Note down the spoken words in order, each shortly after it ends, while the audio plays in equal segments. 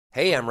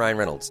Hey, I'm Ryan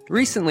Reynolds.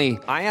 Recently,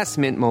 I asked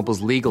Mint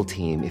Mobile's legal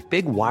team if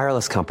big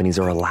wireless companies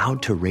are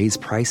allowed to raise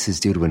prices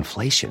due to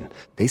inflation.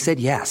 They said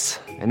yes.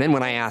 And then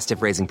when I asked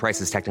if raising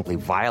prices technically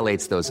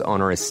violates those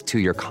onerous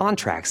two-year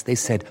contracts, they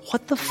said,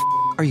 "What the f***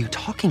 are you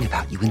talking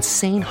about, you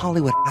insane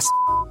Hollywood ass?"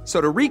 So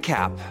to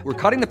recap, we're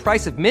cutting the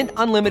price of Mint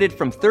Unlimited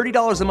from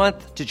 $30 a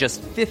month to just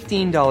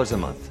 $15 a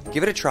month.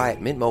 Give it a try at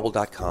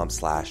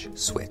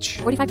mintmobile.com/switch.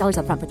 $45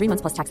 up front for 3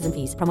 months plus taxes and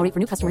fees. Promo rate for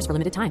new customers for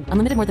limited time.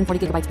 Unlimited more than 40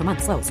 gigabytes per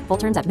month. Slows full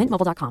terms at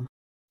mintmobile.com.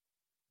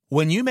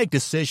 When you make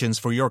decisions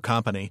for your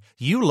company,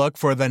 you look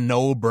for the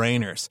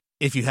no-brainers.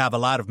 If you have a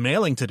lot of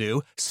mailing to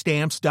do,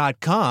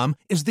 Stamps.com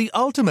is the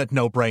ultimate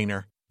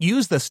no-brainer.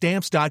 Use the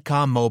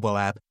Stamps.com mobile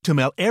app to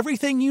mail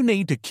everything you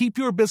need to keep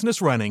your business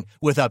running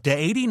with up to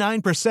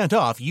 89%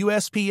 off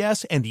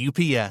USPS and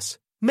UPS.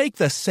 Make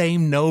the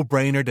same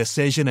no-brainer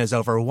decision as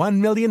over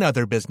 1 million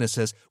other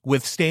businesses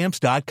with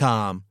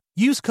Stamps.com.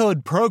 Use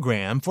code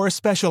PROGRAM for a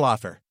special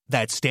offer.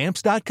 That's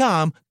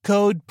Stamps.com,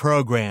 code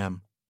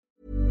PROGRAM.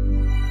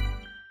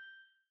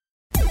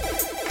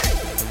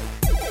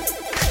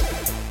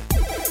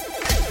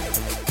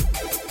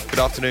 Good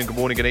afternoon, good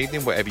morning, good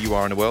evening, wherever you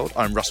are in the world.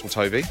 I'm Russell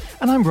Tovey.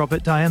 And I'm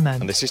Robert Diamond.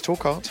 And this is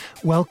Talk Art.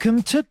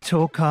 Welcome to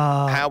Talk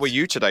Art. How are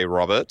you today,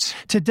 Robert?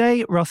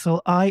 Today,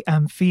 Russell, I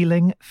am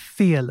feeling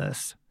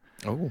fearless.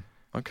 Oh,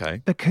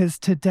 okay. Because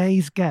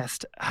today's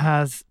guest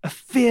has a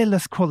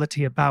fearless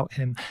quality about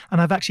him. And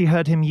I've actually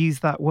heard him use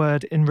that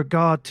word in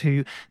regard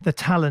to the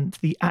talent,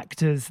 the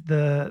actors,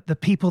 the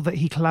people that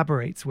he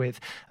collaborates with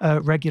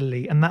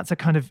regularly. And that's a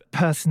kind of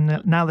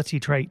personality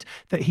trait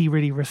that he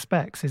really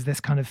respects, is this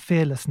kind of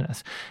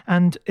fearlessness.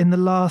 And in the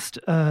last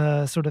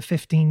sort of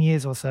 15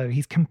 years or so,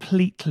 he's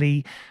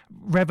completely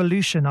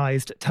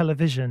revolutionized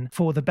television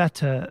for the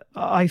better.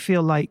 I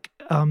feel like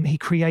he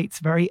creates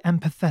very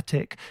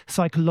empathetic,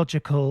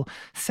 psychological,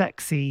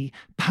 sexy,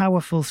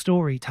 powerful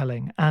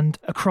storytelling, and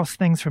across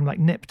things from like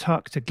Nip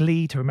Tuck to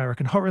Glee to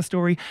American Horror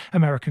Story,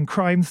 American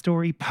Crime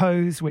Story,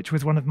 Pose, which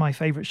was one of my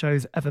favorite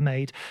shows ever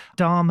made,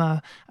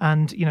 Dharma,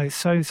 and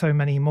so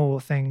many more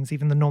things,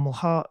 even the Normal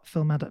Heart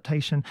film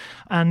adaptation.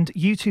 And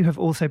you two have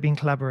also been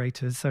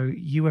collaborators, so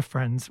you were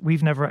friends.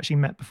 We've never actually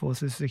met before,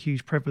 so this is a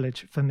huge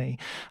privilege for me.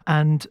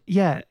 And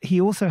yeah, he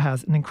also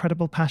has an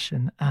incredible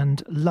passion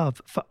and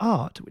love for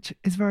art, which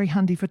is very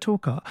handy for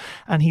Talk Art.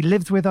 And he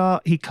lives with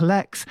art, he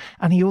collects,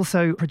 and he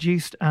also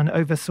produced and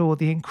oversaw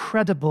the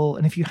incredible,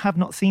 and if you have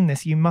not seen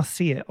this, you must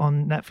see it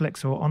on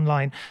Netflix or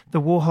online, the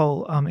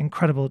Warhol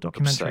incredible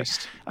documentary.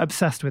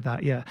 Obsessed with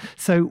that, yeah.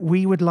 So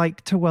we would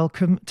like to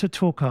welcome to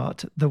Talk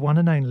Art the one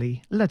and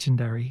only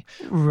legendary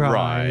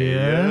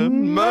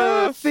Ryan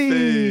Murphy.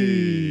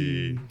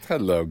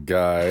 Hello,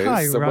 guys.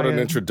 Hi, so Ryan. What an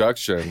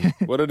introduction.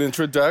 What an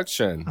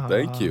introduction.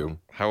 Thank you.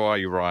 How are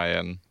you,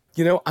 Ryan?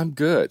 I'm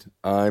good.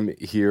 I'm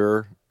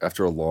here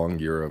after a long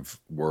year of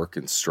work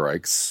and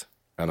strikes,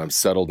 and I'm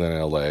settled in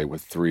LA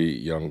with 3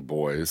 young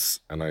boys.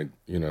 And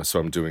so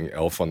I'm doing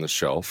Elf on the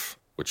Shelf,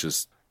 which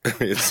is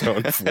its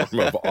own form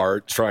of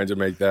art, trying to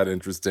make that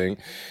interesting,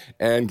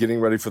 and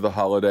getting ready for the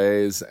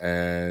holidays.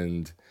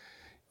 And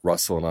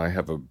Russell and I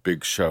have a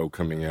big show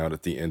coming out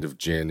at the end of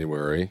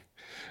January,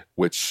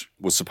 which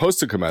was supposed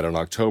to come out in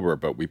October,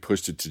 but we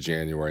pushed it to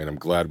January, and I'm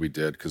glad we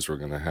did, because we're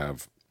going to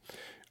have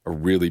a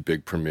really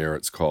big premiere.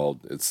 It's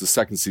the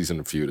second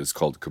season of Feud. It's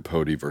called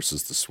Capote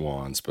versus the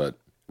Swans, but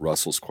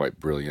Russell's quite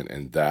brilliant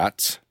in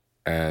that.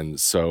 And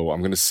so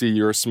I'm going to see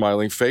your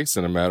smiling face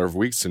in a matter of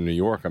weeks in New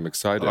York. I'm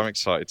excited. I'm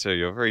excited too.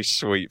 You're very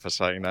sweet for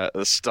saying that at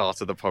the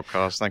start of the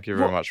podcast. Thank you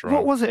very much, Ryan.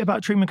 What was it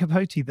about Truman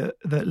Capote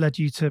that led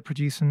you to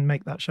produce and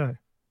make that show?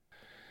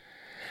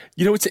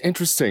 It's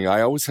interesting.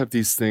 I always have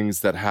these things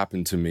that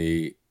happen to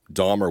me.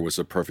 Dahmer was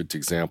a perfect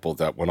example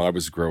that when I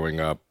was growing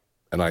up,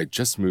 and I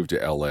just moved to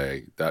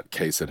LA, that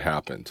case had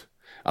happened.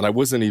 And I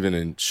wasn't even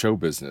in show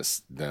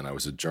business then. I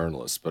was a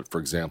journalist. But for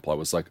example, I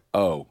was like,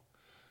 oh,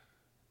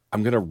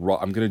 I'm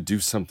gonna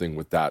do something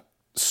with that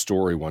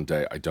story one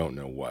day. I don't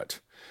know what.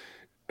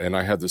 And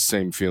I had the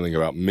same feeling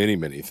about many,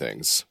 many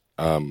things.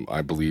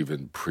 I believe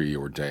in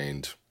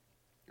preordained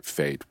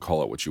fate,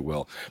 call it what you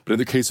will. But in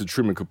the case of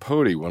Truman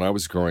Capote, when I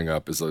was growing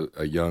up as a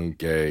young,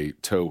 gay,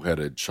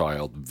 tow-headed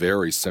child,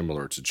 very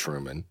similar to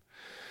Truman,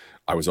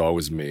 I was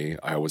always me.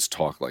 I always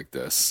talked like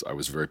this. I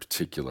was very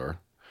particular.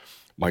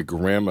 My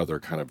grandmother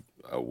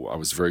I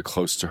was very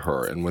close to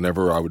her. And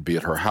whenever I would be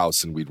at her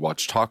house and we'd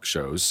watch talk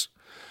shows,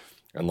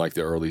 and like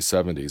the early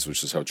 70s,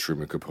 which is how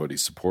Truman Capote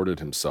supported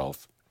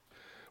himself,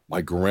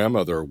 my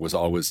grandmother was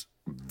always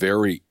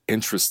very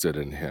interested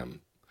in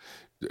him.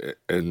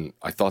 And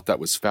I thought that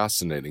was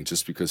fascinating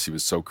just because he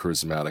was so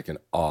charismatic and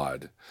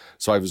odd.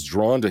 So I was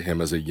drawn to him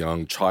as a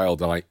young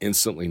child, and I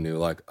instantly knew,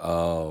 like,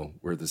 oh,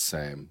 we're the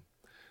same.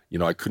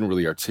 I couldn't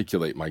really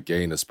articulate my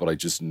gayness, but I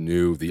just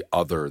knew the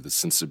other, the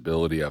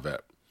sensibility of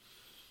it.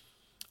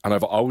 And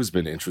I've always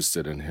been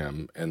interested in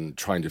him and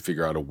trying to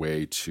figure out a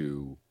way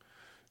to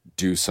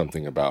do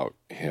something about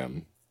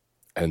him.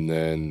 And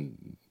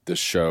then the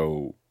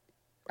show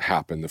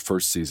happened, the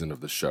first season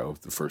of the show,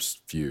 the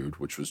first feud,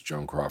 which was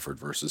Joan Crawford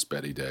versus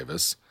Bette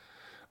Davis.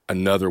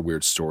 another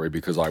weird story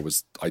because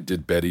I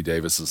did Betty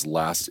Davis's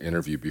last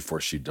interview before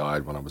she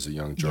died when I was a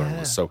young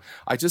journalist. Yeah. So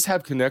I just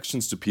have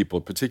connections to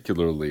people,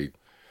 particularly,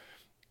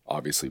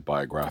 obviously,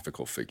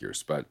 biographical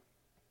figures.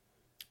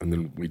 And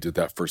then we did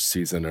that first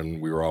season,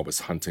 and we were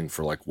always hunting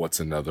for like, what's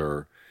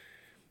another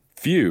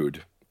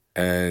feud?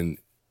 And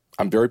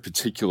I'm very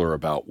particular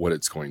about what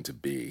it's going to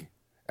be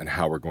and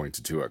how we're going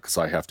to do it, because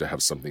I have to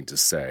have something to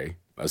say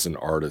as an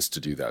artist to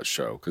do that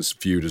show, because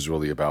feud is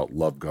really about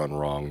love gone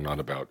wrong, not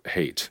about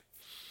hate.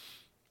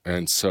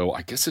 And so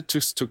I guess it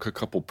just took a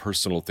couple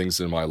personal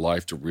things in my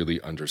life to really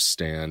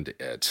understand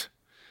it,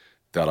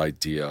 that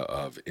idea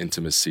of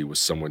intimacy with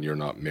someone you're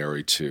not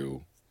married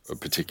to,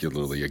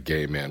 particularly a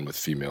gay man with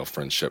female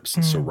friendships.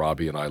 And so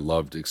Robbie and I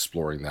loved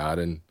exploring that.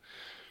 And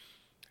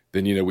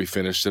then, we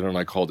finished it, and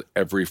I called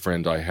every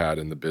friend I had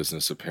in the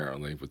business,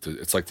 apparently.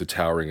 It's like the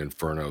Towering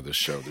Inferno, this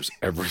show. There's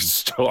every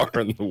star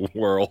in the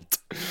world.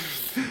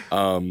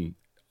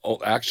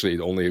 Actually,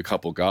 only a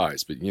couple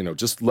guys, but,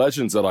 just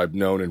legends that I've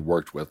known and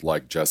worked with,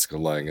 like Jessica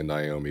Lange and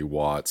Naomi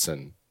Watts.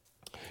 And,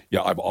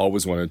 I've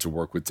always wanted to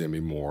work with Demi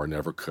Moore,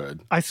 never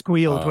could. I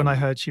squealed when I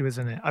heard she was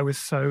in it. I was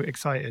so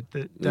excited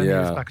that Demi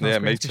was back on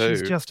screen. Me too.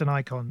 She's just an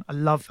icon. I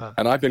love her.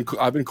 And I've been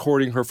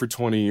courting her for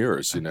 20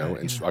 years, and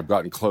I've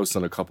gotten close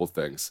on a couple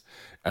things.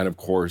 And of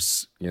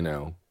course,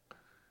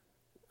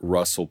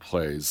 Russell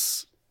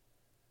plays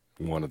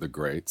one of the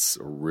greats,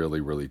 a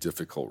really, really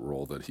difficult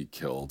role that he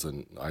killed.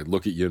 And I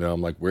look at I'm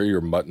like, where are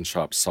your mutton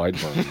chop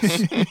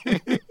sideburns?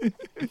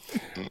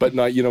 But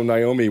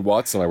Naomi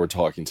Watts and I were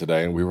talking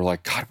today, and we were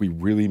like, God, we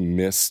really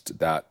missed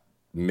that,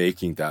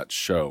 making that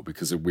show,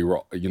 because we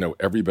were,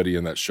 everybody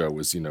in that show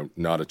was,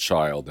 not a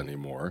child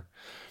anymore.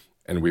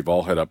 And we've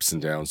all had ups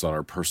and downs on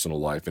our personal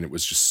life. And it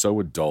was just so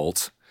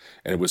adult,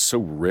 and it was so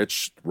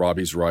rich.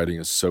 Robbie's writing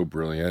is so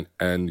brilliant.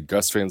 And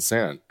Gus Van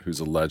Sant, who's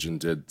a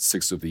legend, did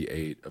 6 of the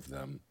 8 of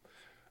them.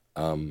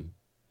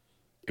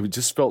 It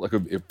just felt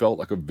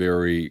like a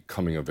very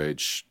coming of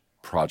age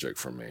project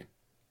for me.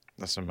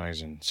 That's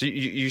amazing. So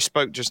you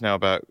spoke just now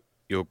about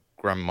your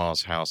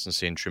grandma's house and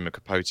seeing Truman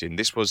Capote, and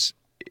this was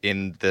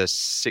in the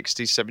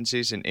 60s,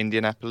 70s in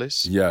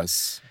Indianapolis?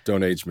 Yes.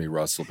 Don't age me,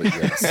 Russell, but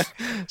yes.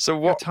 So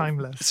what?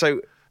 Timeless. So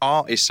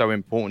art is so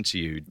important to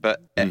you,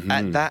 but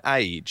at that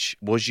age,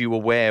 was you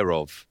aware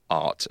of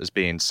art as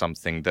being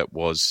something that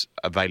was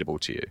available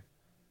to you?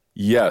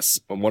 Yes.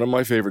 One of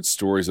my favorite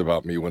stories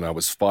about me, when I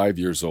was 5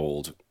 years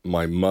old,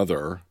 my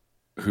mother,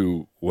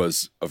 who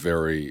was a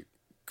very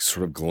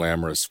sort of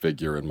glamorous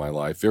figure in my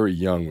life, very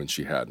young when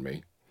she had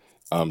me,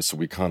 so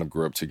we kind of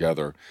grew up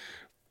together,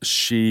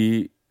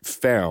 she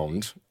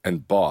found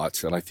and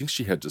bought, and I think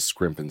she had to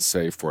scrimp and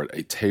save for it,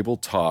 a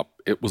tabletop,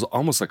 it was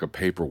almost like a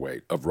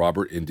paperweight, of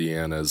Robert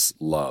Indiana's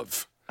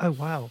Love. Oh,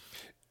 wow.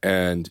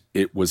 And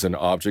it was an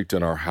object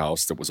in our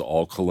house that was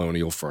all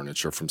colonial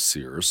furniture from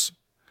Sears,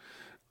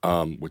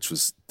 which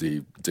was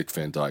the Dick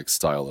Van Dyke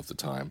style of the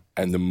time.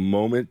 And the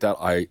moment that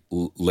I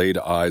laid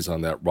eyes on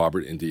that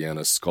Robert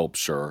Indiana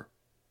sculpture,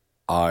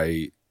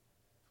 I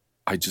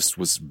just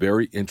was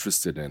very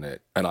interested in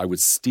it, and I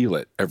would steal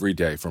it every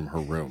day from her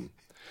room.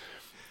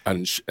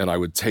 And I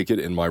would take it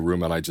in my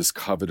room, and I just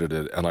coveted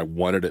it, and I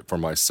wanted it for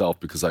myself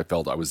because I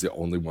felt I was the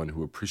only one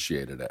who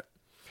appreciated it.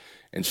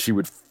 And she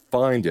would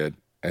find it,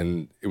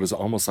 and it was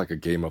almost like a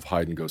game of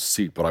hide and go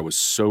seek, but I was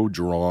so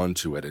drawn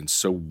to it and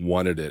so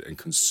wanted it and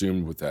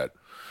consumed with it.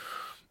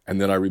 And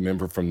then I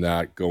remember from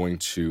that going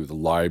to the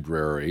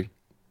library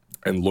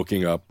and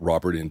looking up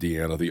Robert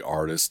Indiana, the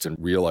artist, and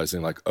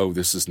realizing like, oh,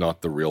 this is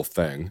not the real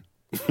thing,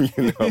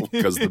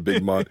 because the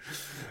big mud.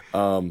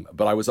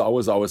 But I was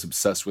always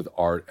obsessed with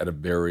art at a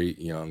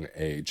very young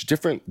age.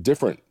 Different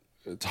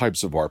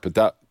types of art,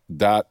 but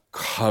that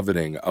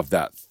coveting of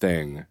that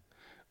thing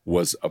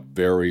was a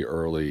very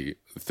early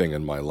thing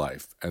in my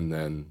life. And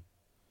then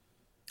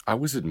I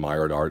always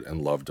admired art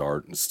and loved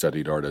art and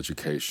studied art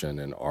education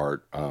and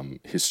art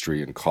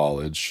history in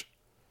college.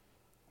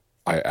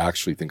 I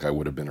actually think I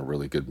would have been a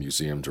really good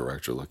museum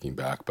director looking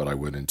back, but I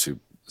went into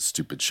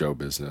stupid show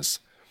business.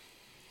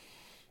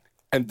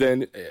 And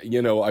then,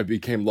 I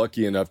became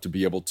lucky enough to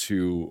be able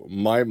to,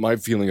 my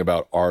feeling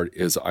about art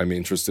is I'm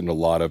interested in a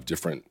lot of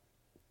different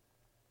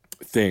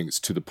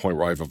things, to the point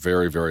where I have a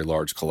very, very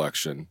large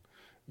collection.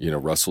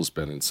 Russell's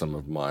been in some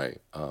of my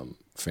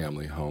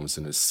family homes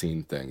and has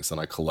seen things, and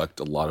I collect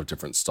a lot of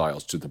different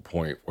styles, to the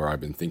point where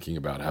I've been thinking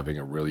about having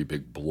a really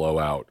big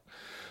blowout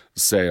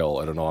sale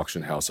at an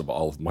auction house of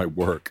all of my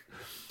work.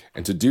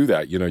 And to do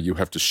that, you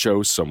have to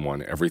show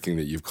someone everything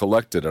that you've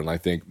collected. And I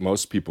think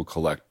most people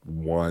collect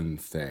one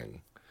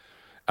thing.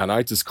 And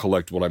I just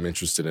collect what I'm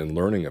interested in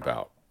learning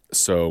about.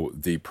 So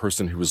the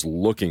person who was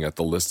looking at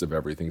the list of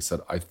everything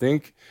said, I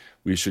think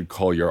we should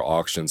call your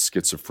auction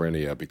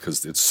schizophrenia,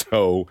 because it's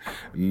so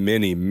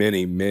many,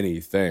 many, many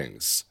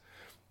things.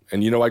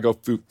 And, I go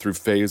through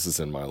phases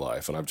in my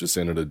life, and I've just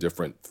entered a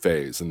different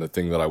phase. And the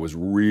thing that I was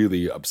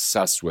really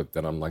obsessed with,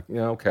 then I'm like,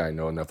 yeah, okay, I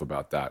know enough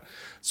about that.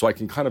 So I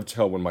can kind of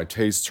tell when my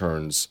taste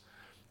turns,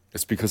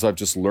 it's because I've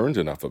just learned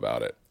enough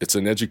about it. It's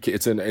an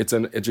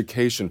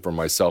education for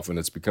myself, and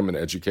it's become an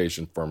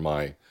education for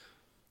my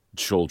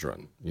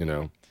children, you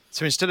know.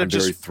 So instead I'm of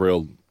very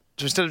thrilled.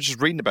 So instead of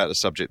just reading about the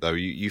subject, though,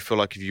 you feel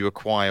like if you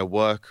acquire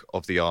work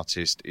of the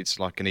artist, it's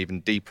like an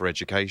even deeper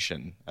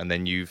education, and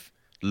then you've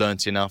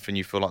learnt enough and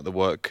you feel like the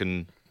work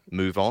can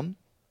move on?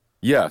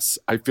 Yes,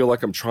 I feel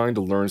like I'm trying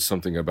to learn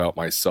something about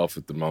myself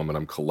at the moment.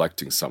 I'm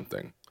collecting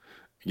something.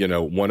 You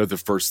know, one of the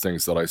first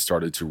things that I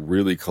started to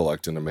really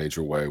collect in a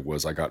major way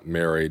was I got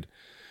married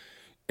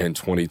in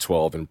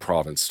 2012 in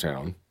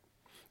Provincetown.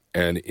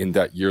 And in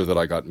that year that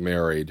I got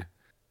married,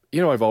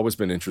 you know, I've always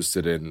been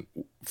interested in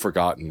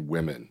forgotten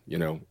women, you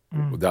know.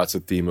 That's a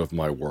theme of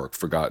my work.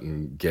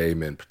 Forgotten gay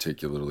men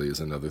particularly is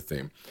another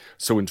theme.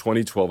 So in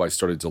 2012, I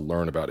started to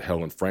learn about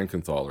Helen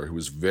Frankenthaler, who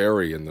was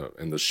very in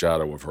the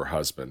shadow of her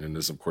husband and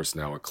has, of course,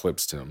 now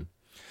eclipsed him.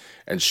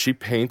 And she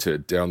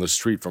painted down the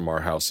street from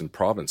our house in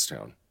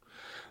Provincetown.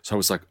 So I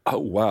was like, oh,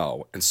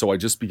 wow. And so I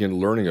just began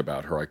learning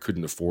about her. I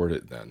couldn't afford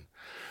it then.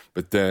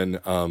 But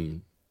then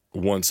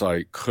once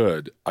I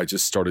could, I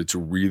just started to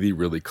really,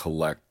 really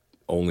collect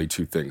only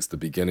two things, the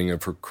beginning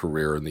of her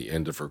career and the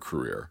end of her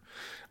career.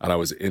 And I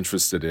was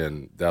interested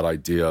in that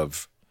idea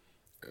of,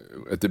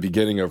 at the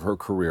beginning of her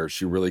career,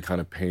 she really kind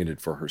of painted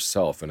for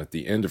herself. And at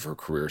the end of her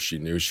career, she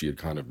knew she had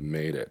kind of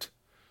made it.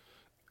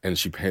 And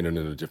she painted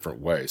in a different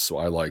way. So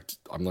I like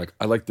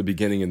the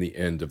beginning and the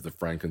end of the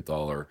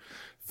Frankenthaler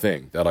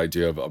thing, that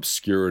idea of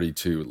obscurity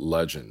to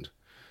legend.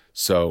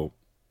 So,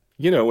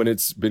 you know, and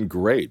it's been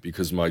great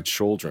because my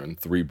children,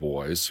 3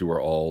 boys who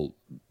are all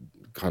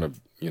kind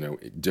of, you know,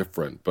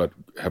 different, but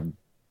have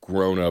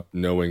grown up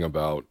knowing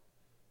about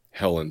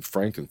Helen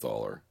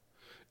Frankenthaler.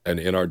 And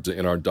in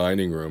our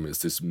dining room is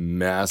this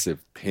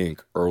massive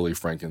pink early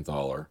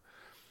Frankenthaler.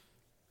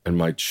 And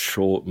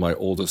my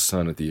oldest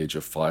son at the age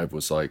of 5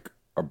 was like,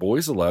 are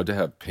boys allowed to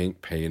have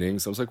pink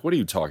paintings? I was like, what are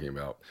you talking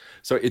about?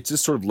 So it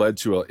just sort of led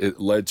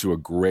to a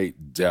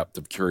great depth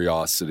of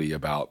curiosity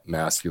about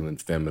masculine,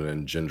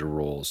 feminine, gender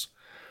roles.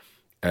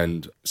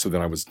 And so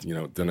then I was, you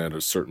know, then at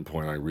a certain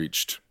point I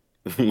reached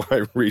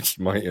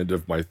my end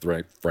of my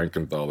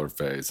Frankenthaler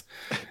phase,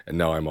 and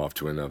now I'm off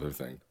to another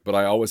thing. But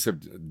I always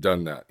have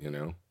done that, you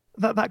know.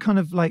 That kind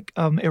of like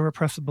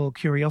irrepressible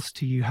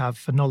curiosity you have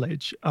for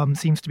knowledge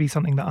seems to be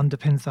something that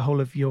underpins the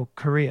whole of your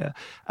career.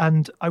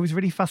 And I was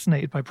really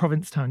fascinated by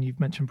Provincetown. You've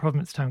mentioned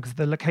Provincetown because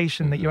the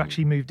location that you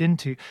actually moved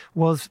into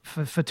was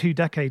for 2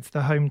 decades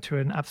the home to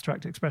an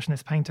abstract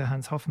expressionist painter,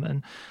 Hans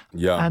Hofmann.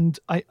 Yeah. And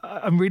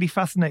I'm really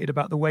fascinated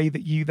about the way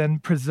that you then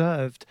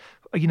preserved,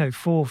 you know,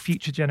 for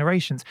future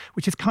generations,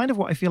 which is kind of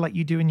what I feel like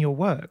you do in your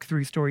work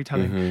through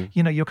storytelling.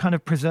 You know, you're kind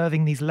of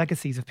preserving these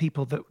legacies of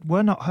people that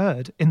were not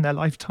heard in their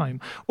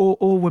lifetime,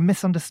 or were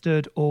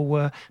misunderstood, or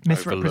were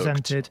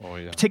misrepresented,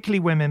 particularly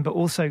women, but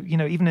also, you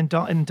know, even in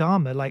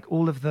Dharma, like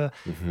all of the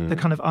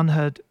kind of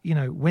unheard, you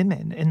know,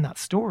 women in that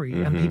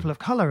story and people of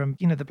color and,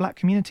 you know, the Black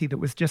community that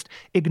was just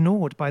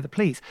ignored by the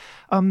police.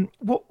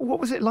 What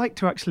was it like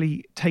to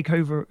actually take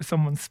over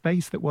someone's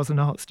space that was an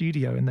art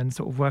studio and then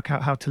sort of work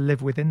out how to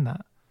live within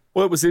that?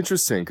 Well, it was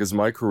interesting because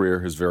my career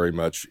has very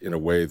much in a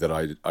way that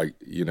I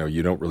you know,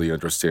 you don't really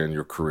understand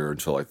your career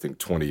until I think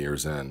 20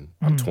 years in.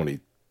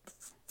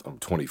 I'm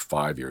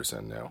 25 years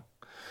in now.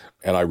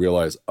 And I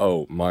realized,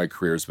 oh, my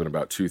career has been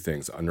about 2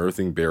 things: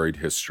 unearthing buried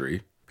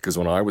history. Because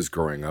when I was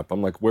growing up,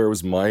 I'm like, where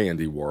was my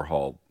Andy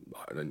Warhol?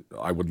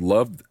 I would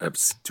love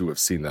to have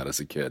seen that as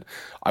a kid.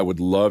 I would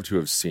love to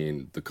have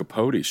seen the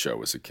Capote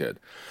show as a kid.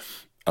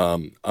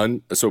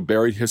 So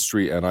buried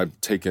history, and I've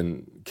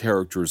taken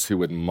characters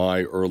who in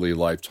my early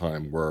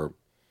lifetime were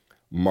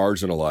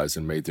marginalized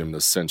and made them the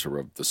center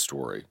of the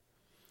story.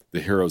 The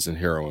heroes and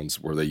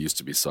heroines where they used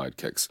to be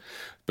sidekicks.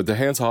 But the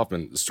Hans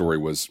Hofmann story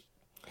was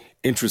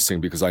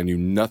interesting because I knew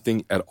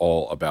nothing at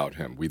all about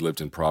him. We lived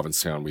in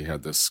Provincetown. We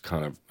had this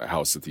kind of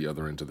house at the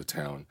other end of the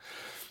town.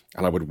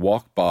 And I would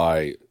walk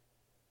by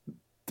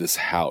this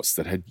house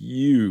that had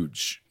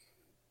huge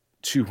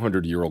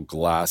 200-year-old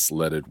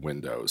glass-leaded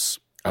windows.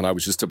 And I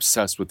was just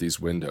obsessed with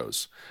these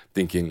windows,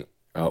 thinking,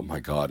 oh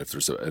my God, if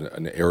there's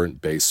an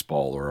errant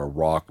baseball or a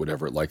rock,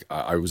 whatever, like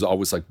I was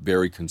always like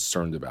very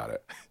concerned about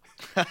it.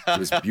 It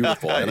was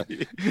beautiful. And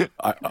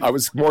I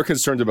was more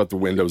concerned about the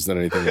windows than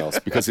anything else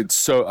because it's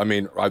so, I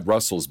mean,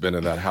 Russell's been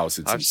in that house.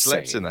 It's I've insane.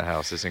 slept in the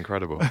house. It's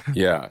incredible.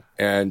 Yeah.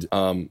 And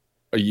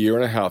a year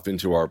and a half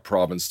into our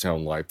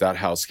Provincetown life, that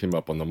house came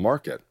up on the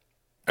market.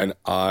 And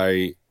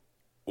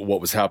what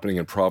was happening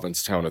in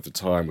Provincetown at the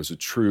time was a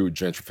true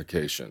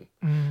gentrification,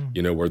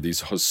 you know, where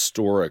these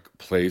historic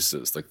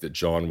places, like that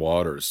John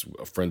Waters,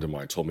 a friend of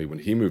mine, told me when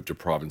he moved to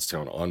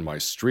Provincetown on my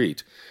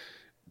street,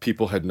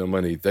 people had no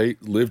money. They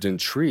lived in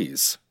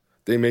trees.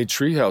 They made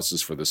tree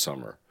houses for the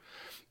summer.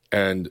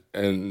 And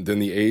then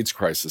the AIDS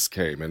crisis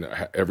came, and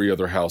every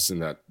other house in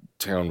that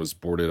town was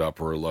boarded up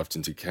or left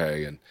in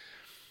decay. And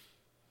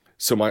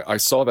so I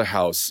saw the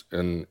house,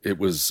 and it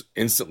was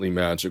instantly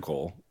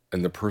magical.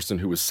 And the person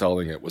who was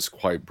selling it was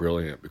quite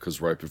brilliant because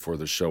right before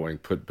the showing,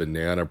 put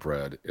banana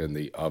bread in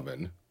the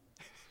oven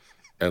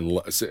and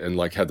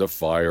like had the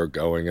fire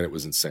going, and it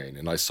was insane.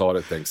 And I saw it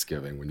at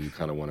Thanksgiving when you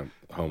kind of want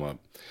to home up.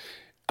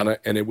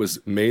 And it was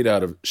made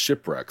out of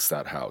shipwrecks,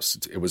 that house.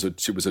 It was a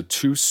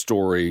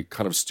 2-story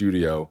kind of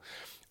studio.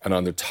 And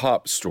on the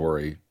top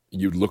story,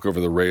 you'd look over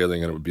the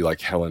railing and it would be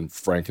like Helen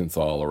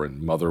Frankenthaler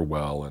and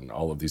Motherwell and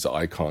all of these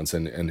icons.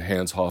 And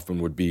Hans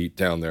Hofmann would be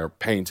down there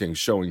painting,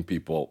 showing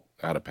people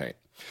how to paint.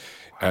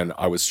 And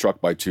I was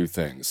struck by 2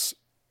 things.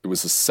 It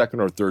was the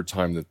second or third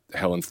time that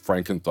Helen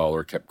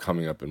Frankenthaler kept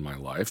coming up in my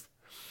life.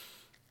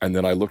 And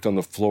then I looked on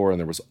the floor and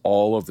there was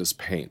all of this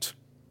paint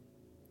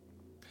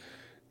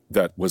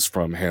that was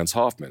from Hans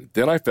Hofmann.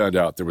 Then I found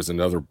out there was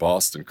another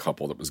Boston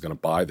couple that was going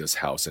to buy this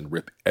house and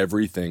rip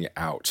everything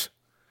out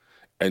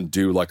and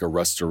do like a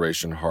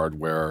restoration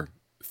hardware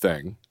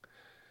thing.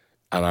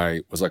 And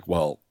I was like,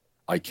 well,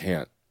 I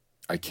can't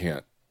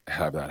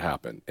have that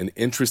happen. And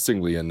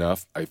interestingly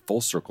enough, a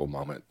full circle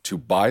moment, to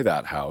buy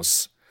that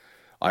house,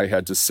 I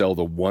had to sell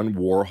the one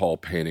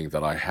Warhol painting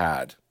that I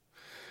had,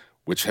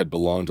 which had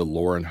belonged to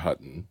Lauren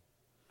Hutton.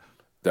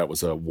 That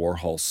was a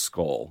Warhol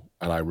skull.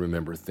 And I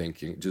remember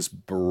thinking,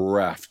 just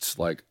bereft,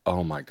 like,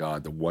 oh my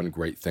God, the one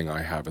great thing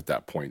I have at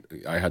that point,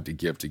 I had to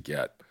give to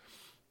get.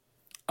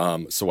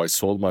 So I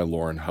sold my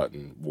Lauren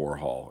Hutton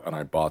Warhol and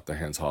I bought the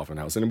Hans Hofmann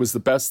house. And it was the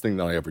best thing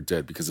that I ever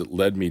did because it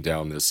led me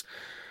down this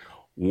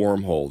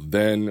wormhole.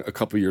 Then a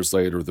couple of years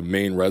later, the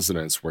main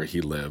residence where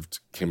he lived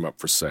came up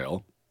for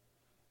sale.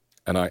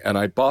 And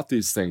I bought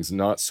these things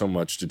not so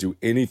much to do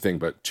anything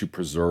but to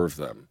preserve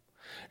them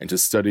and to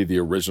study the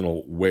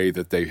original way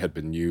that they had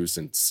been used.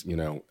 And, you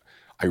know,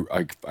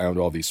 I found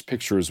all these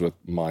pictures with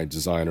my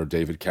designer,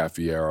 David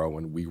Caffiero,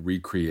 and we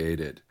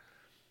recreated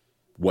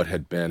what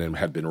had been and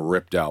had been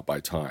ripped out by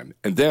time.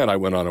 And then I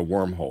went on a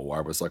wormhole where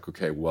I was like,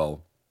 okay,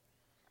 well,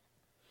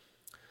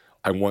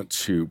 I want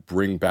to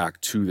bring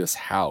back to this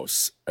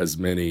house as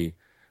many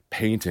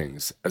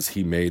paintings as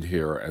he made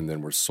here and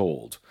then were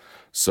sold.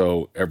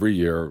 So every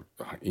year,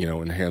 you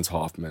know, in Hans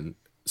Hofmann,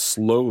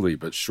 slowly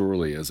but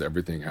surely, as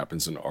everything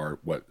happens in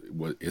art, what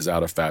is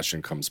out of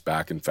fashion comes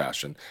back in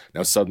fashion.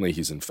 Now suddenly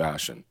he's in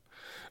fashion.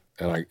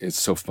 And it's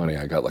so funny,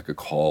 I got like a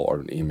call or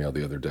an email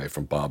the other day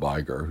from Bob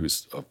Iger,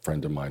 who's a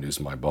friend of mine, who's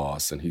my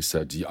boss. And he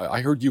said,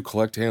 I heard you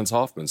collect Hans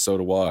Hofmann, so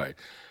do I.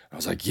 I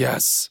was like,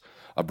 yes,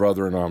 a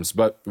brother in arms.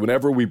 But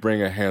whenever we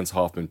bring a Hans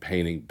Hofmann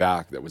painting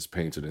back that was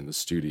painted in the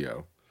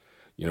studio,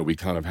 you know, we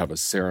kind of have a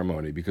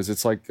ceremony because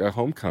it's like a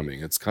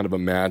homecoming. It's kind of a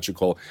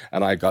magical,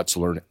 and I got to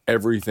learn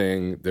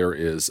everything there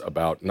is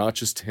about not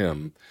just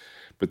him,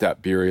 but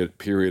that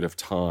period of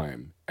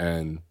time,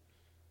 and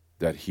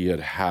that he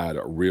had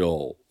a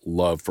real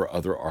love for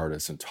other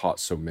artists and taught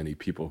so many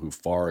people who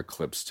far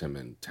eclipsed him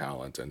in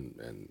talent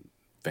and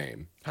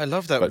fame. I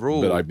love that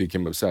rule. But I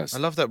became obsessed. I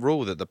love that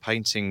rule that the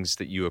paintings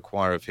that you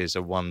acquire of his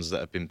are ones that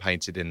have been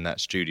painted in that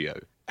studio.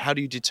 How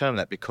do you determine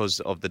that? Because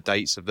of the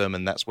dates of them,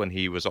 and that's when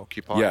he was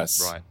occupied?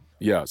 Yes. Right.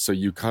 Yeah, so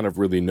you kind of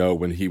really know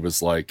when he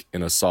was like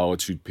in a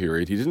solitude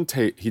period. He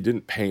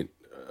didn't paint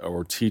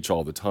or teach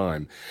all the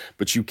time,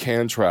 but you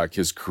can track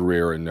his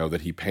career and know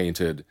that he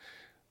painted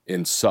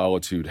in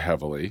solitude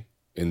heavily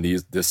in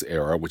this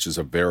era, which is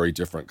a very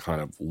different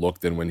kind of look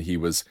than when he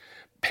was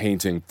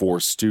painting for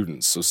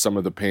students. So some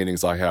of the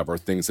paintings I have are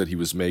things that he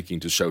was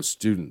making to show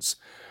students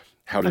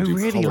how to do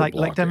really color like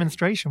blocking.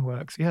 demonstration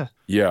works. Yeah.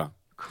 Yeah.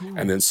 Cool.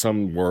 And then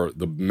some were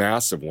the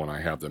massive one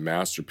I have, the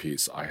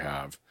masterpiece I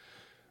have,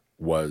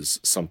 was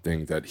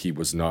something that he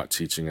was not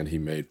teaching and he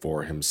made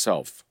for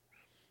himself.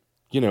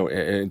 You know,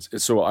 and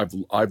so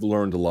I've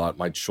learned a lot.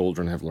 My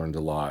children have learned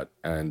a lot,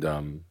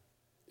 and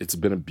it's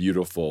been a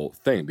beautiful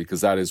thing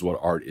because that is what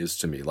art is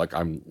to me. Like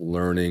I'm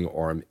learning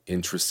or I'm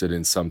interested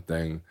in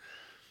something.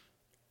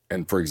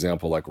 And for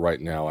example, like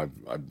right now,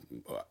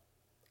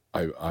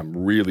 I'm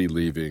really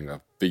leaving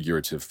a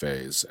figurative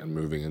phase and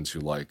moving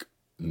into like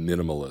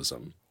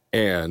minimalism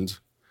and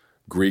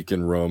Greek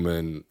and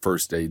Roman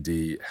first AD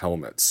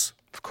helmets.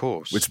 Of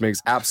course. Which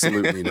makes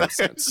absolutely no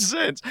sense.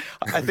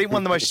 I think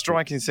one of the most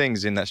striking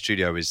things in that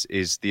studio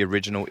is the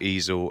original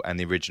easel and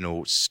the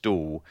original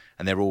stool,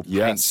 and they're all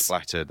paint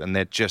splattered, and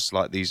they're just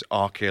like these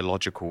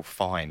archaeological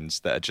finds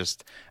that are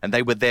just, and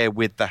they were there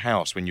with the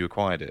house when you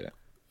acquired it.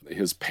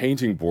 His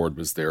painting board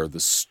was there. The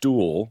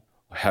stool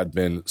had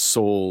been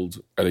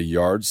sold at a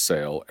yard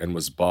sale and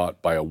was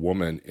bought by a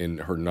woman in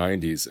her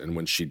 90s, and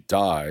when she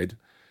died,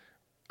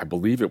 I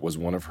believe it was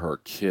one of her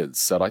kids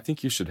said, I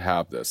think you should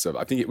have this. So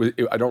I think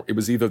it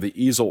was either the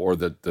easel or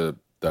the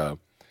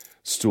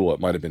stool. It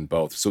might have been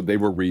both. So they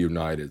were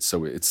reunited.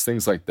 So it's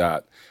things like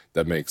that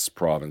that makes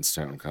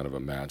Provincetown kind of a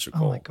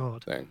magical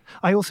thing.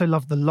 I also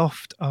love the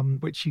loft,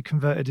 which you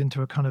converted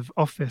into a kind of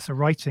office, a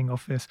writing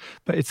office,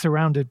 but it's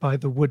surrounded by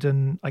the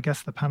wooden, I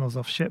guess the panels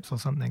off ships or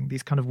something,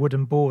 these kind of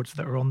wooden boards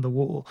that are on the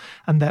wall,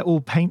 and they're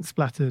all paint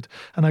splattered.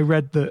 And I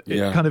read that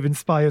it kind of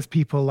inspires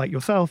people like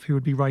yourself who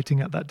would be writing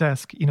at that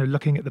desk, you know,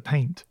 looking at the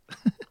paint.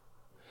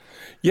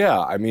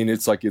 Yeah, I mean, I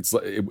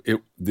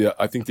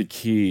think the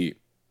key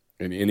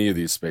in any of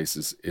these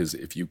spaces is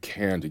if you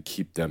can to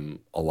keep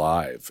them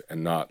alive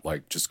and not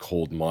like just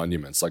cold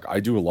monuments. Like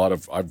I've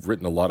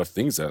written a lot of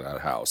things in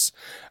that house,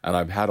 and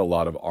I've had a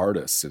lot of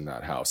artists in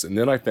that house. And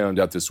then I found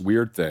out this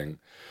weird thing.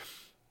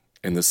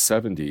 in the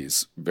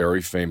 70s,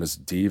 very famous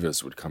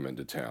divas would come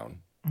into town,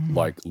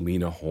 like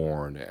Lena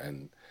Horne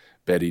and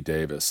Betty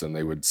Davis, and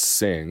they would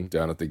sing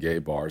down at the gay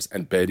bars,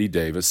 and Betty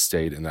Davis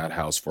stayed in that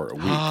house for a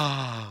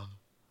week.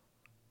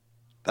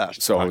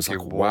 That's so I was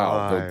like,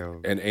 wow.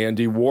 And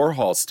Andy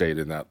Warhol stayed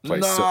in that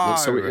place. No.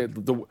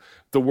 So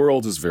the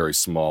world is very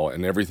small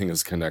and everything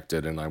is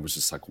connected. And I was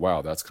just like,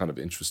 wow, that's kind of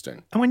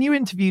interesting. And when you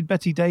interviewed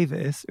Betty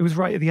Davis, it was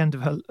right at the end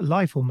of her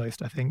life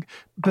almost, I think.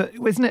 But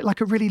wasn't it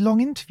like a really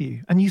long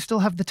interview? And you still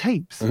have the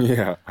tapes.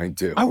 Yeah, I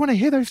do. I want to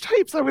hear those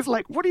tapes. I was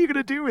like, what are you going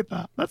to do with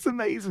that? That's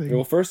amazing.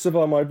 Well, first of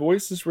all, my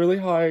voice is really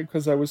high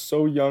because I was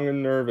so young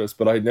and nervous.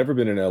 But I'd never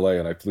been in LA,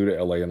 and I flew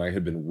to LA, and I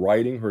had been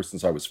writing her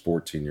since I was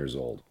 14 years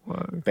old.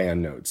 Whoa.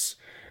 Fan notes.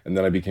 And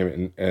then I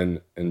became,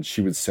 and she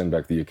would send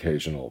back the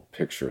occasional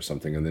picture or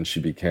something. And then she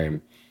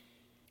became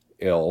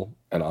ill.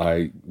 And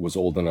I was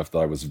old enough that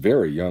I was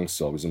very young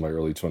still. I was in my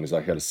early 20s. I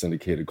had a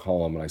syndicated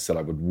column, and I said,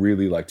 I would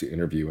really like to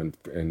interview.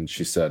 And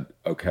she said,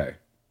 okay.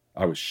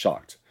 I was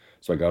shocked.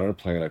 So I got on a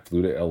plane. I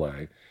flew to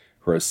LA.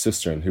 Her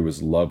assistant, who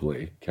was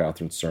lovely,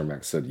 Catherine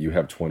Cermak, said, you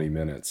have 20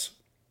 minutes.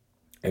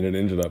 And it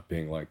ended up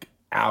being like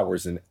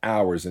hours and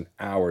hours and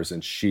hours.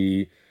 And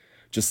she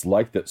just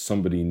liked that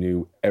somebody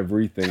knew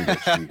everything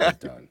that she had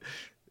done.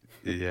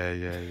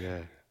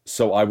 Yeah.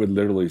 So I would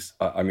literally,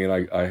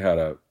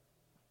 I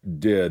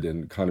did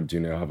and kind of do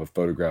now have a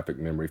photographic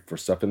memory for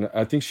stuff. And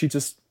I think she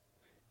just,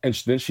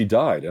 then she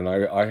died. And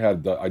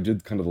I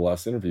did kind of the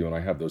last interview, and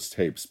I have those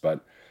tapes,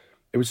 but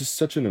it was just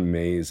such an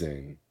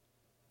amazing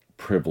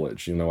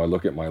privilege. You know, I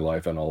look at my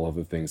life and all of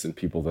the things and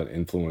people that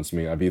influenced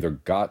me. I've either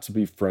got to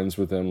be friends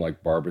with them,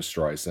 like Barbra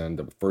Streisand.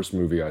 The first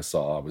movie I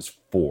saw, I was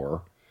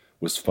 4,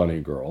 was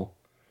Funny Girl.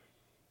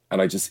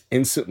 And I just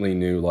instantly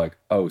knew, like,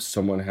 oh,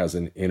 someone has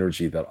an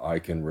energy that I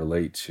can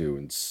relate to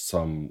in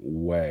some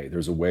way.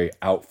 There's a way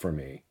out for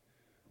me.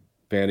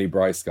 Fanny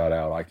Brice got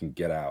out, I can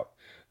get out.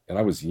 And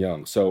I was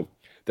young. So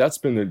that's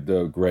been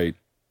the great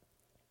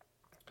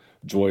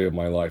joy of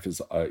my life is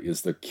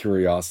the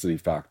curiosity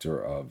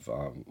factor of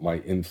my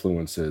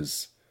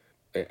influences.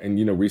 And,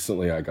 you know,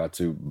 recently I got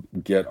to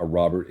get a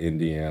Robert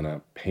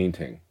Indiana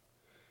painting,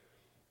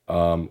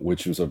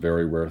 which was a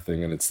very rare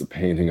thing. And it's the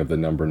painting of the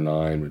number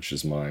 9, which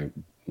is my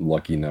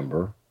lucky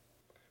number.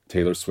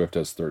 Taylor Swift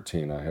has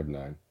 13, I have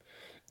 9.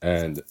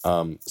 And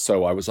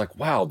so I was like,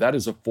 wow, that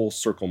is a full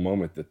circle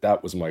moment.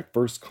 That was my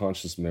first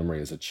conscious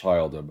memory as a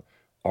child of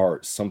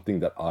art, something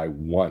that I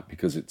want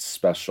because it's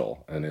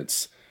special and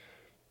it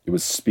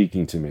was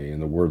speaking to me,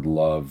 and the word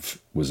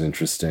love was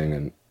interesting,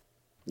 and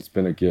it's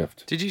been a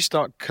gift. Did you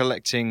start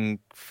collecting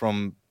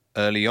from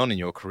early on in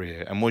your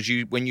career? And when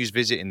you was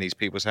visiting these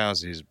people's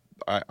houses,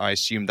 I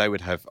assume they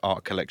would have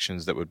art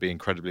collections that would be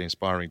incredibly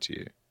inspiring to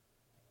you.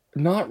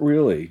 Not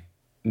really,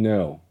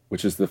 no,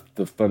 which is the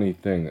funny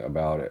thing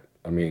about it.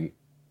 I mean,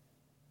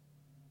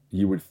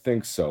 you would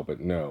think so,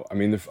 but no. I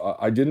mean,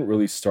 I didn't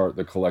really start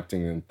the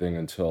collecting thing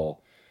until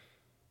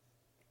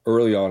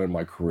early on in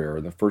my career.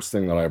 And the first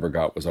thing that I ever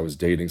got was I was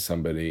dating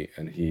somebody,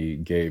 and he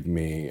gave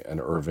me an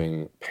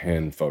Irving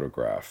Penn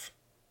photograph.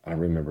 I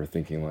remember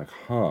thinking like,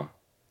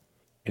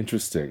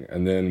 interesting.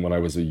 And then when I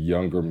was a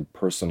younger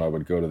person, I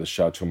would go to the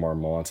Chateau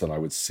Marmont and I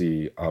would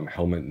see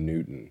Helmut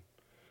Newton.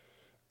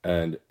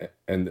 And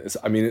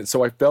I mean,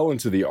 so I fell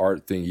into the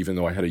art thing, even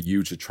though I had a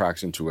huge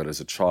attraction to it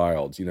as a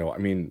child. You know, I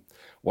mean,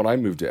 when I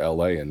moved to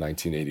LA in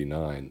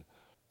 1989,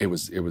 it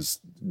was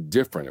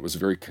different. It was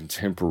very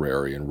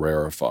contemporary and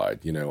rarefied.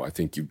 You know, I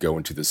think you go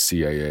into the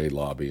CAA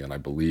lobby, and I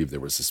believe there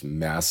was this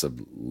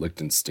massive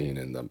Lichtenstein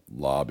in the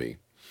lobby.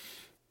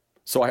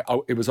 So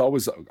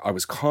I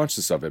was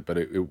conscious of it, but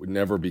it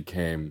never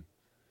became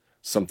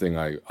something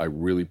I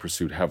really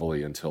pursued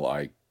heavily until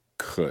I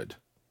could.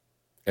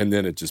 And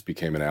then it just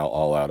became an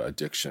all-out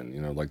addiction.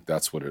 You know, like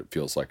that's what it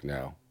feels like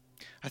now.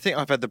 I think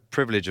I've had the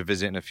privilege of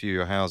visiting a few of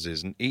your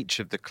houses, and each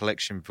of the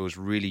collection feels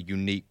really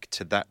unique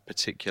to that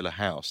particular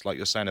house. Like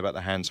you're saying about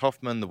the Hans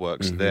Hofmann, the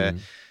works there,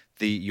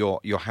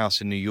 your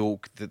house in New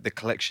York, the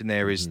collection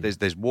there is,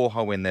 there's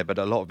Warhol in there, but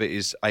a lot of it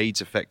is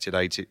AIDS-affected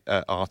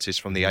artists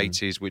from the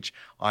 80s, which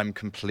I'm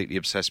completely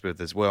obsessed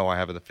with as well. I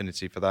have an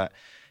affinity for that.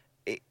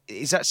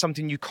 Is that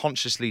something you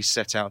consciously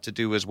set out to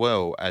do as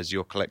well as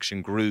your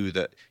collection grew,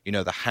 that, you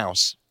know, the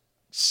house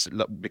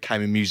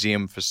became a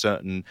museum for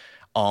certain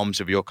arms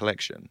of your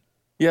collection?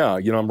 Yeah,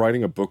 you know, I'm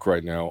writing a book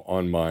right now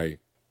on my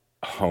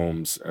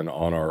homes and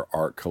on our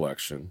art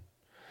collection.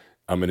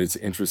 I mean, it's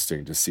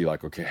interesting to see,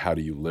 like, okay, how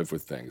do you live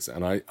with things?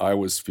 And I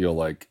always feel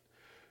like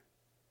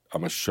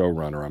I'm a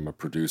showrunner, I'm a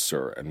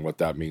producer, and what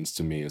that means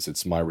to me is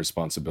it's my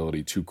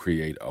responsibility to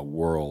create a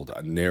world,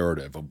 a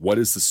narrative of what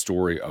is the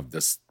story of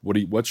this,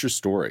 what's your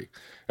story?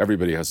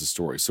 Everybody has a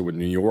story. So in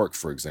New York,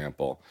 for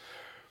example,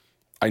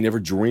 I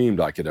never dreamed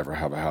I could ever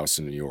have a house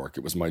in New York.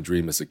 It was my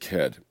dream as a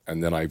kid.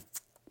 And then I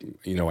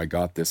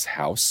got this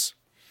house,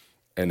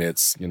 and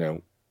it's, you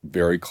know,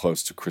 very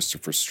close to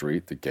Christopher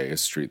Street, the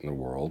gayest street in the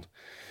world.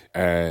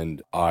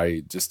 And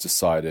I just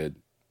decided,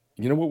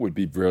 you know, what would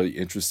be really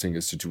interesting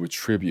is to do a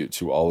tribute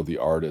to all of the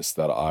artists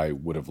that I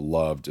would have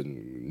loved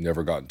and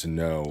never gotten to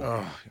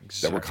know,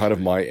 that were kind of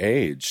my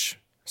age.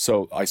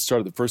 So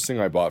the first thing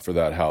I bought for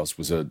that house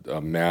was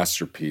a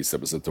masterpiece that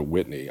was at the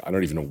Whitney. I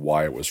don't even know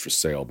why it was for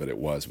sale, but it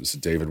was. It was a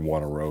David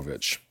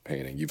Wojnarowicz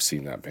painting. You've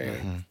seen that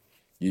painting.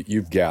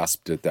 You've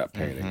gasped at that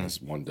painting, as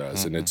one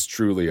does. And it's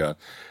truly a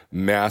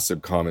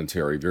massive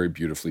commentary, very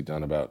beautifully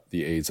done, about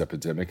the AIDS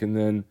epidemic. And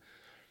then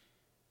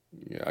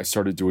I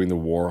started doing the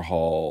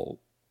Warhol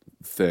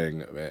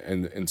thing.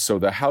 And so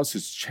the house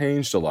has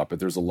changed a lot, but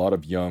there's a lot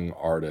of young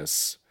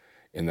artists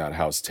in that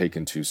house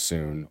taken too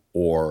soon,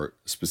 or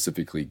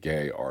specifically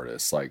gay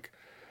artists. Like,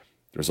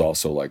 there's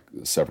also like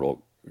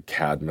several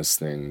Cadmus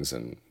things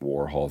and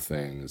Warhol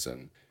things,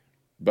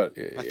 but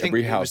I think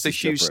every house it was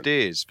the Hugh different.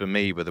 Steers for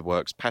me were the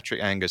works.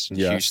 Patrick Angus and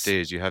Hugh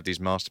Steers. You have these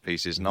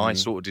masterpieces, and I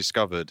sort of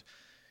discovered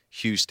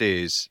Hugh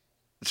Steers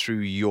through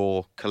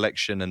your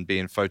collection and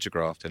being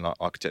photographed in like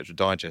Architectural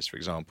Digest, for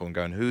example, and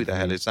going, "Who the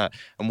hell is that?"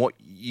 And what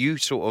you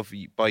sort of,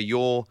 by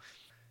your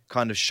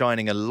kind of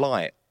shining a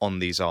light on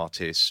these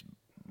artists,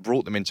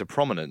 brought them into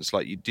prominence.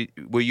 Like,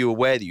 were you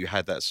aware that you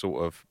had that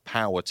sort of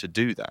power to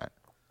do that?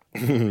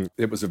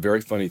 It was a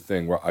very funny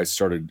thing where I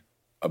started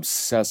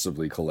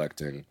obsessively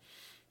collecting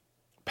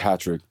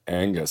Patrick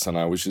Angus, and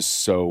I was just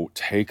so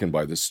taken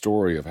by the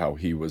story of how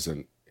he was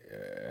an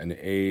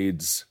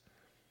AIDS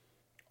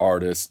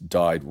artist,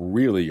 died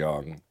really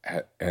young,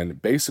 and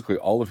basically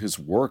all of his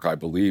work, I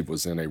believe,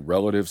 was in a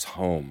relative's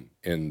home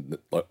in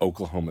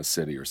Oklahoma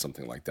City or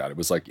something like that. It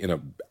was like in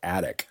an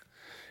attic.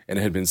 And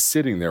it had been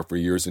sitting there for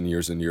years and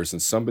years and years,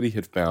 and somebody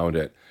had found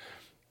it.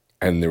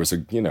 And there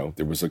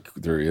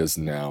is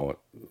now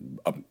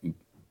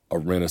a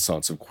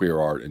renaissance of queer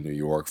art in New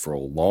York. For a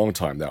long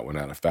time, that went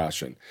out of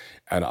fashion.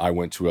 And I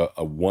went to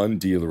a one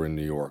dealer in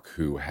New York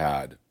who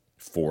had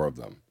 4 of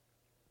them.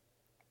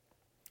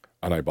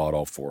 And I bought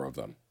all 4 of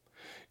them.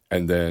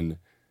 And then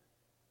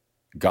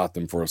got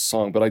them for a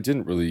song, but I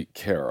didn't really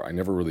care. I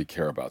never really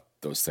care about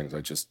those things.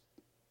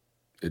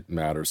 It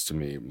matters to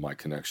me, my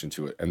connection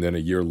to it. And then a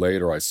year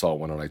later, I saw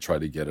one and I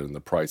tried to get it, and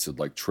the price had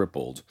like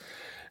tripled.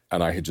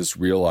 And I had just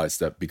realized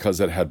that because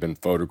it had been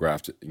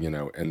photographed,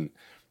 and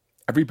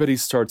everybody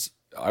starts,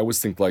 I always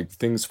think like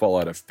things fall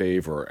out of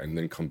favor and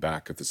then come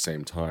back at the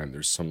same time.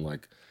 There's some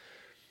like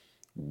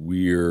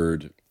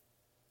weird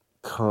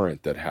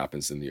current that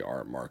happens in the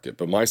art market.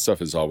 But my stuff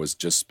has always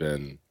just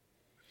been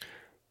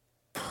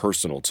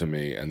personal to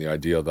me, and the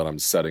idea that I'm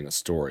setting a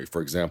story.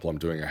 For example, I'm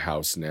doing a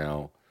house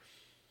now,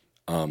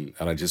 and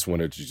I just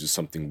wanted to do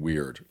something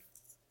weird.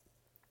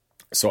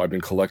 So I've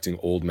been collecting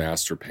old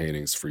master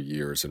paintings for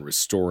years and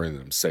restoring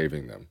them,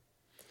 saving them.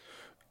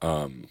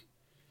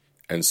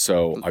 And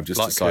so I've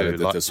just decided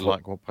that this...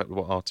 Like what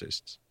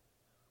artists?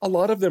 A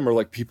lot of them are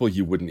like people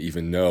you wouldn't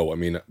even know. I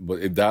mean,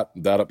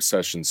 that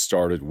obsession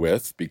started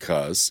with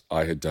because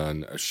I had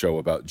done a show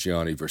about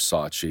Gianni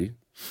Versace,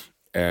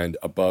 and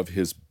above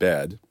his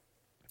bed,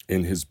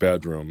 in his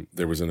bedroom,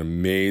 there was an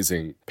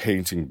amazing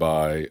painting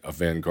by a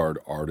avant-garde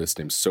artist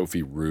named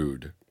Sophie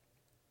Rude.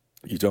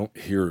 You don't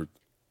hear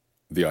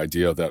the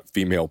idea that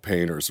female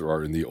painters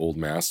are in the old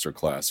master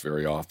class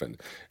very often.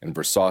 And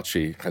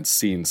Versace had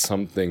seen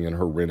something in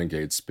her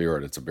renegade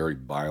spirit. It's a very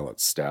violent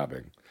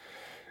stabbing.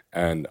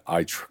 And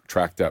I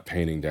tracked that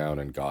painting down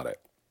and got it.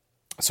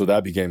 So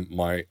that became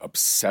my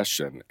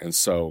obsession. And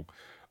so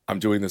I'm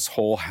doing this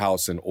whole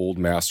house in old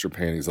master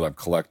paintings that I've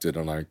collected,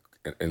 and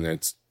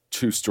it's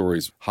 2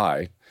 stories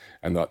high,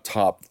 and the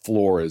top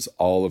floor is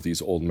all of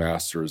these old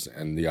masters.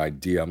 And the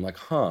idea, I'm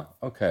like,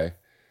 okay.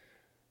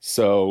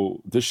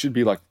 So this should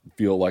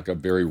feel like a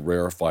very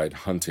rarefied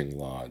hunting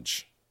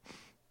lodge.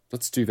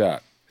 Let's do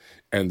that.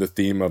 And the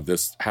theme of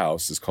this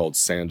house is called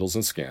Sandals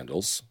and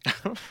Scandals,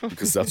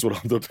 because that's what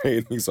all the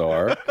paintings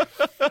are.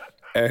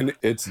 And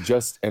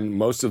and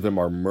most of them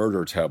are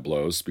murder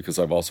tableaus, because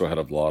I've also had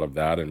a lot of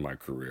that in my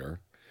career.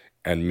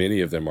 And many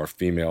of them are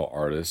female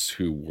artists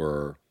who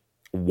were,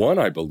 one,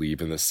 I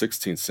believe, in the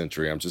 16th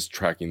century, I'm just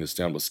tracking this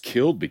down, was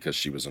killed because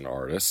she was an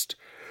artist.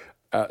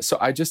 So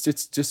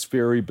it's just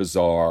very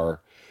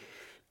bizarre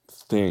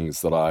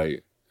things that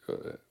I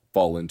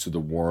fall into the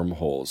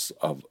wormholes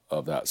of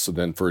that. So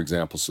then, for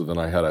example,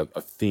 I had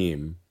a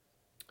theme,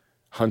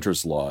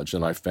 Hunter's Lodge,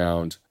 and I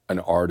found an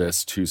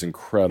artist who's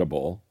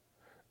incredible,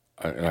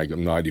 and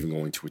I'm not even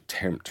going to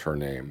attempt her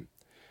name,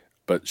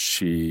 but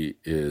she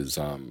is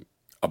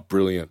a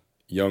brilliant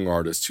young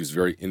artist who's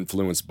very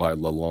influenced by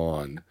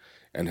Lalonde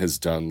and has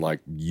done like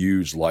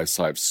huge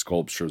life-size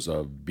sculptures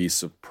of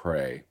beasts of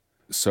prey.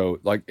 So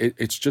like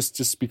it's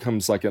just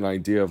becomes like an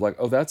idea of like,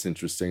 oh, that's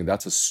interesting.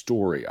 That's a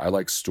story. I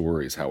like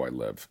stories, how I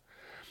live.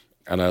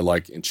 And I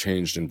like in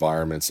changed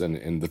environments.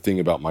 And the thing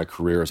about my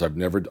career is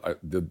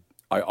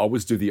I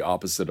always do the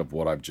opposite of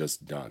what I've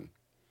just done.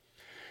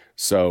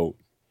 So,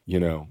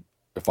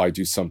 if I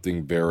do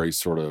something very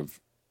sort of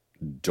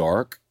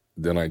dark,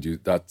 then I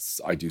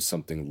do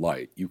something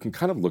light. You can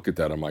kind of look at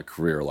that in my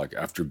career. Like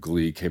after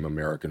Glee came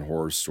American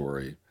Horror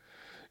Story.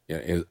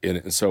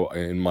 And so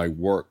in my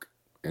work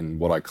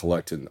and what I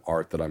collect in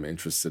art that I'm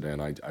interested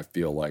in, I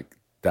feel like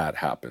that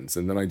happens.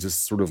 And then I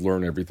just sort of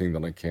learn everything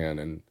that I can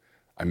and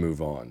I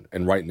move on.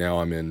 And right now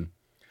I'm in,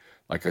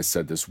 like I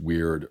said, this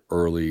weird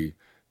early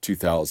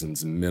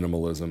 2000s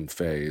minimalism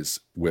phase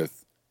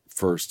with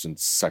 1st and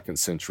 2nd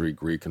century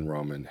Greek and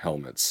Roman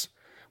helmets,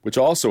 which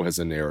also has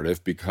a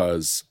narrative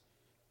because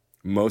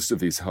most of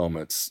these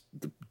helmets,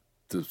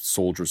 the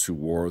soldiers who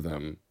wore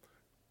them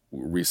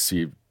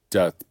received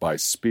death by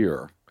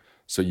spear.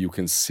 So you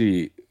can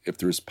see if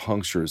there's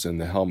punctures in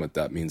the helmet,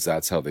 that means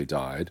that's how they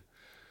died.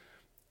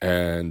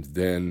 And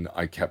then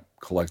I kept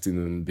collecting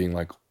them and being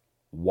like,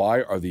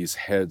 why are these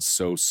heads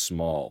so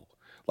small?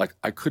 Like,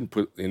 I couldn't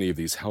put any of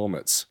these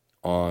helmets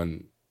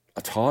on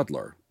a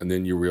toddler. And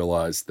then you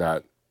realize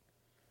that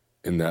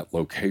in that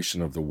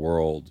location of the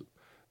world,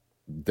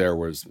 there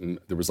was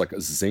like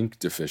a zinc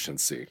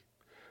deficiency.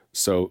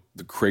 So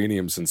the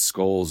craniums and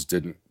skulls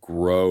didn't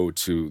grow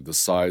to the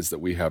size that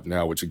we have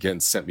now, which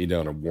again sent me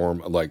down a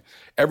like,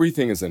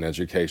 everything is an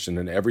education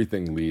and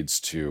everything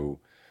leads to,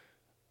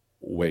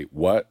 wait,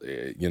 what?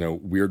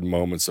 Weird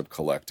moments of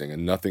collecting.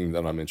 And nothing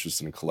that I'm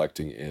interested in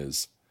collecting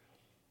is,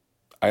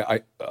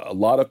 a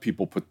lot of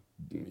people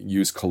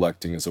use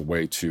collecting as a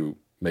way to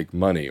make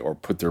money or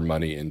put their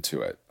money into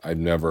it. I've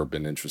never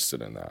been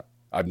interested in that.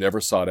 I've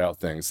never sought out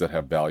things that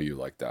have value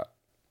like that.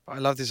 I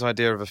love this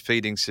idea of a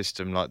feeding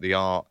system, like the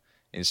art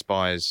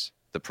inspires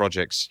the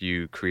projects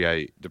you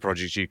create,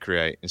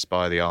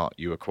 inspire the art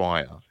you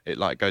acquire. It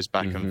like goes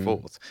back and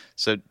forth.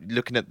 So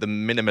looking at the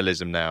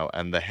minimalism now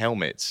and the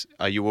helmets,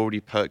 are you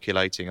already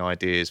percolating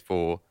ideas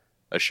for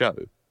a show?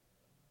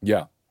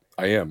 Yeah,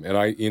 I am. And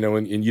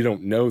and you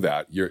don't know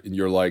that.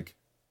 You're like,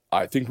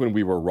 I think when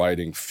we were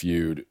writing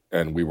Feud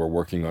and we were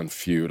working on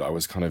Feud, I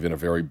was kind of in a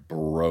very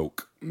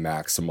Baroque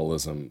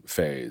maximalism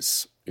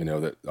phase,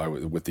 that I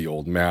was with the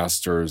old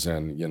masters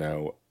and,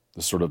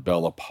 the sort of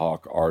Belle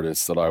Epoque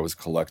artists that I was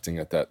collecting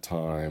at that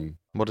time.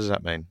 What does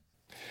that mean?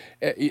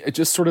 It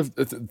just sort of,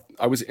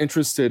 I was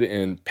interested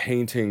in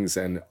paintings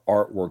and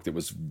artwork that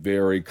was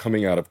very,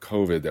 coming out of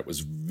COVID, that was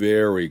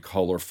very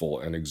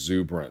colorful and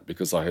exuberant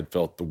because I had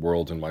felt the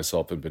world and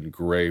myself had been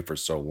gray for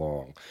so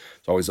long.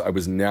 So I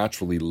was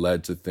naturally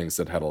led to things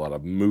that had a lot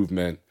of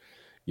movement.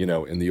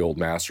 In the old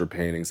master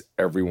paintings,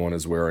 everyone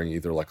is wearing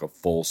either like a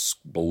full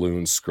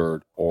balloon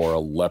skirt or a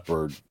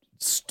leopard,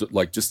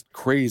 like just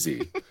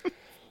crazy.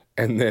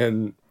 And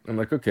then I'm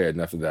like, okay,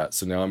 enough of that.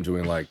 So now I'm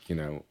doing like,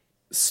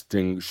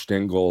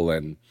 Stingel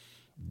and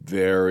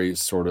very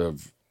sort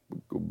of,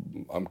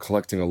 I'm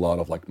collecting a lot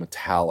of like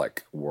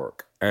metallic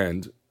work.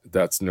 And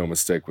that's no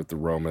mistake with the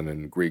Roman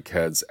and Greek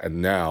heads.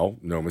 And now,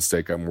 no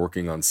mistake, I'm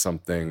working on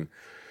something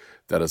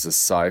that is a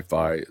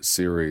sci-fi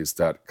series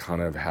that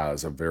kind of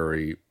has a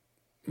very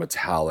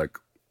metallic,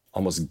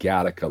 almost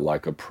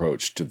Gattaca-like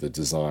approach to the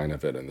design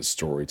of it and the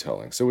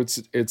storytelling. So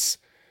it's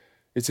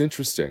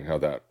interesting how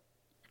that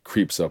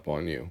creeps up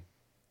on you.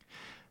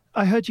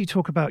 I heard you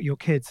talk about your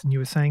kids, and you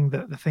were saying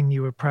that the thing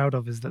you were proud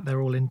of is that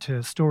they're all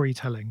into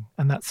storytelling,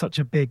 and that's such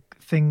a big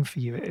thing for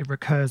you. It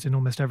recurs in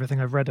almost everything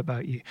I've read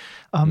about you.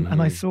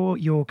 And I saw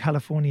your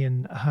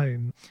Californian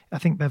home, I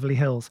think Beverly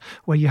Hills,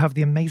 where you have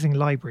the amazing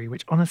library,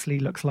 which honestly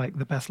looks like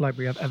the best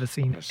library I've ever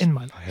seen in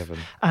my life.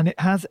 And it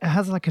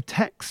has like a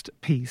text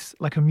piece,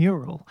 like a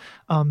mural,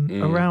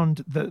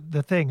 around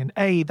the thing.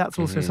 And that's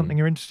also something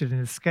you're interested in,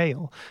 is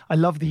scale. I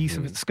love the use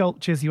of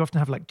sculptures. You often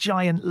have like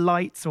giant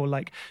lights or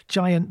like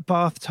giant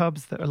bathtubs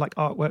that are like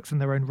artworks in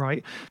their own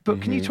right.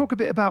 But can you talk a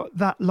bit about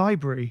that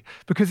library?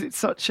 Because it's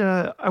such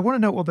a, I want to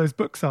know what those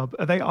books are.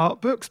 Are they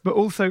art books? But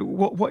also,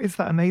 what is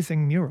that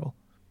amazing mural?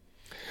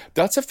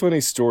 That's a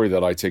funny story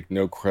that I take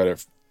no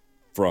credit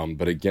from,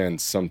 but again,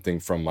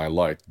 something from my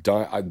life.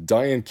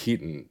 Diane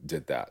Keaton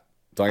did that.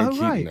 Diane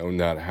Keaton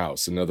owned that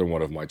house, another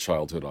one of my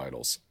childhood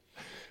idols.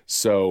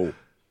 So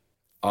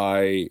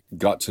I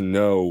got to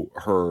know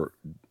her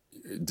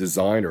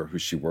designer who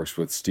she works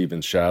with,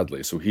 Stephen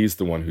Shadley. So he's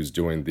the one who's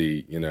doing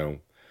the,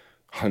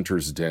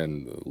 Hunter's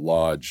Den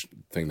lodge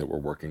thing that we're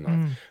working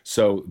on.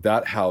 So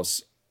that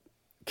house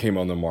came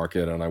on the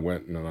market and I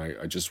went and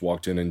I just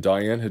walked in and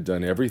Diane had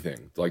done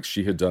everything. Like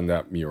she had done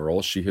that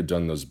mural. She had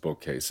done those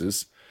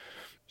bookcases.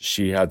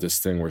 She had this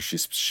thing where she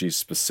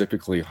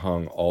specifically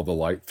hung all the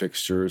light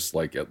fixtures,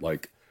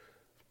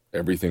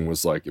 everything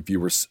was like, if you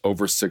were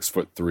over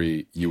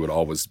 6'3", you would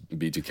always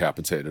be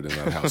decapitated in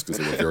that house because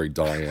they were very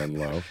Diane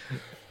low.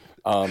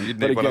 You'd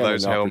need one of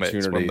those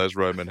helmets, one of those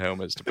Roman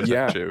helmets to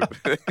protect you.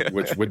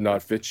 Which would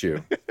not fit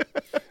you.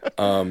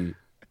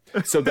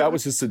 So that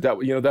was just,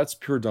 that's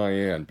pure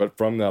Diane. But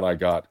from that, I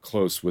got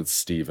close with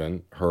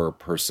Stephen, her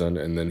person,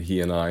 and then he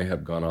and I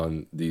have gone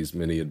on these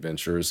many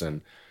adventures.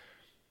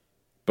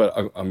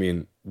 But I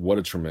mean, what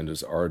a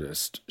tremendous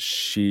artist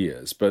she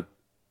is. But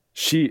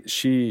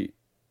she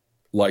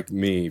like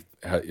me,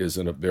 is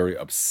a very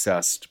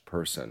obsessed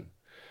person.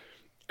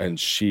 And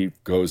she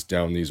goes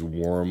down these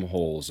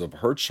wormholes of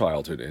her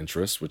childhood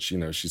interests, which,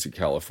 she's a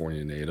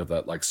California native,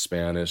 that like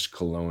Spanish,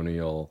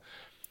 colonial,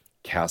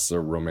 Casa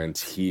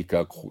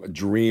Romantica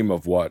dream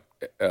of what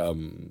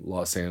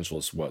Los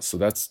Angeles was. So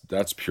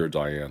that's pure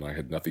Diane. I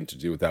had nothing to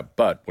do with that.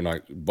 But when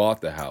I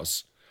bought the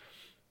house,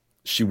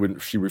 she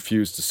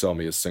refused to sell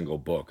me a single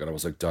book. And I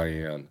was like,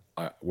 Diane,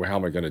 how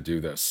am I going to do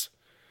this?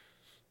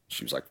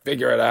 She was like,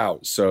 figure it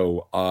out.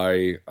 So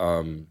I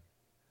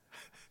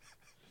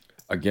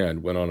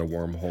again, went on a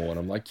wormhole, and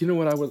I'm like, you know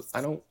what?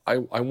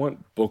 I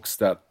want books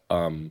that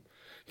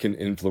can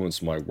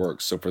influence my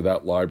work. So for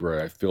that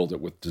library, I filled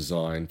it with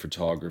design,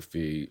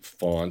 photography,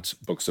 font,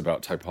 books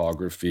about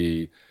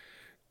typography,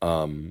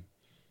 and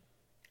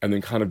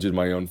then kind of did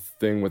my own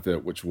thing with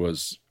it, which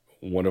was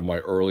one of my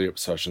early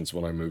obsessions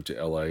when I moved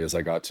to LA, is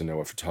I got to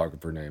know a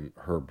photographer named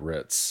Herb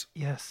Ritz.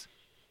 Yes.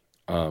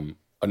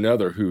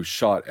 Another who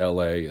shot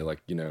LA,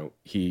 like, you know,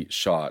 he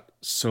shot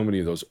so many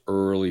of those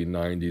early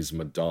 90s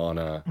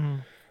Madonna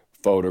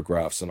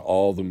photographs and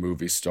all the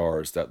movie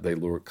stars that they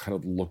kind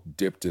of looked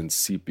dipped in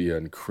sepia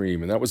and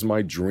cream. And that was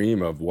my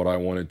dream of what I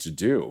wanted to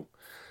do.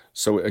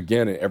 So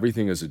again,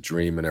 everything is a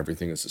dream and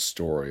everything is a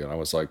story. And I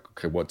was like,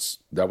 okay,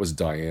 that was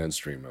Diane's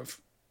dream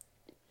of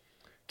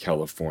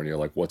California.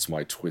 Like, what's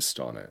my twist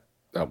on it?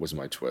 That was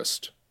my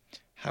twist.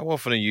 How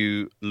often are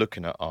you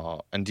looking at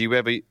art? And do you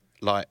ever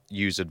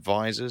use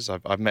advisors?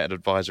 I've met an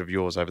advisor of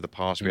yours over the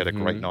past. We had a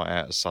great night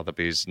out at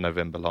Sotheby's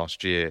November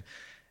last year.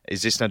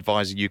 Is this an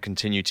advisor you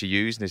continue to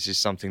use? And is this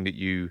something that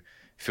you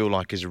feel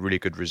like is a really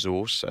good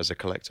resource as a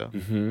collector?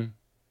 Mm-hmm.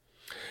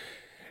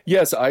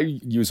 Yes, I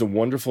use a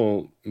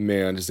wonderful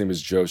man. His name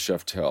is Joe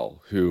Sheftel,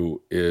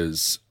 who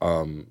is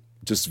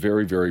just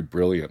very, very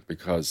brilliant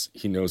because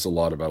he knows a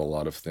lot about a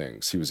lot of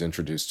things. He was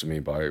introduced to me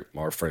by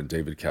our friend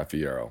David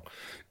Caffiero,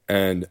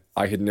 and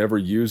I had never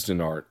used an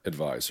art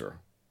advisor.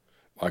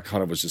 I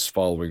kind of was just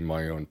following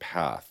my own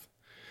path.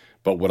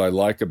 But what I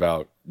like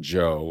about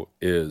Joe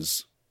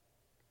is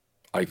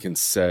I can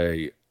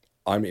say,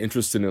 I'm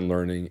interested in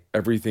learning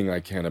everything I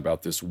can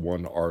about this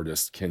one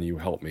artist. Can you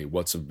help me?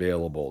 What's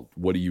available?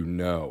 What do you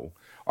know?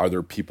 Are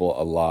there people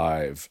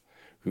alive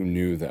who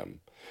knew them?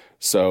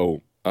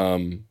 So,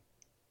 and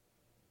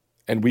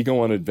we go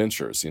on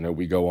adventures. You know,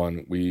 we go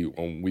on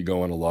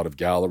a lot of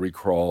gallery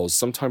crawls.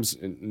 Sometimes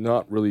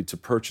not really to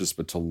purchase,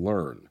 but to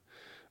learn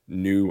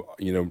new.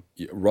 You know,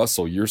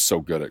 Russell, you're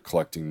so good at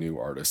collecting new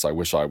artists. I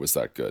wish I was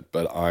that good,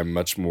 but I'm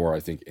much more, I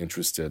think,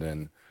 interested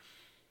in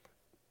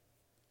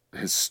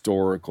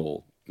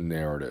historical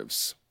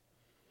narratives.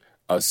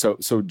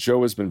 So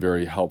Joe has been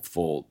very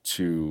helpful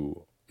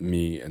to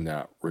me in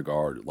that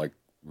regard, like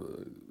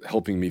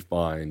helping me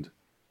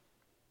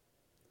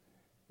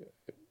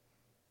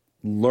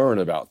learn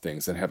about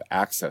things and have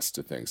access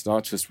to things,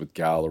 not just with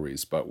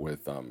galleries, but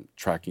with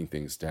tracking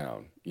things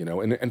down, you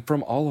know, and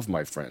from all of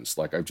my friends.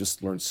 Like, I've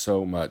just learned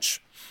so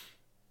much.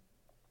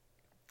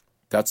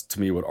 That's, to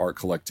me, what art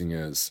collecting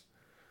is.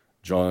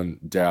 John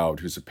Dowd,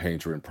 who's a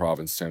painter in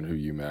Provincetown, who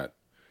you met,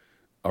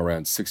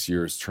 around 6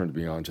 years, turned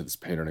me on to this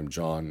painter named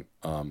John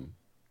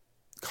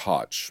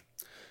Koch.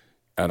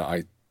 And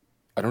I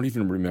don't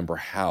even remember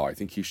how. I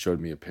think he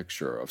showed me a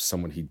picture of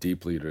someone he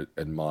deeply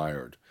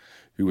admired,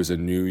 who was a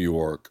New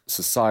York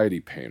society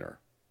painter,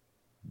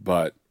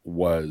 but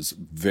was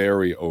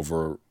very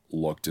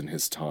overlooked in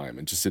his time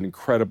and just did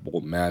incredible,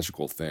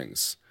 magical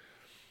things.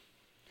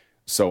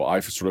 So I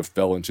sort of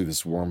fell into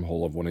this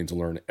wormhole of wanting to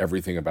learn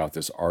everything about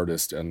this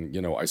artist. And,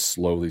 you know, I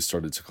slowly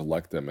started to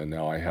collect them. And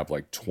now I have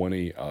like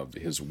 20 of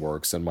his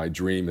works. And my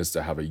dream is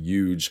to have a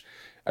huge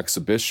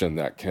exhibition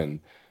that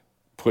can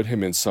put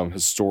him in some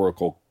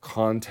historical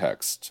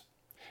context.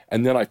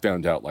 And then I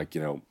found out, like,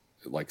 you know,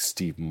 like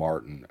Steve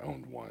Martin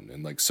owned one.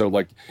 And like, so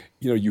like,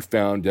 you know, you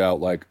found out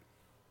like,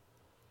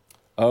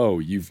 oh,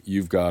 you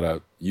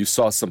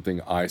saw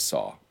something I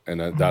saw. And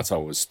that's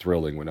always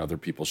thrilling when other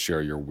people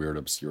share your weird,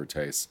 obscure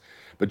tastes.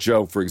 But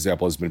Joe, for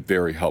example, has been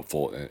very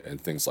helpful in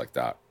things like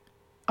that.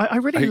 I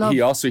really love...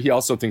 He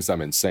also thinks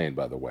I'm insane,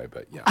 by the way,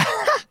 but yeah.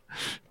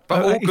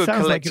 But all good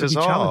collectors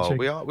like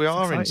we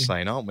are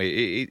insane, aren't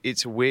we?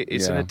 It's weird.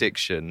 It's an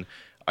addiction.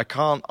 I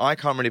can't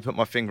really put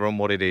my finger on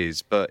what it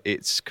is, but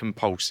it's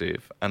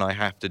compulsive, and I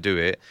have to do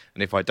it.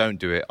 And if I don't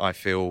do it, I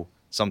feel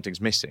something's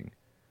missing.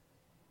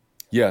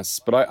 Yes,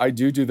 but I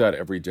do that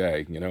every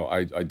day. You know,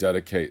 I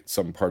dedicate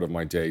some part of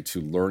my day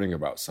to learning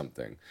about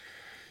something.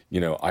 You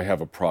know, I have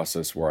a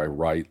process where I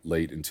write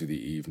late into the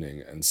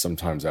evening, and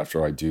sometimes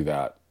after I do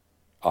that,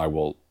 I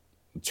will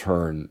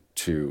turn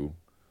to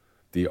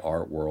the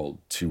art world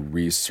to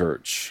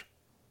research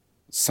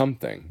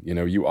something. You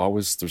know,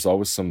 there's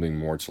always something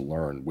more to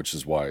learn, which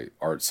is why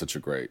art's such a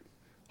great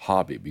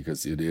hobby,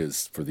 because it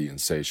is for the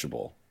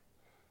insatiable.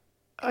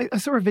 I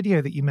saw a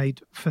video that you made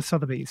for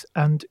Sotheby's,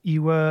 and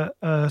you were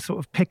sort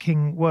of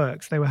picking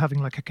works. They were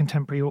having like a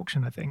contemporary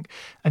auction, I think.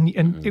 And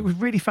it was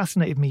really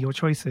fascinated me, your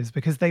choices,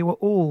 because they were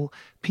all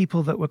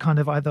people that were kind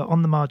of either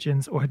on the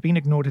margins or had been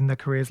ignored in their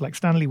careers. Like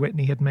Stanley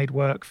Whitney had made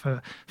work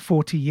for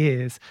 40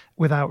 years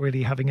without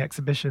really having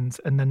exhibitions.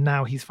 And then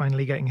now he's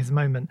finally getting his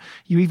moment.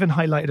 You even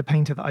highlighted a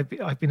painter that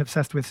I've been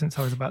obsessed with since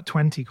I was about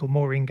 20 called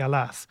Maureen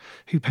Gallas,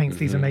 who paints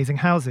these amazing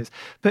houses.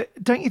 But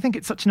don't you think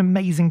it's such an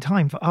amazing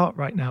time for art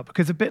right now?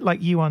 Because a bit like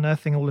you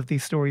unearthing all of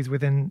these stories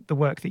within the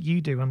work that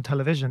you do on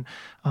television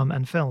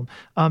and film,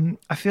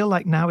 I feel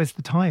like now is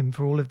the time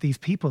for all of these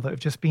people that have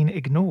just been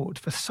ignored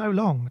for so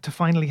long to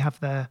finally have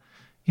their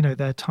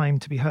time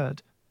to be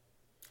heard.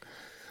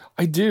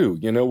 I do.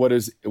 You know, what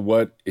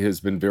has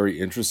been very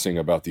interesting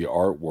about the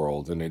art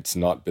world, and it's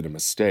not been a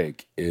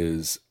mistake,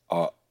 is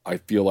I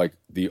feel like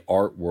the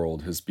art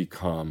world has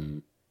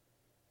become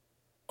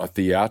a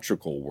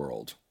theatrical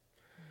world.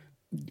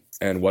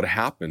 And what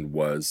happened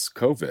was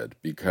COVID,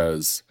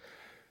 because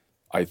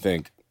I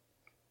think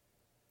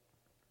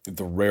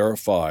the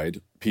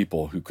rarefied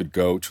people who could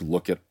go to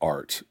look at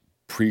art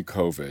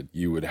pre-COVID,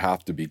 you would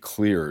have to be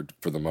cleared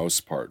for the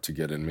most part to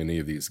get in many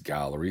of these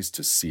galleries,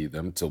 to see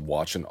them, to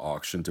watch an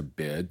auction, to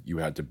bid. You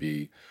had to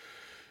be,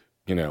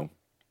 that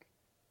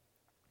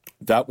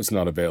was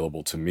not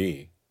available to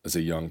me as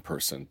a young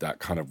person, that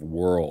kind of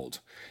world.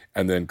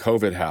 And then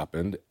COVID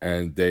happened,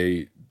 and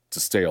they, to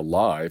stay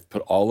alive,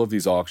 put all of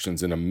these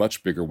auctions in a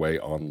much bigger way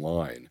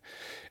online,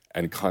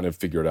 and kind of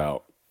figured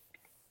out,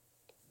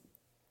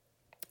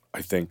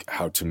 I think,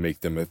 how to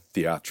make them a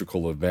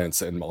theatrical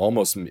events. And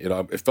almost,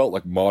 it felt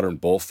like modern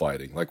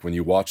bullfighting. Like when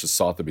you watch a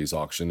Sotheby's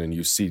auction and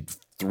you see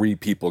 3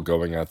 people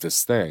going at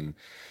this thing,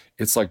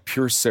 it's like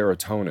pure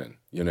serotonin,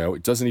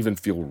 it doesn't even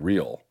feel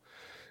real.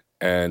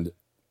 And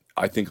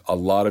I think a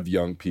lot of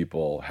young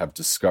people have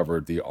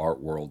discovered the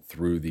art world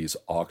through these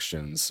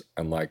auctions.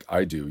 And like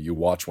I do, you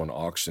watch one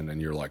auction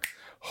and you're like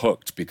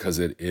hooked, because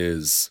it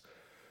is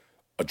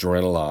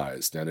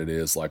adrenalized, and it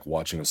is like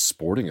watching a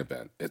sporting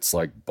event. It's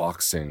like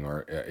boxing,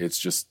 or it's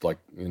just like,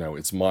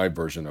 it's my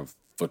version of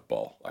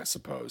football, I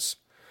suppose.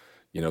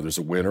 There's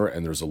a winner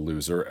and there's a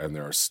loser, and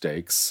there are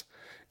stakes.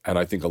 And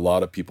I think a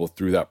lot of people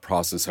through that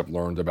process have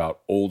learned about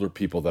older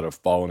people that have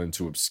fallen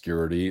into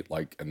obscurity,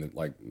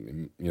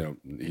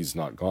 he's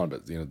not gone,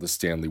 but the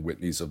Stanley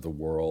Whitneys of the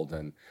world.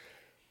 And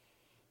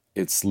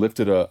it's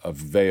lifted a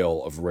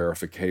veil of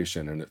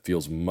rarefication, and it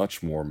feels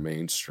much more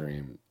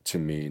mainstream to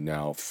me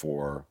now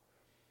for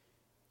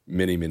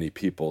many, many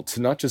people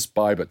to not just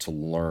buy, but to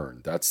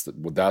learn. That's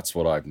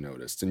what I've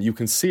noticed. And you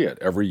can see it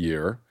every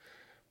year.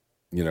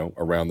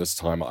 Around this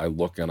time, I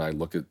look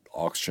at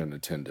auction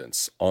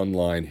attendance,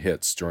 online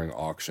hits during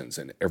auctions,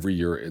 and every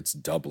year it's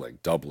doubling.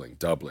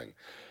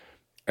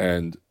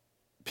 And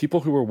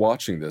people who are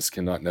watching this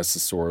cannot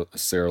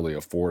necessarily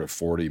afford a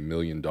 $40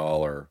 million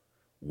Warhol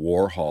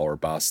or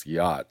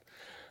Basquiat,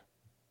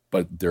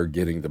 but they're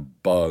getting the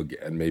bug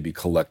and maybe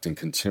collecting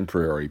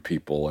contemporary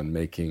people and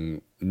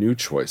making new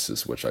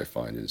choices, which I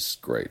find is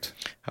great.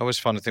 I always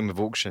find the thing with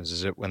auctions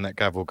is that when that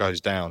gavel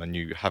goes down and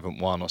you haven't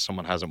won, or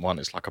someone hasn't won,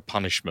 it's like a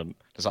punishment.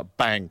 It's like,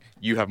 bang,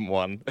 you haven't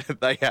won.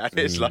 They had.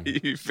 It's like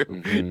you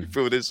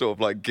feel this sort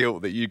of like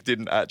guilt that you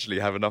didn't actually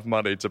have enough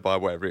money to buy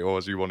whatever it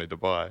was you wanted to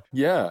buy.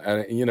 Yeah,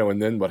 and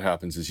and then what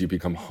happens is you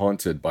become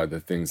haunted by the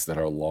things that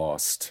are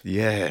lost.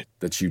 Yeah.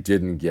 That you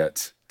didn't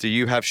get. Do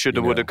you have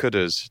shoulda, woulda,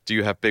 couldas? Do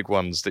you have big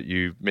ones that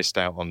you missed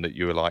out on that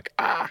you were like,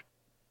 ah?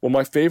 Well,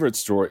 my favorite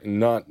story,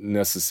 not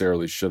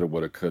necessarily shoulda,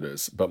 woulda,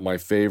 couldas, but my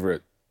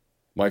favorite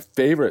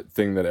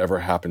thing that ever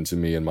happened to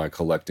me in my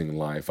collecting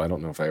life, I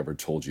don't know if I ever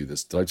told you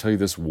this. Did I tell you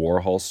this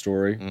Warhol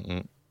story?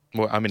 Mm-mm.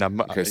 Well, I mean,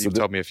 you've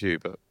told me a few,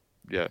 but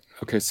yeah.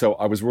 Okay, so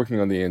I was working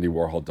on the Andy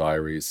Warhol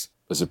Diaries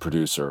as a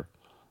producer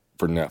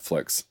for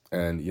Netflix,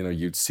 and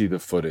you'd see the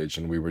footage,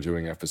 and we were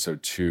doing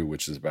episode 2,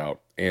 which is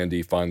about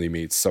Andy finally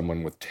meets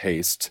someone with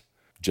taste,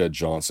 Jed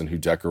Johnson, who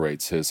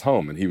decorates his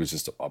home, and he was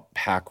just a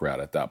pack rat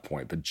at that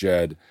point, but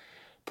Jed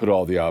put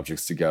all the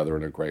objects together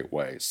in a great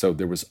way. So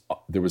there was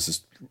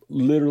this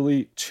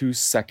literally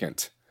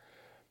 2-second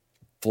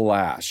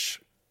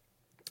flash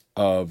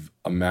of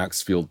a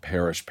Maxfield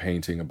Parrish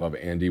painting above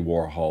Andy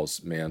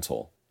Warhol's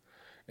mantle,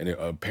 and it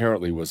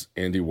apparently was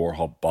Andy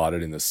Warhol bought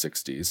it in the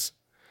 60s.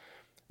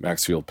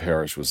 Maxfield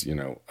Parrish was, a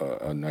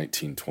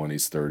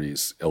 1920s,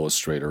 30s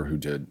illustrator who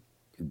did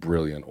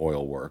brilliant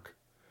oil work,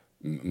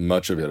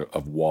 much of it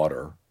of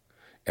water,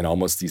 and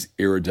almost these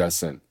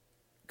iridescent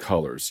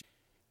colors.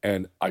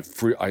 And I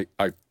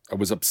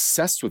was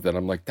obsessed with it.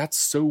 I'm like, that's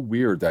so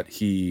weird that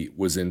he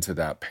was into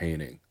that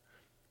painting,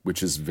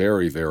 which is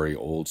very, very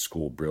old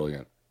school,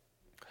 brilliant.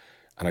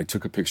 And I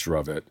took a picture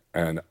of it,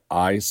 and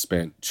I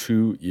spent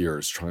 2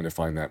 years trying to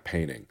find that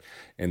painting.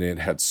 And it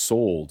had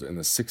sold in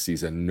the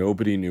 60s, and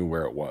nobody knew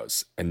where it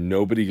was. And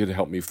nobody could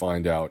help me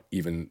find out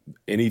even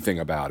anything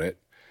about it.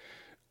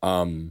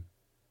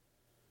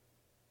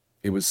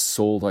 It was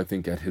sold, I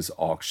think, at his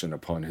auction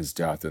upon his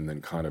death, and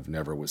then kind of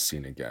never was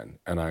seen again.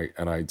 And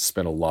I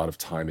spent a lot of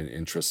time and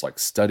interest, like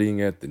studying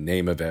it, the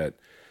name of it,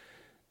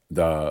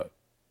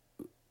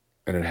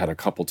 and it had a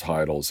couple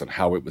titles and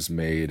how it was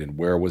made and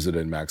where was it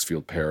in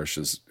Maxfield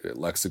Parrish's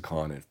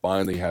lexicon, and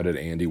finally how did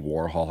Andy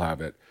Warhol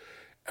have it,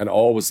 and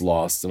all was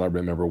lost. And I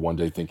remember one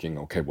day thinking,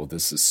 okay, well,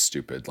 this is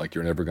stupid. Like,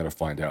 you're never going to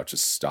find out.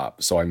 Just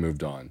stop. So I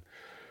moved on.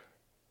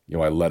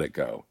 I let it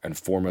go. And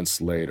 4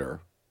 months later,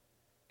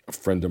 a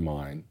friend of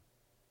mine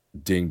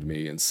dinged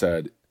me and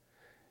said,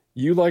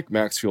 you like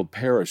Maxfield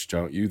Parrish,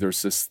 don't you?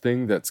 There's this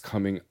thing that's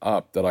coming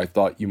up that I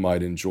thought you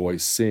might enjoy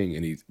seeing.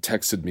 And he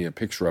texted me a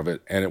picture of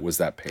it, and it was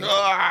that painting.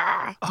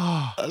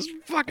 That's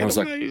fucking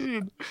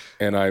amazing.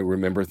 And I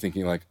remember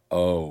thinking like,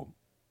 oh,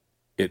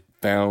 it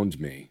found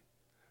me.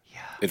 Yeah.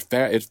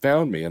 It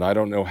found me, and I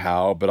don't know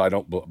how, but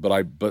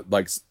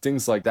like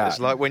things like that. It's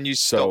like when you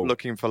stop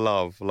looking for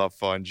love, love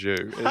finds you.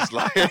 It's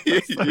like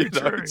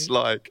it's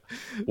like.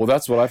 Well,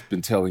 that's what I've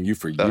been telling you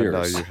for years.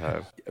 No, you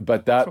have.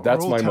 But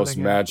that's my most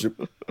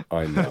magical.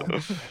 I know.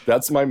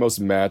 That's my most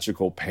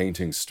magical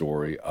painting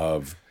story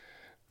of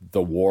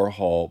the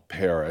Warhol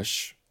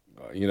Parish.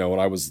 And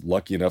I was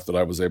lucky enough that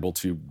I was able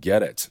to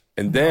get it,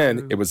 and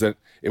then it was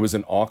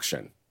an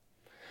auction,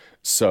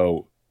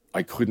 so.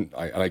 I couldn't,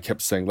 and I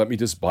kept saying, let me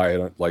just buy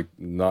it,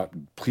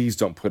 please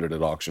don't put it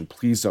at auction,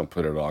 please don't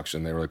put it at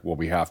auction. They were like, well,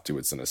 we have to,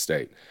 it's an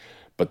estate.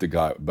 But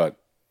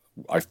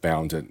I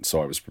found it,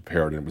 so I was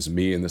prepared, and it was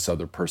me and this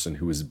other person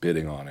who was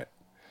bidding on it.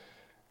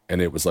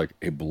 And it was like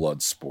a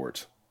blood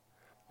sport.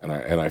 And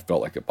I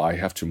felt like if I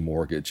have to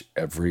mortgage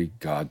every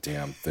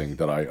goddamn thing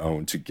that I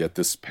own to get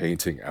this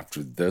painting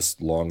after this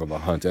long of a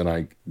hunt,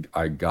 and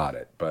I got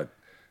it. But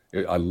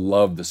I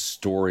love the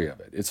story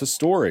of it. It's a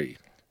story.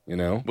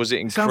 Was it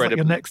incredibly? Sounds like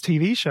your next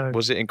TV show.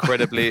 Was it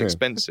incredibly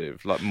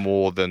expensive? Like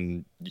more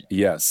than?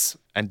 Yes.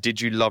 And did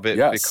you love it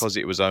because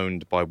it was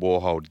owned by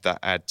Warhol? Did that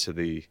add to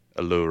the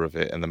allure of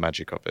it and the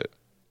magic of it?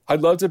 I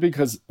loved it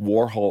because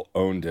Warhol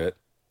owned it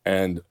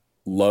and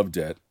loved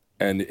it,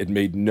 and it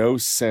made no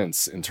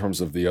sense in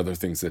terms of the other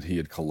things that he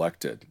had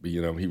collected. But,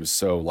 he was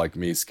so, like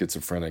me,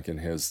 schizophrenic in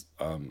his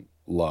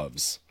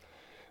loves.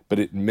 But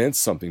it meant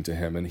something to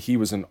him, and he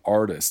was an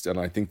artist, and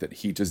I think that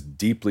he just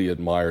deeply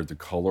admired the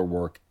color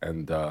work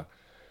and the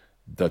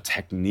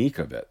technique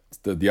of it,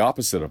 the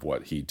opposite of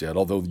what he did.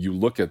 Although you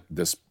look at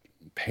this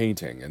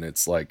painting, and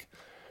it's like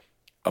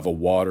of a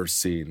water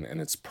scene, and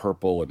it's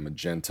purple and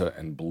magenta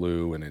and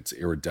blue, and it's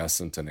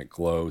iridescent, and it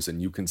glows, and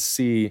you can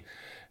see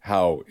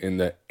how in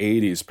the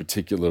 80s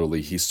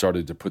particularly, he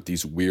started to put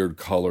these weird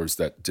colors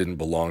that didn't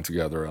belong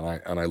together,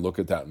 and I look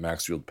at that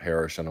Maxfield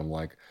Parrish, and I'm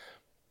like,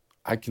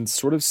 I can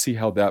sort of see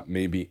how that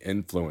maybe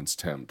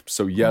influenced him.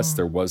 So yes,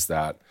 there was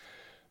that,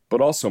 but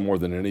also more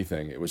than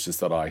anything, it was just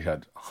that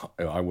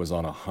I was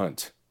on a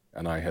hunt,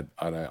 and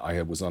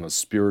I was on a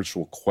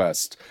spiritual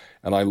quest,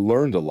 and I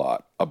learned a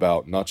lot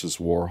about not just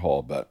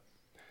Warhol but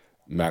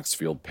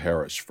Maxfield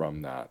Parrish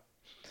from that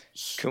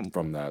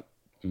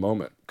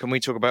moment. Can we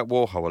talk about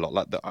Warhol a lot?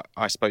 Like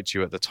I spoke to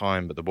you at the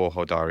time, but the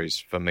Warhol diaries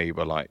for me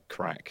were like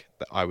crack.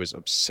 That I was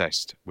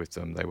obsessed with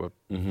them. They were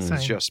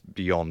just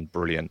beyond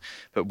brilliant.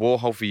 But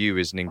Warhol for you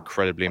is an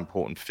incredibly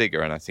important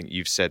figure, and I think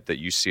you've said that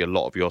you see a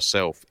lot of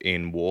yourself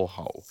in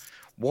Warhol.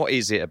 What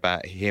is it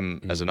about him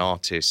as an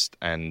artist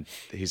and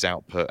his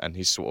output and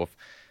his sort of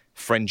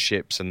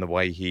friendships and the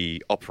way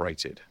he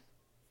operated?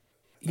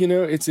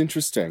 It's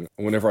interesting.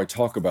 Whenever I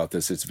talk about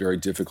this, it's very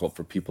difficult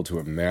for people to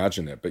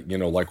imagine it. But,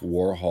 like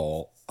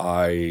Warhol,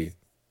 I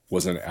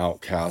was an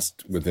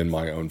outcast within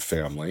my own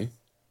family.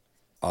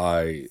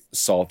 I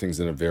saw things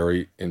in a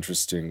very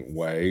interesting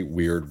way,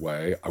 weird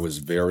way. I was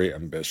very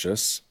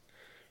ambitious.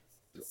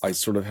 I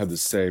sort of had the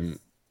same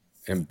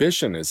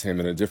ambition as him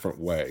in a different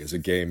way as a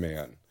gay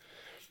man.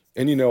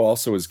 And,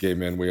 also as gay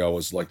men, we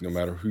always no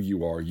matter who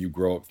you are, you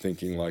grow up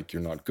thinking like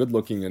you're not good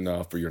looking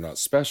enough, or you're not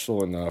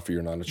special enough, or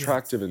you're not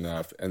attractive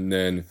enough. And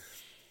then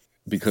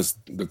because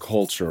the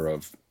culture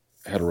of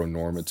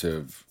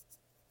heteronormative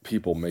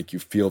people make you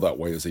feel that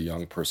way as a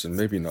young person,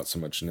 maybe not so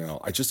much now.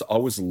 I just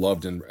always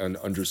loved and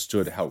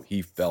understood how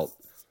he felt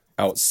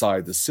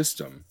outside the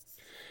system.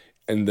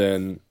 And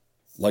then,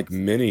 like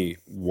many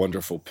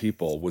wonderful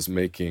people, was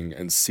making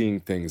and seeing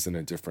things in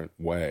a different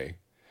way,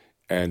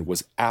 and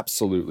was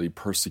absolutely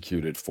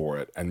persecuted for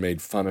it and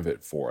made fun of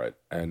it for it.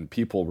 And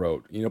people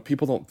wrote,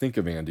 people don't think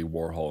of Andy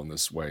Warhol in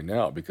this way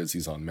now because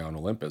he's on Mount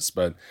Olympus.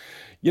 But,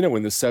 in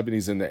the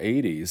 70s and the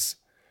 80s,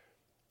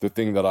 the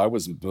thing that I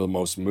was the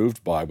most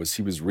moved by was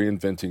he was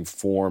reinventing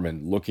form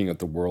and looking at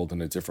the world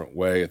in a different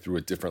way, through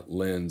a different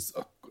lens,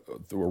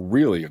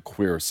 through a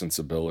queer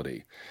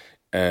sensibility.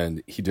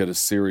 And he did a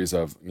series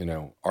of,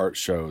 art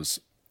shows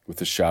with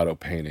the shadow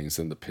paintings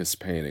and the piss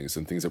paintings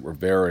and things that were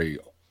very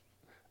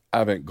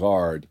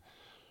avant-garde,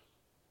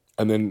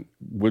 and then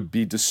would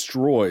be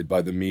destroyed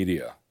by the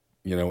media,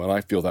 and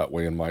I feel that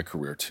way in my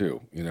career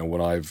too.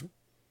 When I've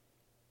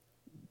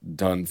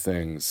done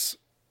things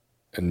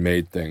and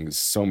made things,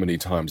 so many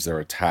times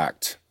they're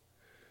attacked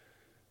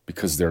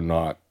because they're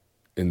not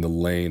in the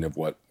lane of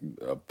what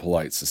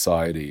polite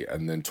society.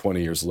 And then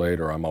 20 years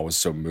later, I'm always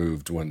so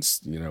moved when,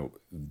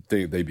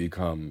 they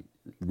become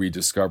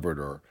rediscovered,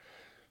 or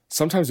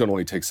sometimes it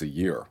only takes a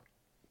year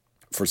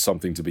for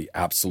something to be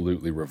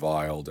absolutely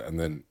reviled and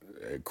then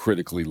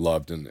critically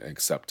loved and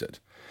accepted.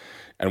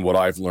 And what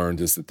I've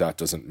learned is that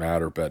doesn't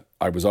matter. But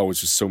I was always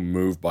just so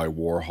moved by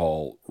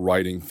Warhol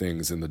writing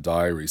things in the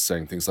diary,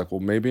 saying things like,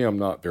 well, maybe I'm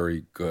not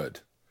very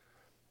good.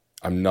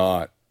 I'm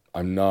not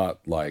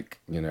like,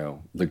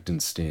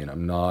 Lichtenstein.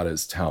 I'm not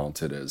as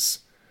talented as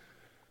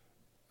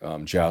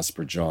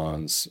Jasper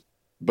Johns.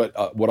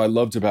 But what I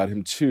loved about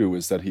him, too,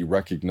 is that he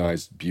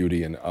recognized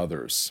beauty in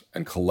others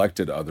and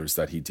collected others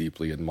that he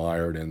deeply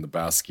admired. And the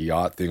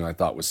Basquiat thing I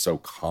thought was so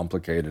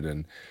complicated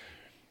and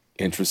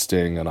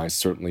interesting. And I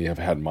certainly have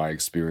had my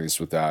experience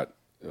with that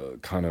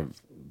kind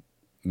of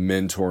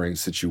mentoring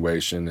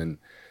situation. And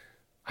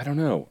I don't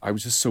know. I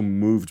was just so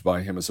moved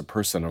by him as a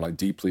person, and I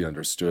deeply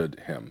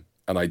understood him,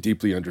 and I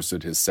deeply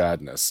understood his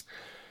sadness.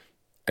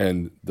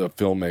 And the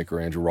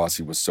filmmaker, Andrew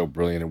Rossi, was so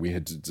brilliant, and we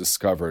had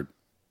discovered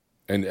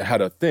and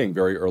had a thing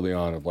very early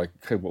on of like,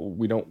 okay, well,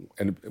 we don't,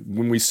 and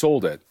when we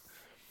sold it,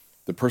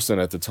 the person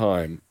at the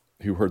time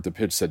who heard the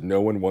pitch said,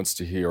 no one wants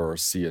to hear or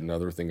see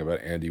another thing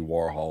about Andy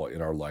Warhol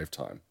in our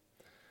lifetime.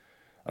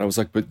 And I was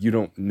like, but you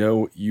don't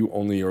know, you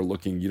only are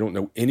looking, you don't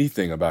know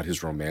anything about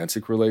his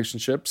romantic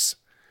relationships.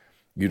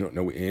 You don't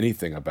know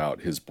anything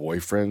about his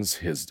boyfriends,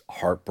 his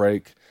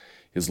heartbreak,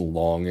 his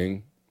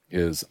longing,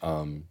 his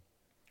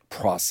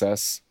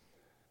process.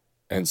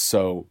 And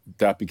so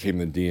that became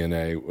the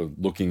DNA of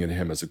looking at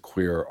him as a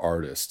queer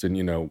artist. And,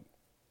 you know,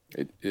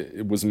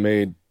 it was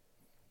made,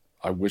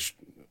 I was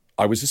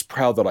just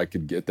proud that I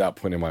could get that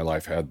point in my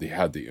life, had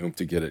the oomph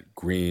to get it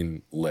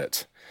green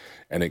lit,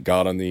 and it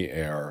got on the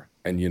air.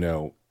 And, you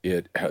know,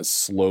 it has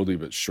slowly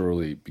but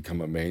surely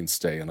become a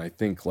mainstay. And I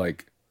think,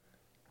 like,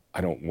 I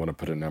don't want to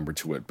put a number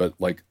to it, but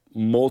like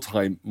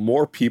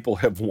more people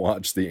have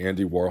watched the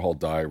Andy Warhol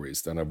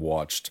Diaries than have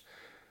watched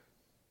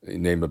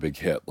Name a Big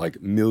Hit,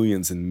 like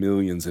millions and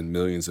millions and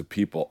millions of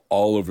people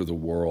all over the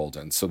world.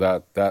 And so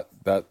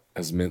that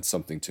has meant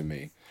something to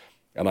me.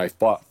 And I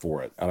fought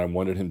for it, and I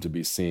wanted him to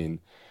be seen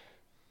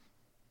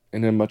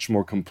in a much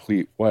more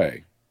complete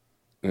way.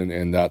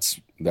 And that's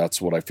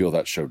what I feel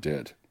that show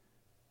did.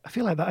 I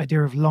feel like that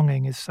idea of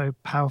longing is so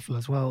powerful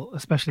as well,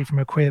 especially from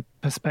a queer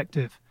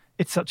perspective.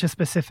 It's such a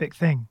specific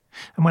thing.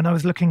 And when I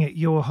was looking at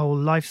your whole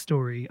life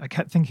story, I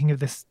kept thinking of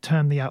this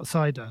term, the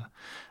outsider.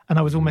 And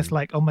I was almost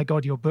like, oh my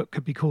God, your book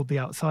could be called The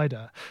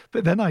Outsider.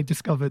 But then I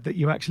discovered that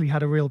you actually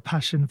had a real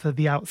passion for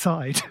the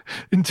outside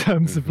in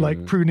terms of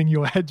like pruning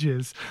your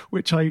hedges,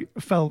 which I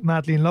fell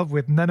madly in love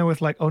with. And then I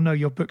was like, oh no,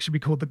 your book should be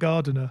called The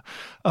Gardener.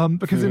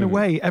 Because in a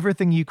way,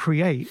 everything you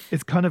create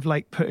is kind of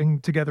like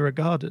putting together a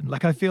garden.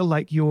 Like I feel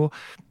like your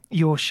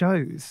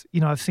shows, you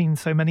know, I've seen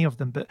so many of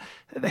them, but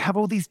they have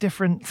all these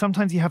different,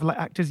 sometimes you have like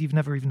actors you've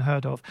never even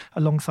heard of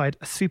alongside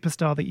a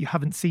superstar that you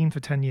haven't seen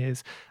for 10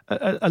 years,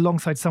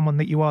 alongside someone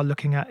that you are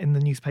looking at in the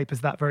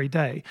newspapers that very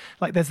day.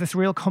 Like there's this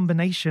real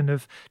combination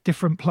of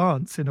different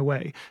plants in a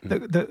way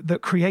that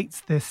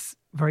creates this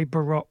very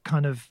Baroque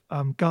kind of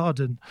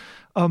garden.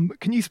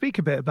 Can you speak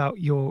a bit about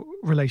your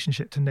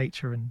relationship to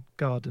nature and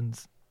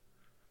gardens?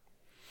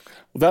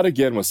 Well, that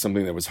again was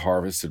something that was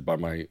harvested by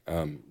my,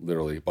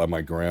 literally by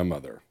my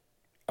grandmother.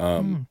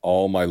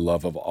 All my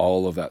love of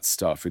all of that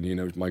stuff. And, you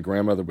know, my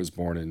grandmother was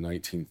born in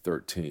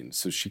 1913.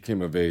 So she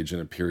came of age in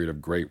a period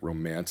of great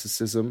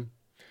romanticism,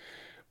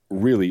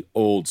 really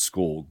old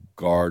school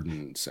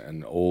gardens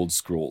and old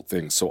school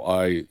things. So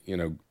I, you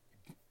know,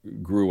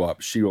 grew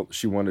up,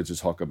 she wanted to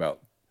talk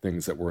about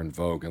things that were in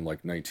vogue in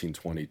like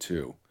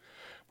 1922,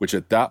 which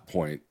at that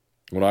point,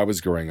 when I was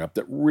growing up,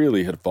 that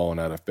really had fallen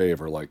out of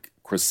favor, like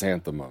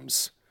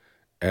chrysanthemums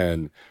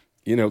and,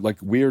 you know,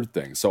 like weird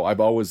things. So I've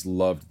always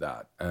loved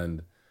that.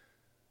 And,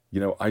 you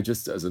know, I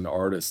just, as an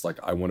artist, like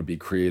I want to be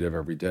creative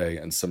every day.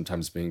 And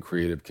sometimes being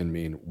creative can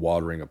mean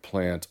watering a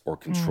plant or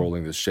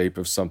controlling the shape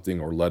of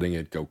something or letting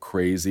it go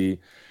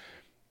crazy.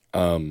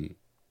 And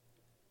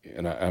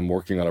I'm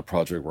working on a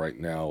project right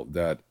now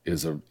that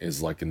is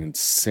like an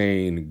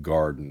insane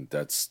garden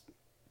that's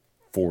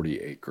 40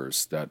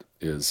 acres. That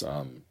is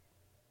a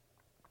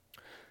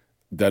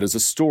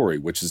story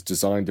which is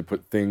designed to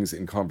put things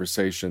in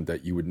conversation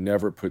that you would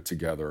never put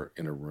together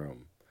in a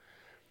room.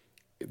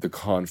 The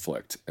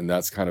conflict. And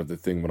that's kind of the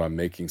thing when I'm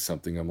making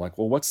something, I'm like,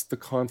 well, what's the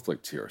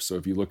conflict here? So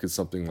if you look at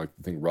something like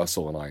the thing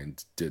Russell and I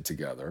did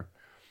together,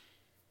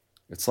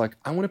 it's like,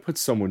 I want to put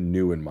someone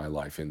new in my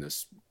life in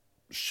this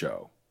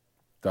show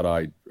that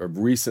I have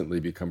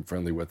recently become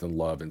friendly with and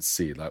love and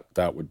see.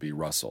 That would be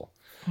Russell.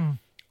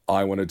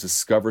 I want to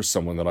discover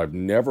someone that I've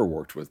never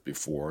worked with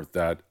before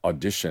that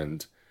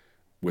auditioned,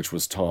 which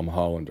was Tom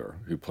Hollander,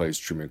 who plays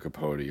Truman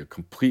Capote, a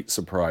complete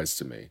surprise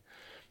to me.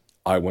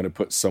 I want to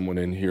put someone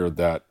in here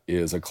that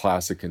is a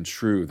classic and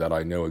true, that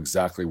I know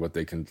exactly what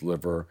they can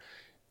deliver,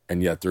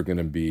 and yet they're going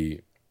to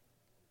be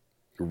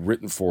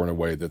written for in a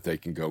way that they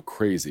can go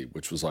crazy,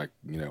 which was like,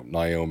 you know,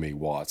 Naomi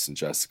Watts and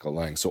Jessica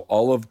Lange. So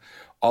all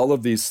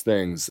of these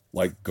things,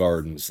 like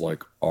gardens,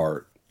 like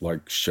art,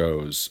 like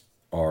shows,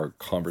 are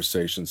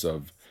conversations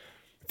of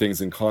things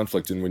in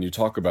conflict. And when you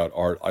talk about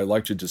art, I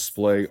like to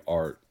display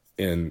art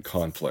in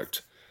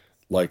conflict.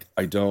 Like,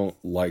 I don't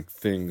like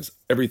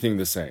everything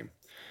the same.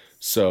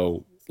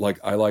 So, like,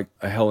 I like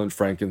a Helen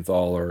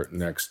Frankenthaler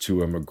next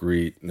to a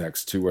Magritte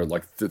next to her,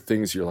 like the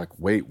things you're like,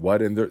 wait,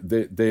 what? And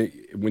they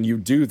when you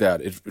do that,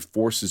 it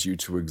forces you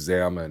to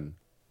examine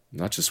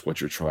not just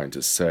what you're trying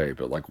to say,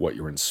 but like what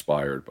you're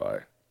inspired by.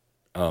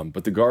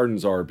 But the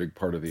gardens are a big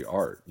part of the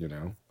art, you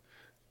know?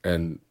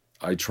 And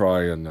I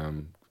try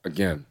and,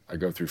 again, I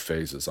go through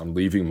phases. I'm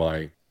leaving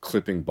my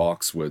clipping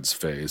boxwoods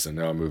phase, and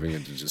now I'm moving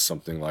into just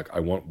something like,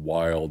 I want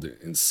wild,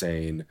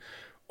 insane,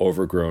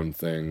 overgrown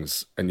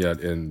things, and yet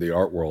in the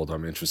art world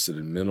I'm interested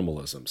in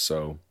minimalism.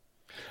 So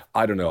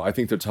I don't know, I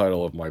think the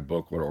title of my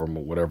book, or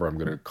whatever I'm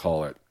going to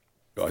call it,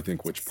 I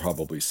think, which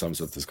probably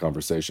sums up this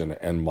conversation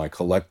and my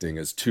collecting,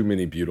 is too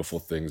many beautiful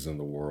things in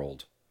the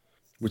world,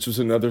 which was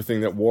another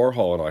thing that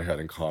Warhol and I had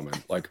in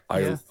common. Like,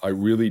 I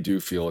really do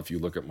feel, if you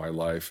look at my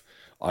life,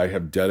 I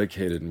have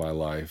dedicated my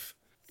life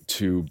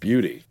to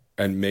beauty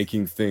and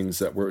making things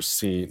that were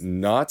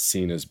not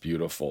seen as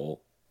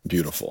beautiful,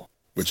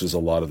 which is a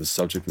lot of the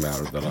subject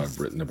matter that I've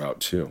written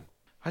about too.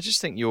 I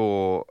just think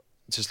you're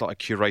just like a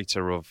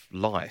curator of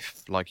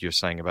life, like you're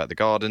saying about the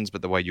gardens,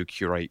 but the way you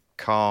curate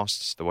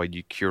casts, the way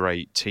you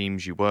curate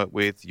teams you work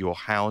with, your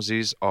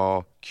houses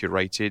are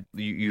curated.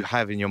 You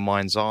have in your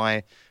mind's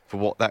eye for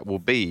what that will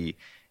be.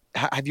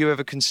 Have you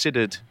ever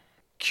considered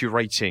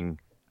curating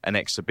an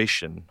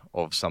exhibition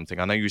of something?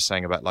 I know you were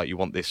saying about like you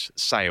want this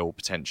sale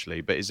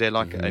potentially, but is there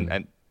like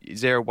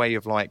is there a way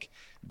of like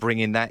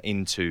bringing that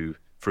into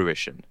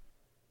fruition?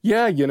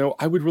 Yeah,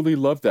 I would really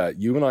love that.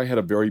 You and I had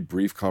a very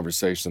brief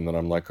conversation that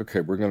I'm like, okay,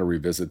 we're going to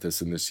revisit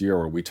this in this year,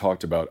 where we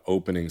talked about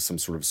opening some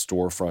sort of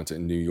storefront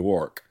in New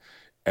York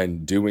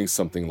and doing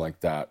something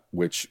like that,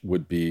 which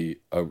would be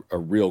a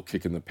real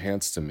kick in the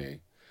pants to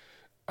me.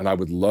 And I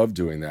would love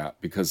doing that,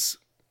 because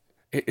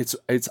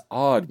it's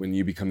odd when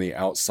you become the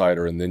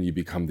outsider and then you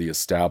become the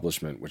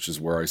establishment, which is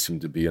where I seem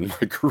to be in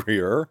my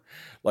career.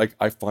 Like,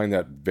 I find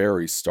that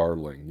very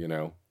startling,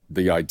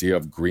 the idea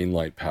of green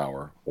light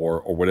power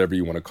or whatever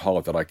you want to call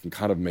it, that I can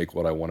kind of make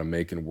what I want to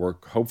make and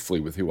work, hopefully,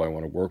 with who I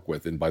want to work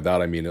with. And by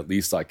that, I mean, at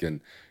least I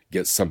can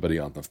get somebody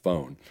on the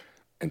phone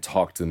and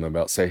talk to them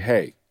about, say,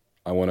 hey,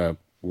 I want to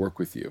work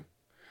with you.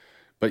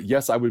 But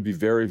yes, I would be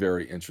very,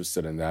 very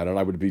interested in that. And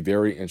I would be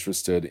very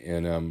interested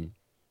in,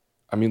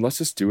 let's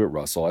just do it,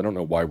 Russell. I don't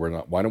know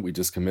why don't we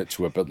just commit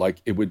to it? But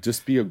like, it would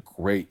just be a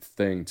great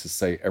thing to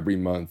say every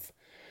month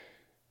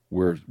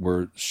we're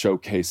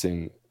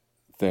showcasing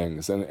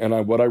things.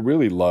 And what I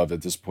really love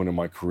at this point in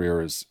my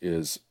career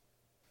is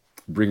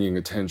bringing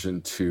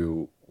attention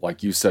to,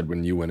 like you said,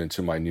 when you went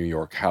into my New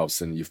York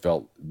house and you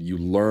felt you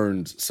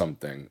learned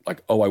something,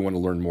 like, oh, I want to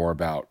learn more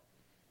about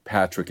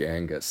Patrick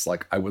Angus.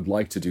 Like, I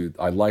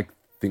like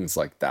things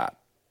like that.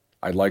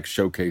 I like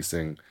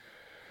showcasing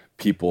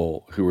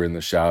people who are in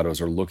the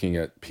shadows, or looking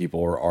at people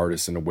or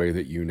artists in a way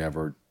that you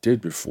never did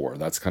before.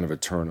 That's kind of a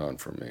turn on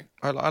for me.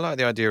 I like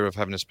the idea of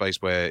having a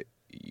space where,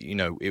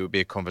 it would be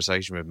a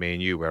conversation with me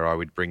and you, where I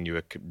would bring you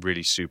a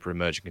really super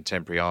emerging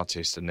contemporary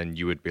artist, and then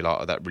you would be like,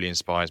 oh, that really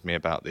inspires me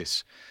about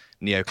this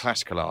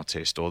neoclassical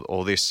artist,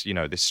 or this,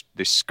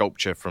 this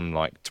sculpture from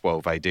like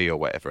 12 AD or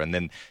whatever. And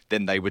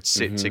then they would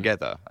sit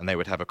together and they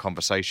would have a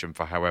conversation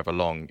for however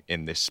long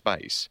in this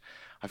space.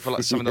 I feel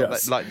like something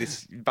like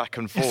this back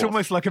and forth. It's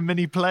almost like a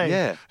mini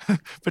play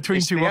between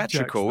it's two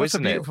theatrical, objects.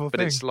 Isn't it? But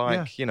it's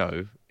like,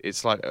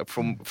 it's like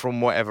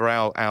from whatever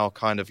our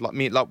kind of like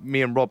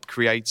me and Rob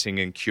creating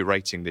and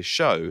curating this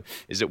show,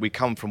 is that we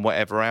come from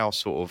whatever our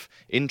sort of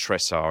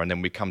interests are, and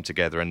then we come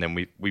together and then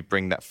we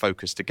bring that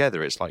focus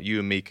together. It's like you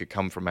and me could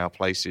come from our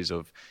places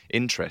of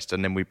interest,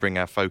 and then we bring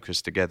our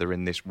focus together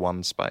in this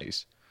one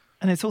space.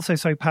 And it's also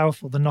so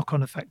powerful, the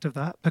knock-on effect of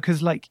that,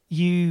 because like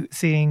you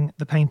seeing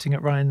the painting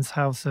at Ryan's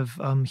house of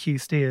Hugh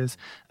Steers,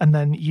 and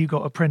then you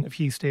got a print of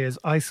Hugh Steers.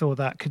 I saw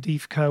that.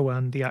 Kadif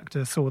Kirwan, the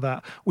actor, saw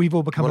that. We've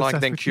all become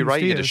obsessed with Hugh Steers. Well, I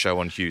then curated a show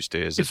on Hugh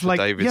Steers. It's like,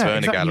 the David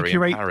Turner Gallery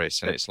in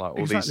Paris, and it's like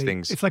all these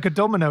things. It's like a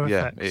domino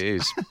effect. Yeah, it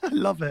is. I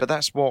love it. But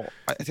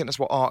I think that's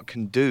what art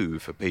can do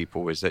for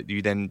people, is that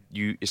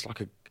it's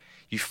like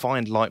you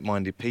find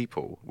like-minded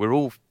people. We're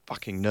all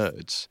fucking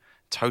nerds,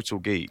 total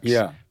geeks.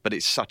 Yeah. But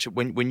it's such a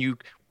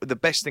the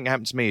best thing that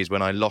happened to me is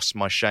when I lost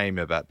my shame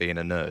about being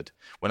a nerd.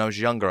 When I was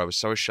younger, I was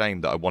so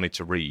ashamed that I wanted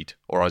to read,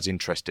 or I was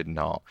interested in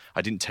art.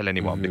 I didn't tell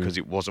anyone because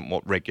it wasn't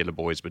what regular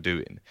boys were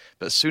doing.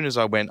 But as soon as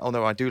I went, oh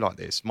no, I do like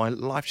this, my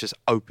life just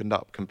opened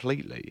up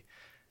completely.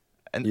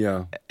 And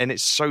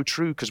it's so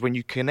true, because when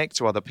you connect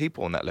to other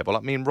people on that level,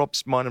 like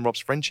mine and Rob's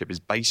friendship is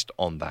based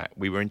on that.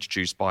 We were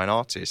introduced by an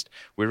artist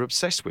we were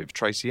obsessed with,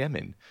 Tracy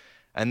Emin.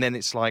 And then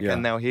it's like,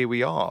 and now here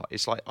we are.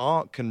 It's like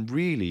art can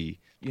really,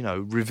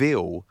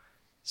 reveal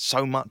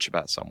so much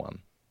about someone.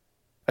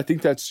 I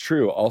think that's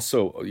true.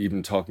 Also,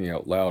 even talking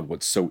out loud,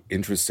 what's so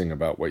interesting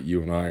about what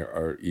you and I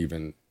are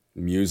even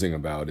musing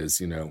about is,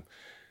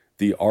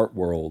 the art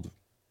world,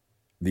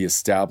 the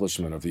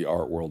establishment of the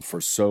art world for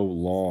so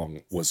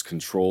long was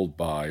controlled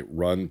by,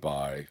 run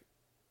by,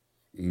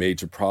 made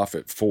to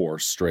profit for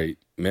straight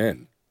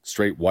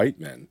white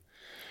men.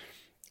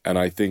 And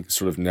I think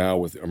sort of now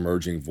with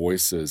emerging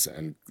voices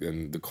and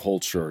the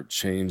culture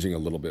changing a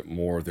little bit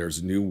more,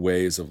 there's new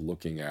ways of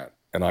looking at.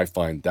 And I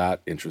find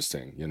that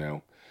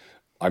interesting,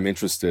 I'm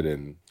interested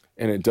in,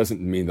 and it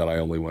doesn't mean that I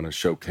only want to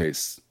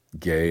showcase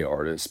gay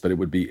artists, but it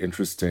would be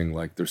interesting,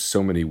 like there's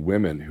so many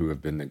women who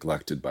have been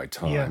neglected by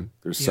time. Yeah.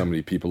 There's so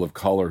many people of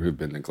color who've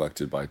been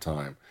neglected by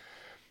time.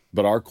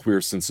 But our queer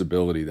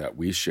sensibility that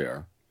we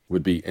share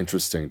would be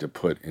interesting to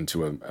put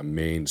into a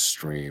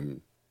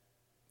mainstream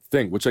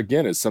thing, which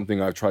again is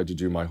something I've tried to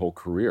do my whole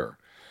career,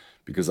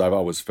 because I've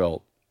always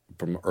felt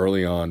from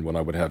early on when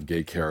I would have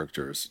gay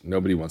characters,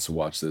 nobody wants to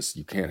watch this.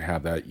 You can't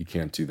have that. You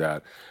can't do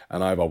that.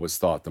 And I've always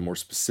thought the more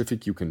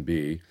specific you can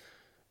be,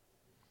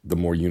 the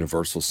more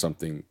universal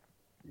something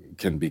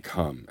can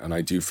become. And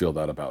I do feel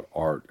that about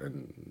art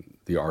and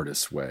the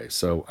artist's way.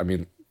 So, I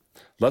mean,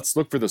 let's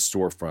look for the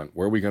storefront.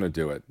 Where are we going to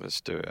do it?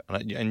 Let's do it.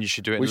 And you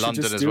should do it in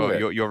London as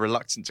well. You're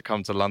reluctant to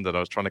come to London. I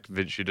was trying to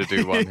convince you to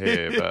do one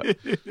here,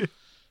 but...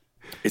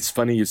 It's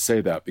funny you say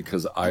that,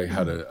 because I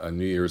had a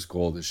New Year's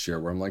goal this year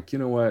where I'm like, you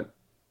know what?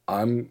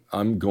 I'm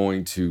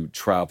going to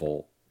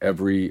travel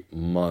every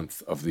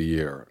month of the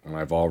year. And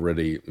I've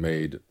already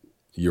made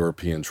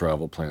European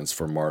travel plans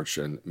for March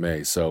and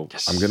May. So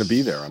yes. I'm going to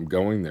be there. I'm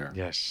going there.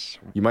 Yes.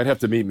 You might have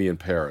to meet me in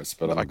Paris,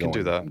 but I can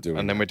do that.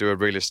 And then we do a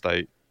real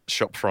estate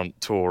shopfront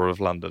tour of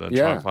London and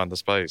try and find the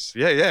space.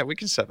 Yeah, we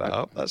can set that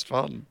up. That's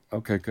fun.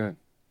 Okay, good.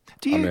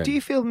 Do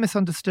you feel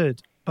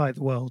misunderstood by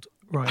the world,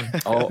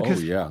 Ryan? Oh,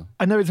 yeah.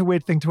 I know it's a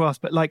weird thing to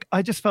ask, but like,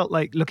 I just felt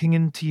like looking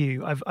into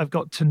you, I've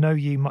got to know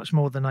you much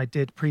more than I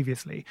did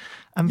previously.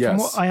 And from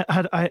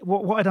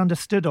what I'd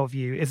understood of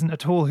you isn't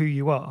at all who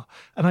you are.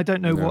 And I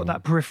don't know what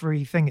that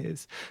periphery thing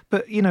is.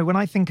 But, you know, when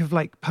I think of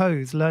like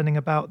Pose, learning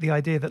about the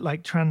idea that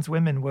like trans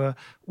women were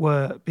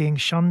being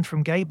shunned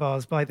from gay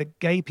bars by the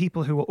gay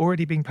people who were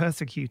already being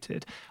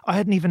persecuted, I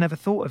hadn't even ever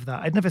thought of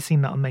that. I'd never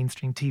seen that on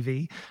mainstream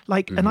TV.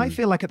 Like, and I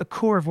feel like at the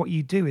core of what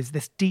you do is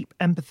this deep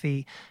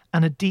empathy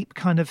and a deep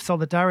kind of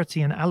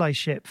solidarity and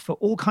allyship for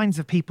all kinds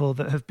of people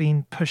that have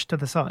been pushed to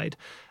the side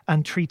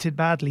and treated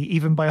badly,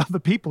 even by other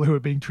people who are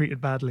being treated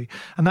badly.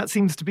 And that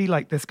seems to be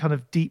like this kind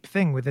of deep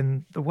thing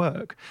within the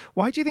work.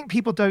 Why do you think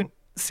people don't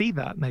see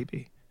that,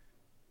 maybe?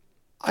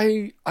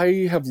 I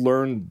have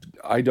learned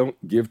I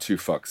don't give two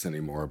fucks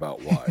anymore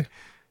about why.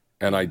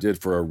 And I did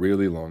for a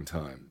really long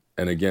time.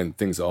 And again,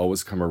 things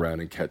always come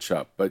around and catch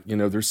up. But, you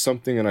know, there's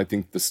something, and I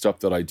think the stuff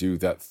that I do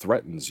that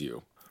threatens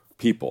you,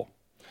 people.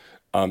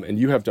 And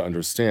you have to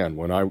understand,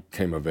 when I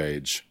came of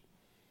age,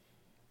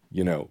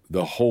 you know,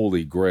 the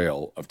holy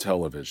grail of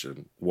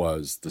television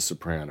was The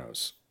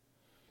Sopranos.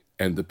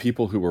 And the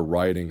people who were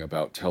writing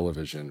about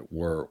television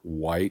were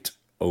white,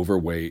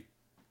 overweight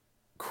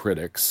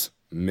critics,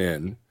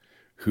 men,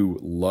 who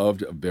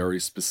loved a very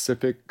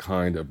specific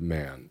kind of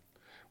man,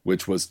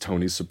 which was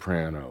Tony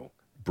Soprano,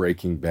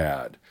 Breaking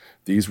Bad.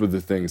 These were the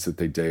things that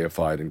they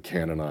deified and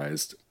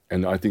canonized.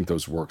 And I think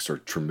those works are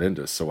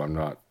tremendous, so I'm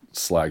not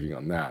slagging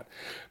on that.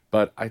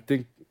 But I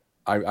think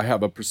I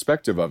have a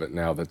perspective of it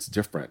now that's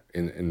different.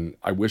 And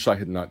I wish I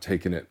had not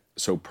taken it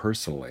so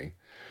personally.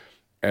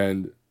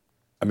 And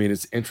I mean,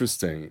 it's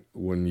interesting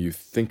when you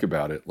think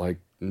about it, like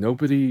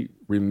nobody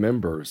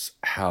remembers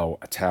how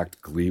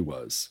attacked Glee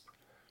was.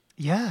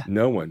 Yeah.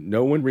 No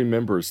one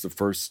remembers the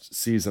first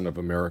season of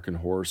American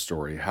Horror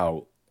Story,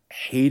 how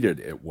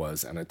hated it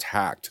was and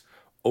attacked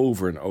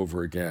over and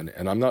over again.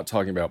 And I'm not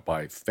talking about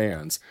by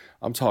fans.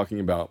 I'm talking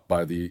about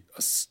by the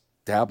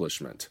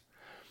establishment.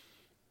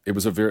 It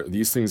was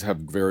these things have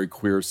very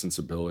queer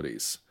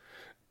sensibilities.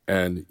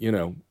 And, you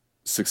know,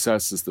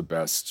 success is the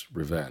best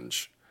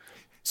revenge.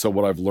 So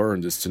what I've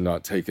learned is to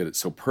not take it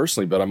so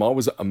personally, but I'm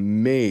always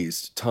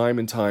amazed time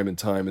and time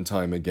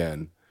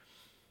again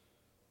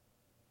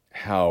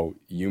how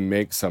you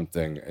make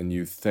something and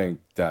you think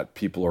that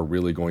people are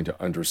really going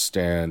to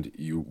understand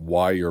you,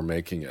 why you're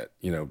making it.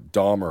 You know,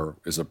 Dahmer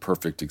is a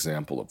perfect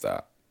example of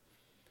that.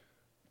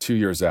 2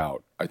 years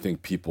out, I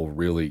think people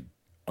really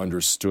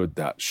understood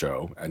that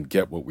show and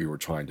get what we were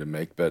trying to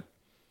make. But,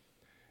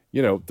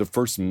 you know, the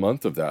first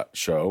month of that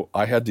show,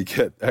 I had to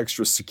get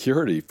extra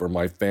security for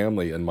my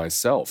family and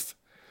myself.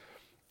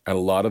 And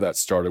a lot of that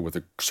started with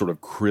a sort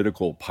of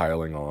critical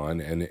piling on,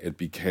 and it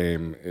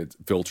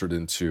filtered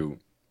into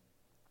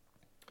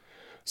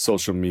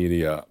social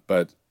media.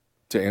 But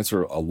to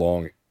answer a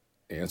long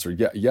answer,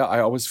 yeah,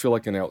 I always feel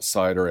like an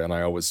outsider, and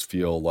I always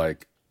feel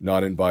like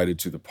not invited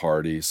to the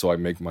party, so I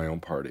make my own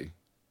party.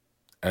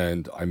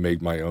 And I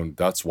made my own.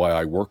 That's why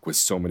I work with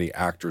so many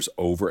actors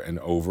over and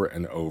over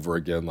and over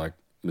again, like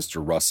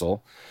Mr.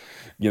 Russell,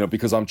 you know,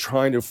 because I'm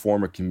trying to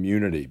form a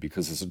community,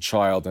 because as a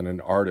child and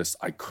an artist,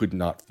 I could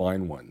not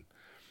find one.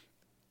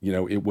 You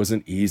know, it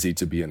wasn't easy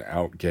to be an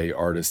out gay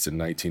artist in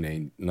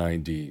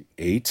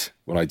 1998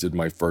 when I did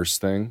my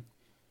first thing.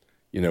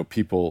 You know,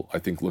 people, I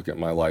think, look at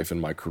my life and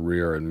my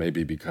career, and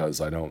maybe because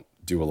I don't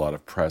do a lot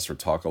of press or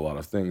talk a lot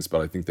of things,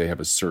 but I think they have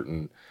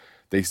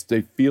they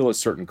feel a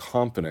certain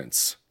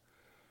confidence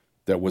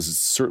that was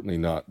certainly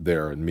not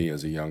there in me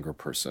as a younger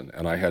person.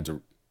 And I had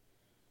to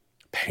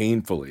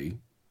painfully,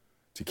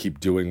 to keep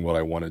doing what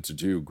I wanted to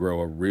do,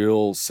 grow a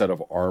real set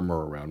of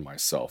armor around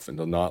myself and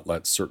to not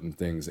let certain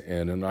things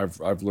in. And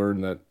I've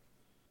learned that,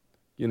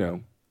 you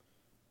know,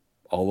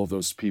 all of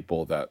those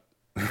people that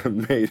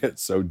made it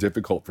so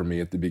difficult for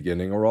me at the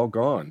beginning are all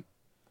gone.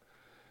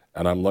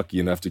 And I'm lucky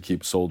enough to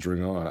keep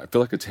soldiering on. I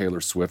feel like a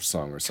Taylor Swift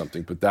song or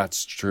something, but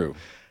that's true.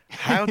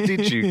 How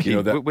did you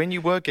keep, when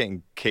you were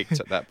getting kicked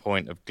at that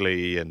point of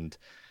Glee and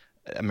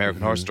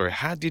American Horror Story,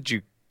 how did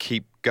you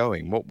keep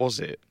going? What was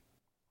it?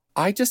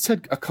 I just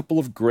had a couple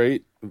of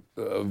great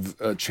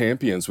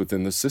champions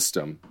within the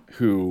system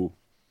who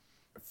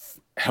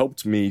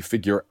helped me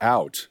figure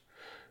out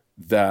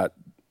that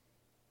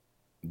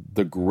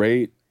the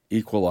great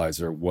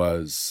equalizer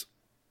was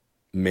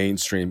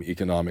mainstream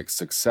economic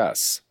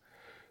success.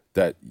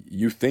 that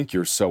you think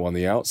you're so on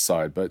the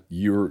outside, but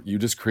you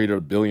just created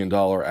 $1 billion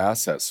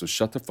asset. So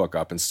shut the fuck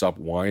up and stop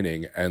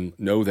whining and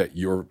know that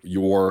your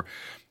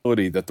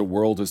ability that the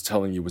world is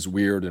telling you is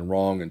weird and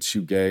wrong and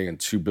too gay and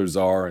too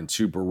bizarre and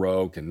too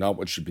baroque and not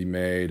what should be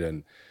made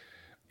and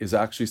is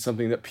actually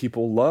something that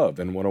people love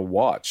and want to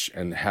watch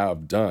and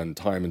have done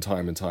time and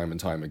time and time and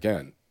time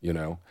again, you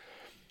know?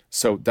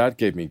 So that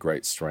gave me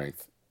great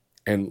strength.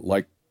 And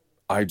like,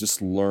 I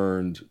just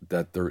learned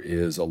that there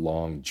is a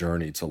long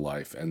journey to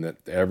life and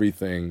that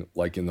everything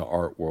like in the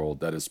art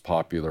world that is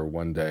popular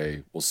one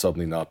day will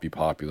suddenly not be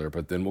popular,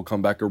 but then will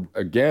come back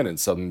again and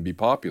suddenly be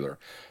popular.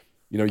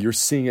 You know, you're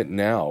seeing it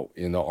now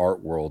in the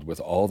art world with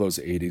all those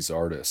 80s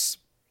artists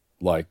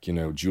like, you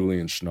know,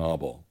 Julian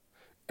Schnabel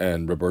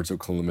and Roberto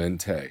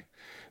Clemente,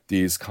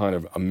 these kind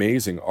of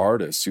amazing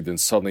artists who then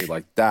suddenly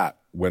like that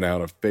went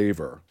out of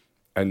favor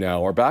and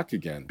now are back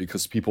again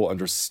because people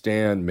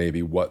understand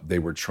maybe what they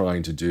were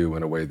trying to do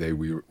in a way they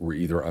were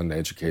either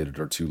uneducated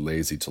or too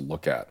lazy to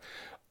look at.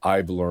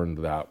 I've learned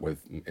that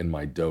in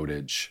my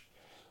dotage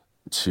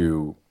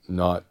to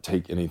not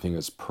take anything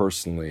as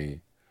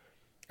personally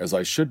as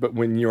I should. But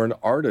when you're an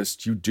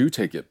artist, you do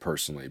take it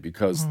personally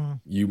because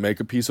you make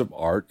a piece of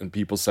art and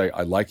people say,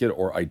 I like it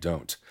or I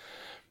don't.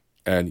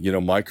 And, you know,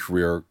 my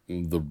career,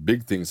 the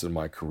big things in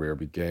my career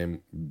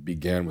began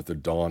with the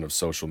dawn of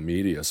social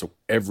media. So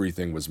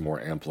everything was more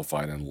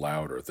amplified and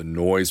louder. The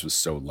noise was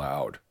so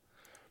loud.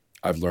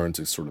 I've learned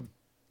to sort of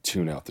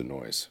tune out the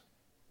noise.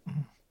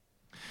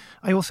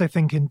 I also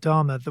think in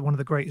Dharma that one of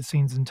the greatest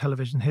scenes in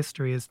television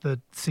history is the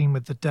scene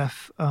with the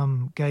deaf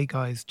gay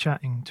guys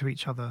chatting to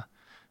each other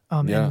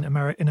in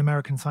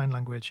American Sign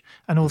Language.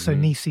 And also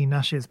Niecy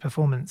Nash's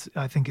performance,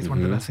 I think, is one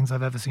of the best things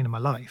I've ever seen in my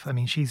life. I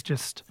mean, she's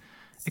just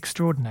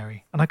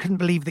extraordinary. And I couldn't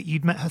believe that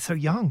you'd met her so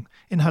young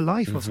in her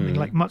life or something,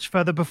 like much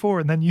further before,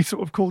 and then you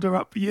sort of called her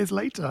up years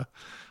later.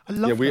 I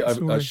love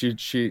that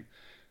story.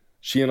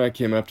 She and I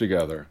came up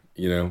together,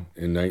 you know,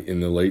 in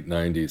the late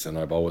 90s, and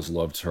I've always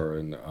loved her.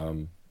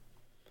 And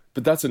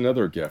but that's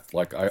another gift.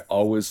 Like, I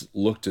always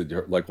looked at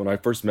her, like when I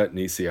first met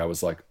Niecy, I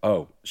was like,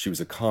 oh, she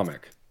was a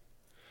comic.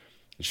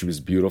 And she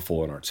was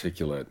beautiful and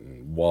articulate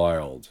and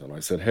wild. And I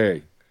said,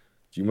 hey,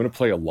 do you want to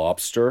play a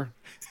lobster?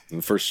 In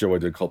the first show I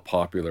did called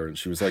Popular, and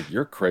she was like,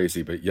 you're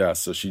crazy, but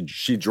yes. So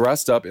she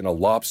dressed up in a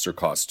lobster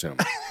costume.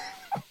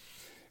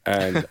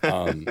 And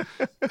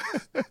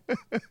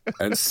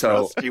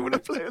so you want to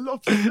play a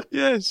lobster?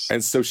 Yes.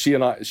 And so she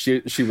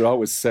would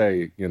always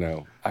say, you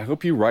know, I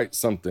hope you write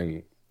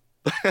something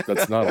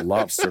that's not a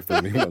lobster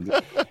for me.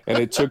 And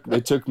it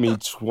took me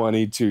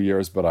 22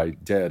 years, but I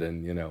did.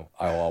 And, you know,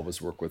 I'll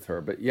always work with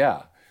her. But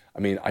yeah, I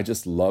mean, I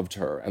just loved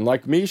her. And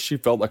like me, she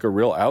felt like a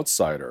real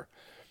outsider.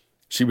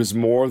 She was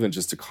more than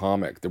just a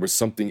comic. There was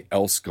something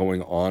else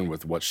going on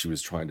with what she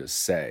was trying to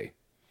say.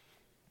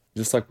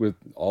 Just like with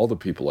all the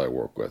people I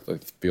work with, I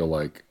feel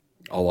like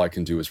all I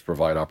can do is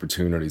provide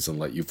opportunities and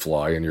let you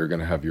fly, and you're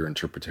going to have your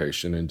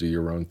interpretation and do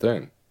your own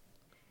thing.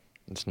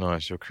 It's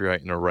nice. You're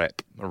creating a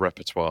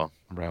repertoire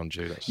around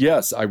you.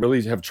 Yes, I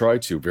really have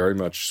tried to, very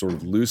much sort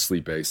of loosely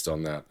based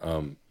on that.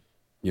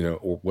 You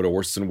know, what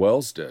Orson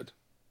Welles did.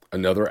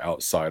 Another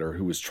outsider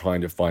who was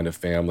trying to find a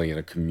family and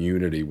a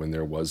community when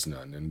there was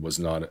none, and was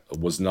not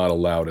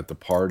allowed at the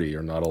party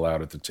or not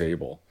allowed at the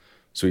table.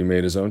 So he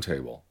made his own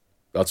table.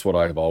 That's what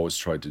I have always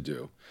tried to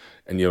do.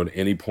 And, you know, at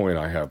any point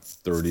I have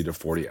 30 to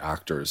 40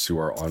 actors who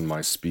are on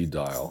my speed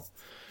dial.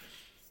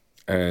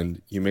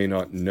 And you may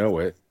not know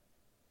it,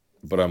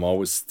 but I'm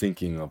always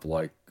thinking of,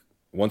 like,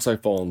 once I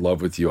fall in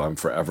love with you, I'm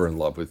forever in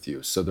love with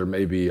you. So there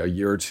may be a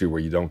year or two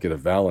where you don't get a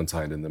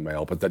Valentine in the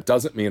mail, but that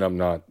doesn't mean I'm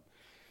not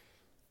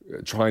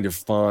trying to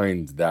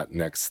find that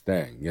next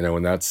thing, you know,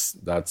 and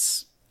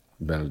that's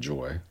been a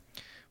joy.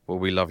 Well,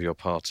 we love your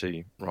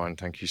party, Ryan.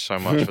 Thank you so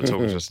much for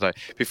talking to us today.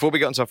 Before we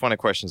get into our final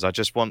questions,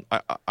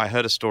 I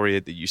heard a story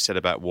that you said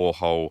about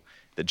Warhol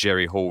that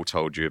Jerry Hall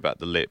told you about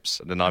the lips,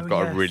 and then I've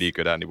got a really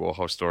good Andy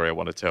Warhol story I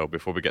want to tell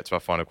before we get to our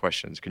final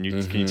questions. Can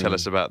you tell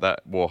us about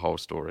that Warhol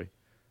story?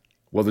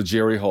 Well, the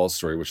Jerry Hall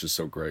story, which is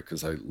so great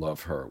because I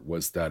love her,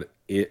 was that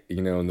it,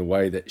 you know, in the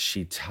way that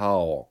she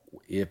told,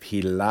 if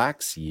he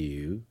likes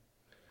you,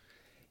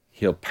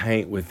 he'll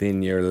paint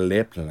within your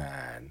lip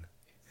line.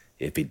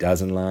 If he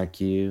doesn't like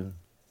you,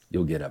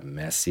 you'll get a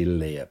messy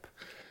lip.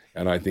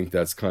 And I think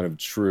that's kind of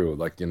true.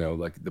 Like, you know,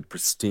 like the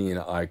pristine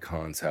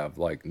icons have,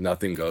 like,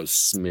 nothing goes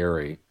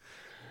smeary.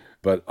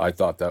 But I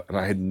thought that, and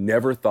I had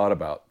never thought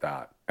about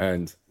that.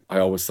 And I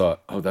always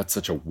thought, oh, that's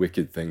such a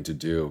wicked thing to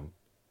do.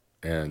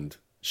 And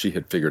she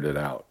had figured it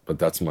out. But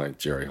that's my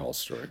Jerry Hall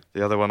story.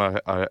 The other one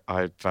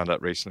I found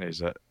out recently is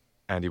that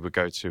Andy would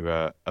go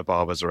to a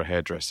barber's or a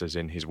hairdresser's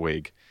in his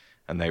wig,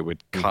 and they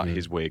would cut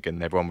his wig,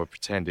 and everyone would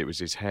pretend it was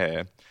his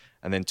hair.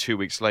 And then 2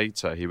 weeks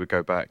later, he would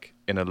go back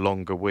in a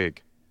longer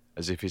wig,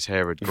 as if his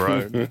hair had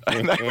grown.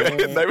 And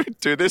they would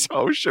do this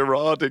whole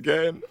charade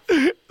again.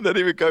 And then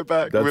he would go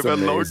back with a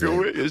longer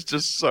wig. It's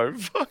just so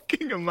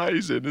fucking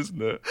amazing,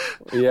 isn't it?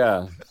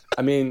 Yeah.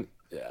 I mean,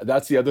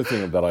 that's the other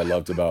thing that I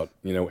loved about,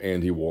 you know,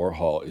 Andy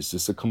Warhol, is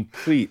just a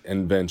complete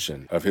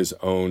invention of his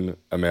own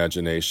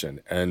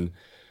imagination. And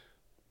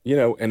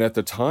and at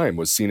the time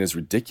was seen as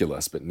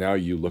ridiculous. But now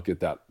you look at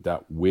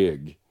that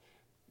wig,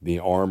 the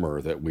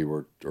armor that we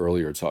were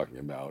earlier talking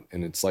about,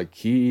 and it's like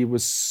he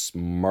was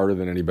smarter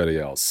than anybody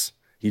else.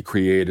 He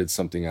created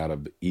something out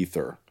of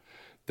ether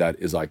that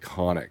is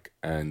iconic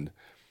and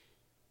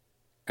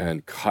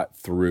cut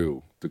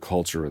through the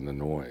culture and the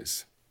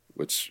noise,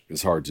 which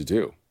is hard to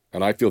do.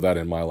 And I feel that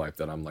in my life,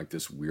 that I'm like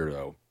this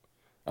weirdo,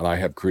 and I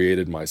have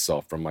created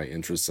myself from my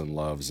interests and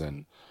loves,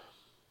 and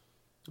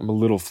I'm a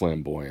little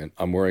flamboyant.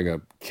 I'm wearing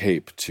a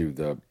cape to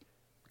the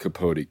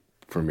Capote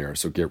premiere,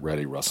 so get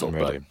ready, Russell. I'm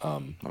ready. But,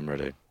 I'm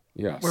ready.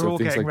 Yeah, we're so all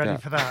things getting like ready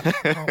that. for that.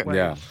 Can't wait.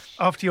 Yeah.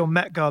 After your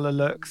Met Gala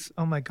looks,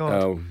 oh my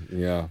God. Oh,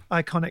 yeah.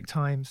 Iconic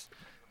times.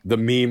 The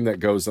meme that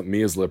goes at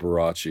me is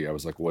Liberace. I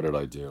was like, what did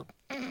I do?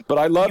 But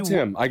I loved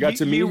him. I got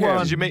to meet him.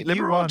 Did you meet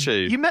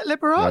Liberace? You met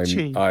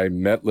Liberace? I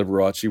met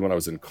Liberace when I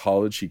was in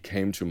college. He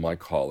came to my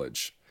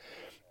college,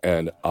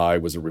 and I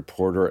was a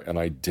reporter, and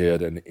I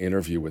did an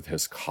interview with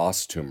his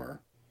costumer,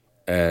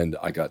 and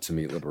I got to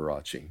meet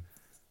Liberace.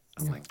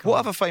 Oh my God. What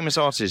other famous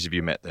artists have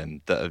you met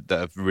then that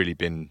have really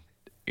been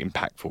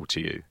impactful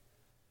to you?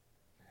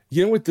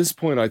 At this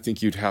point, I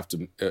think you'd have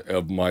to,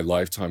 of my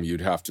lifetime,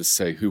 you'd have to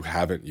say, who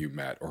haven't you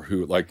met? Or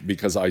who,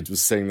 because I was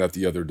saying that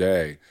the other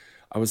day.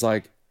 I was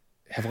like,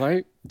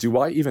 do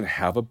I even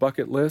have a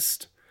bucket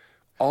list?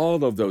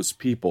 All of those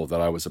people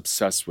that I was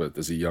obsessed with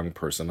as a young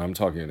person, I'm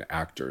talking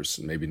actors,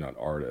 maybe not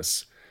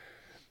artists.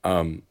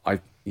 I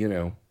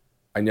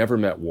never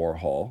met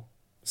Warhol,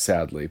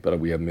 sadly, but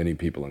we have many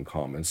people in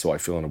common, so I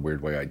feel in a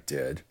weird way I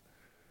did.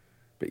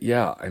 But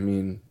yeah, I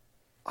mean,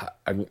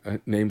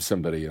 name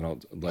somebody, and I'll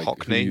like.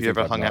 Hockney, you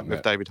ever hung out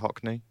with David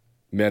Hockney?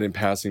 Met in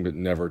passing, but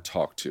never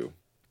talked to.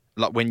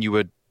 Like when you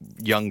were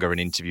younger and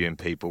interviewing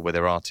people, were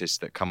there artists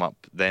that come up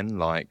then?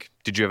 Like,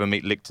 did you ever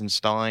meet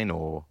Lichtenstein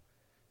or?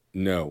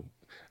 No.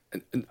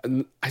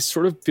 And I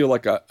sort of feel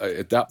like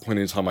at that point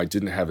in time, I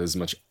didn't have as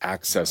much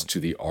access to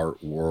the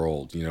art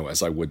world,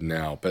 as I would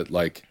now. But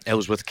like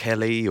Ellsworth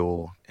Kelly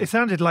or... It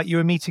sounded like you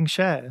were meeting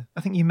Cher.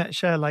 I think you met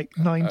Cher like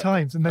 9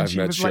 times, and then she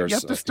was like, you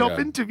have to stop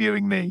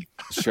interviewing me.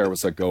 Cher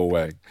was like, go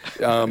away.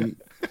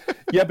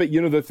 Yeah, but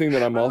the thing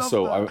that I'm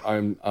also,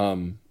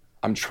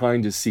 I'm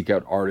trying to seek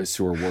out artists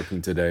who are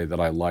working today that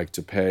I like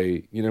to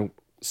pay,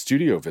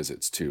 studio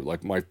visits to.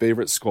 Like my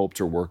favorite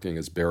sculptor working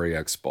is Barry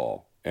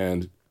Exball.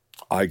 And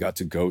I got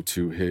to go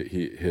to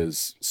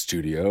his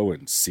studio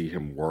and see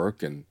him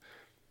work and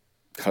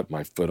cut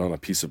my foot on a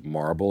piece of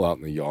marble out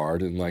in the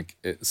yard. And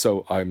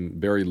so I'm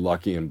very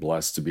lucky and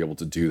blessed to be able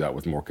to do that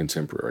with more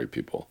contemporary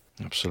people.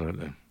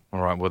 Absolutely.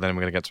 All right. Well, then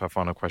we're going to get to our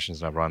final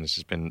questions now, Brian. This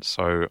has been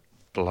so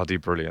bloody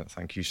brilliant.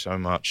 Thank you so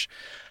much.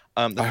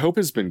 I hope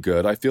it's been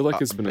good. I feel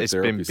like it's been a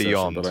therapy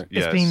beyond. session.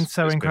 It's been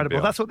so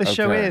incredible. That's what this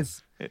show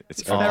is.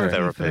 It's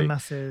therapy for the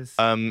masses.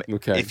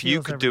 Okay. If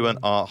you could do an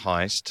art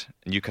heist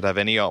and you could have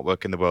any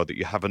artwork in the world that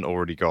you haven't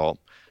already got,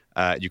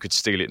 you could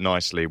steal it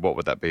nicely, what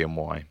would that be and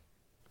why?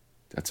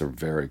 That's a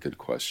very good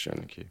question.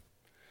 Thank you.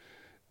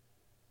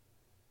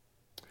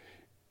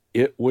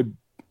 It would...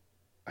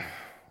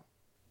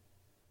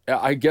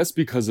 I guess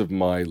because of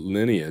my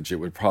lineage, it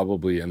would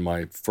probably, and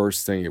my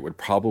first thing, it would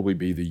probably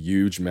be the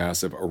huge,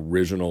 massive,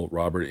 original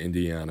Robert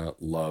Indiana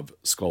Love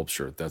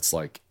sculpture that's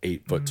like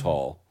 8 foot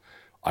tall.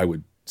 I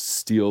would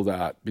steal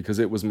that because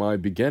it was my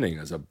beginning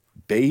as a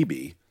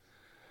baby.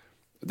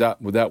 That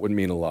would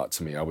mean a lot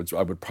to me. I would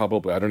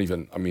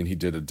probably, he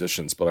did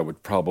additions, but I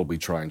would probably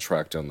try and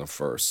track down the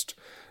first.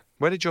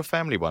 Where did your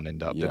family one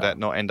end up? Yeah. Did that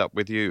not end up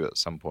with you at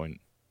some point?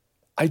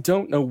 I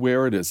don't know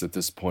where it is at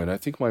this point. I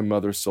think my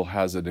mother still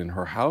has it in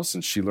her house,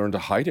 and she learned to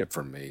hide it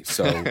from me,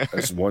 so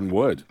as one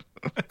would.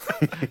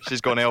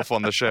 She's got an elf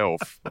on the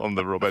shelf on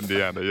the Rob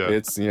Indiana,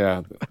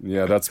 yeah.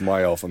 Yeah, that's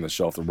my elf on the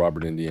shelf, the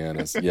Robert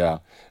Indianas. Yeah,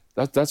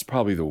 that's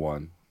probably the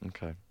one.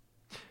 Okay.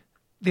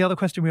 The other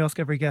question we ask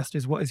every guest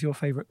is, what is your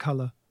favourite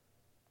colour?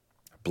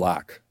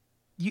 Black.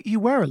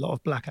 You wear a lot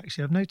of black,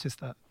 actually. I've noticed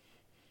that.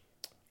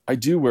 I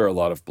do wear a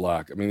lot of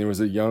black. I mean,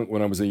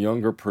 when I was a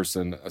younger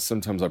person,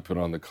 sometimes I put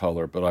on the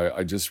color, but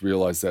I just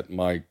realized that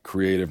my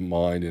creative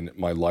mind and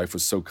my life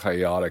was so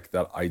chaotic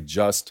that I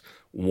just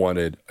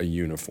wanted a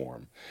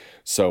uniform.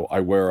 So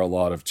I wear a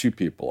lot of two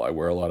people. I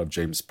wear a lot of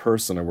James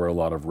Pearce and I wear a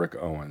lot of Rick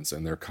Owens,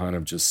 and they're kind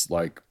of just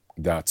like,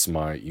 that's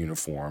my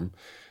uniform.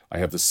 I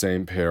have the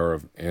same pair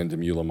of Ann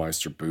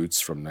Demeulemeister boots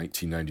from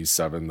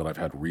 1997 that I've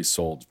had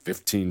resold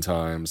 15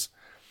 times.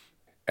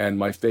 And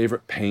my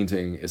favorite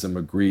painting is a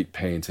Magritte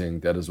painting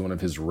that is one of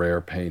his rare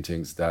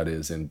paintings that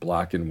is in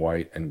black and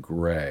white and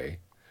gray.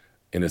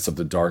 And it's of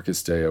the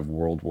darkest day of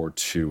World War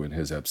II in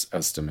his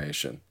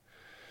estimation.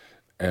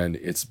 And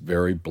it's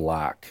very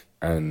black.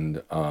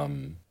 And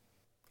when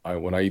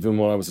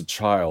I was a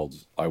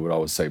child, I would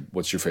always say,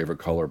 what's your favorite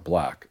color?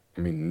 Black.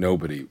 I mean,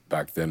 nobody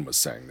back then was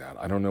saying that.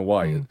 I don't know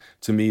why.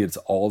 To me, it's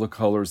all the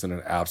colors and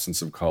an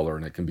absence of color,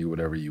 and it can be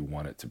whatever you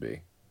want it to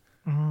be.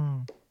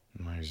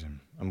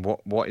 Amazing. And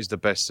what is the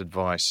best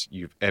advice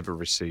you've ever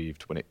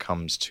received when it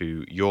comes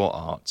to your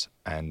art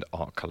and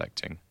art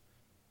collecting?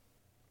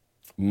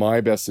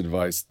 My best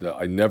advice that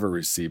I never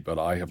received, but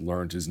I have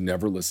learned, is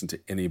never listen to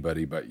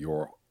anybody but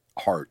your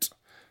heart,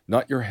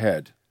 not your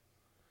head.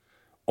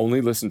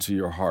 Only listen to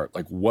your heart.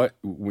 Like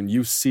when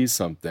you see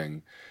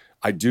something,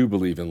 I do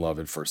believe in love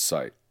at first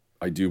sight.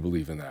 I do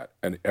believe in that.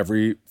 And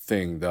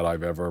everything that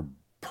I've ever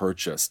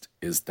purchased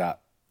is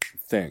that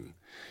thing.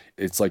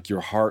 It's like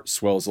your heart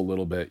swells a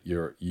little bit.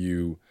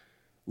 You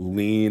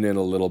lean in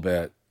a little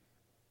bit.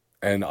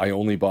 And I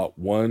only bought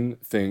one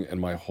thing in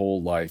my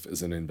whole life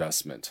as an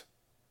investment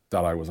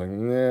that I was like,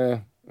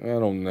 I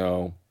don't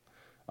know.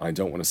 I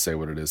don't want to say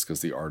what it is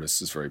because the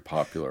artist is very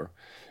popular.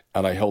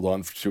 And I held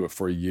on to it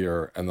for a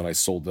year, and then I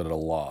sold it at a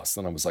loss.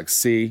 And I was like,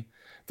 see,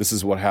 this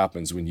is what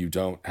happens when you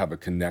don't have a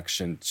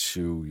connection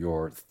to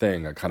your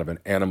thing, a kind of an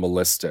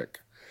animalistic,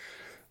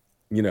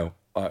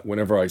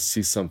 whenever I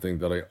see something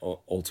that I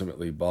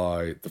ultimately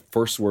buy, the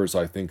first words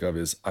I think of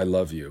is, I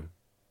love you.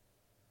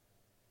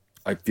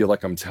 I feel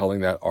like I'm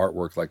telling that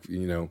artwork, like,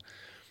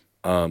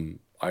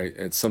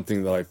 it's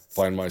something that I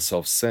find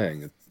myself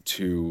saying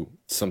to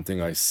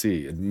something I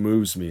see. It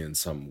moves me in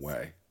some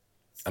way.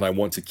 And I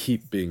want to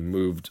keep being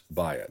moved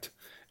by it.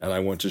 And I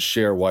want to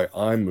share why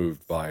I'm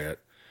moved by it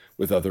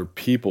with other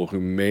people who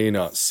may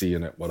not see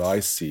in it what I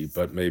see,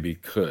 but maybe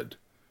could,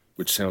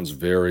 which sounds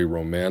very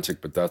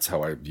romantic, but that's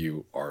how I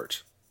view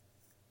art.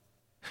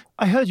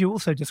 I heard you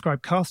also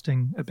describe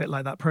casting a bit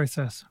like that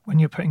process when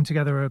you're putting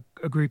together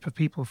a group of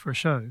people for a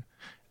show.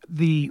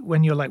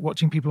 When you're like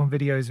watching people on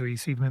videos or you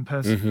see them in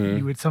person,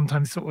 you would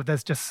sometimes sort of,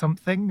 there's just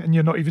something and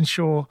you're not even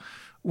sure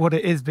what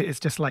it is, but it's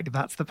just like,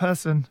 that's the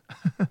person.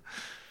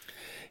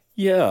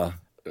 Yeah.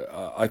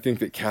 I think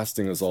that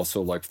casting is also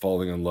like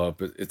falling in love,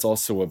 but it's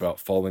also about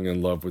falling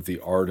in love with the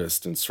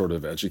artist and sort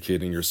of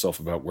educating yourself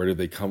about where did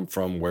they come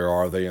from, where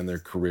are they in their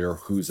career,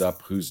 who's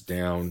up, who's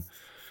down,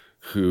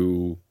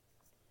 who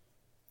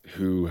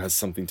has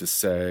something to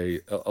say.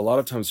 A lot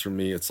of times for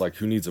me, it's like,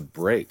 who needs a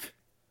break?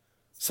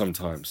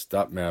 Sometimes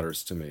that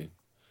matters to me.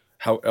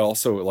 How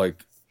also,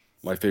 like,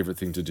 my favorite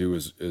thing to do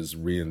is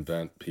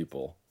reinvent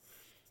people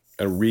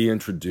and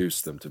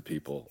reintroduce them to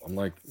people. I'm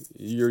like,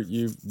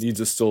 you need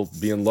to still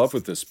be in love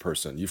with this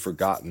person. You've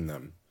forgotten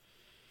them.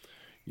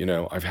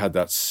 I've had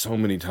that so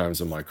many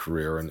times in my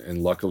career,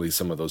 and luckily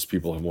some of those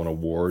people have won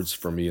awards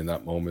for me in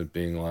that moment,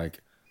 being like,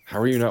 how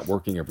are you not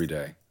working every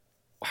day?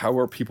 How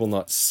are people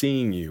not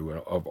seeing you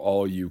of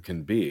all you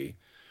can be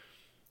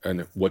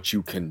and what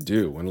you can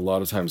do? And a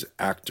lot of times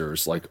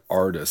actors, like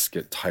artists,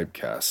 get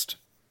typecast.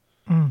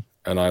 And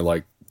I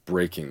like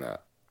breaking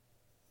that.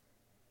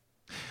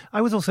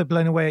 I was also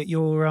blown away at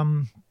your,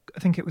 I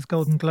think it was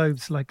Golden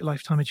Globes, like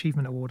Lifetime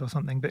Achievement Award or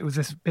something, but it was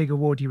this big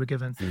award you were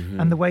given.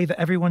 And the way that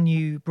everyone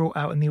you brought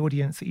out in the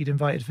audience that you'd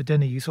invited for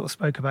dinner, you sort of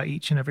spoke about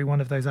each and every one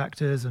of those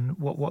actors and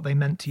what they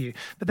meant to you.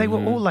 But they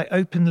were all like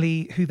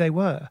openly who they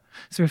were.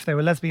 So if they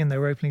were lesbian, they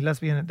were openly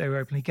lesbian. If they were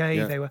openly gay,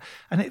 they were.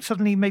 And it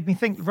suddenly made me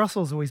think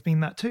Russell's always been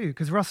that too,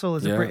 because Russell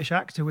as a British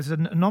actor was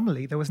an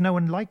anomaly. There was no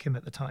one like him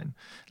at the time.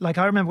 Like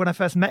I remember when I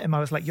first met him, I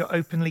was like, you're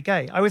openly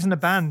gay. I was in a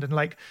band and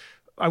like,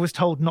 I was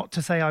told not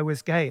to say I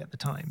was gay at the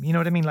time. You know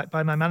what I mean? Like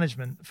by my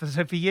management. So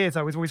for years,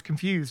 I was always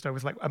confused. I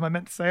was like, am I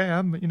meant to say I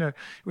am? It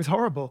was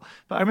horrible.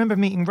 But I remember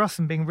meeting Russ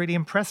and being really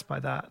impressed by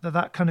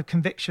that kind of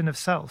conviction of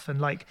self. And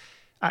like,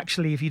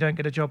 actually, if you don't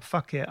get a job,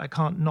 fuck it. I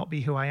can't not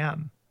be who I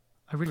am.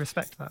 I really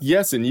respect that.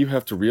 Yes, and you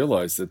have to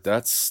realize that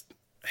that's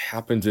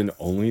happened in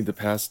only the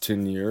past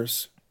 10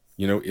 years.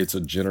 It's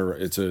a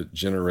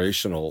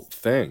generational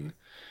thing.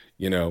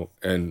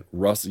 And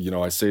Russ,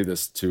 I say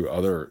this to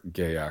other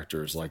gay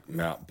actors like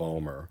Matt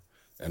Bomer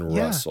and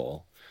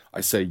Russell. I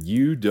say,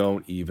 you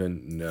don't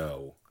even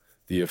know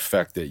the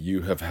effect that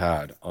you have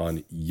had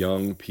on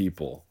young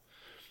people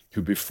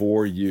who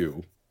before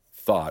you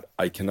thought,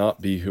 I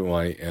cannot be who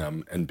I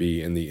am and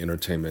be in the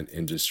entertainment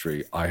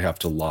industry. I have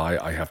to lie.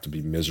 I have to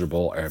be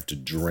miserable. I have to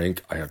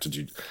drink. I have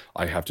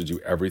to do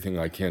everything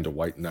I can to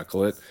white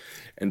knuckle it.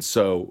 And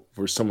so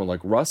for someone like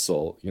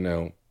Russell,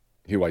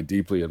 who I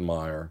deeply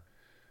admire,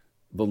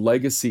 the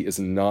legacy is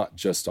not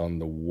just on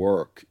the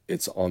work,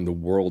 it's on the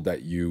world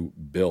that you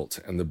built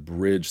and the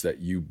bridge that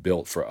you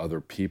built for other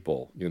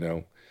people,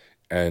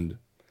 and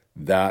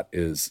that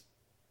is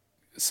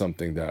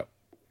something that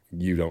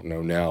you don't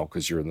know now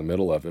because you're in the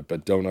middle of it,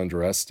 but don't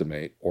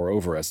underestimate or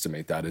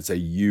overestimate that. It's a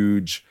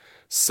huge,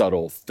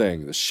 subtle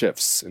thing, the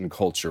shifts in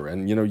culture.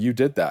 And, you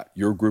did that.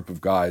 Your group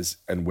of guys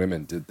and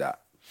women did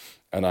that.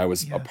 And I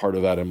was a part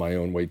of that in my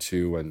own way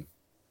too. And,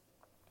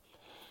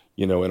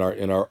 in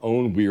our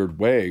own weird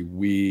way,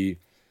 we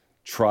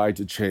tried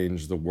to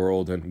change the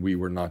world, and we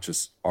were not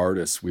just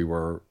artists, we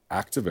were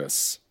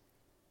activists.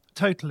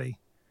 Totally.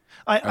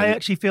 I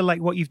actually feel like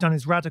what you've done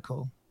is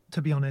radical,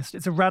 to be honest.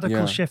 It's a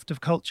radical shift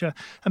of culture.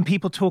 And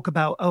people talk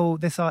about, oh,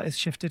 this artist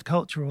shifted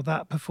culture or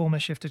that performer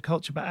shifted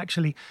culture. But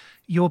actually,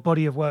 your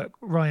body of work,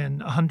 Ryan,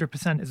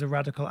 100% is a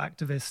radical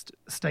activist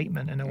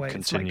statement in a way. It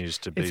continues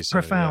to be it's so,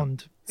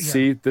 profound. Yeah.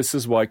 See, this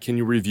is why, can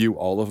you review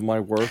all of my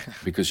work?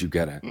 Because you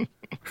get it.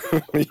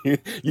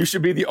 You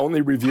should be the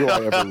only review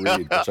I ever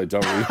read, which I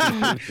don't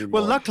read.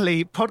 Well,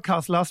 luckily,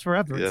 podcasts last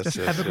forever. It's just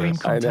evergreen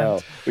content. I know.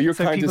 But you're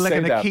so kind to say that.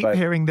 People are going to keep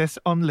hearing this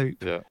on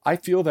loop. Yeah. I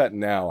feel that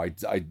now.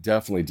 I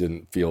definitely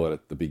didn't feel it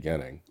at the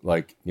beginning.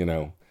 Like,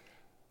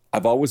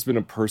 I've always been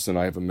a person,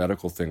 I have a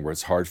medical thing where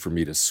it's hard for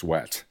me to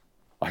sweat.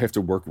 I have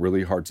to work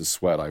really hard to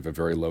sweat. I have a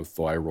very low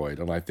thyroid.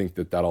 And I think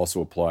that that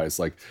also applies,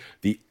 like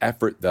the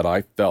effort that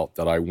I felt,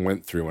 that I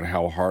went through and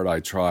how hard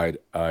I tried.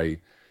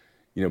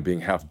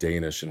 Being half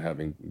Danish and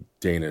having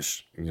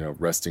Danish,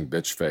 resting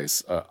bitch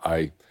face.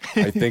 I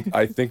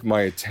think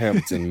my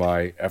attempt and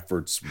my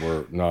efforts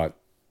were not,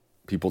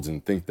 people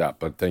didn't think that,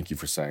 but thank you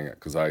for saying it,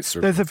 because I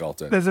certainly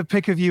felt it. There's a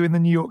pic of you in the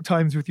New York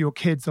Times with your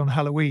kids on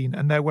Halloween,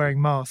 and they're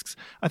wearing masks.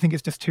 I think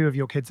it's just two of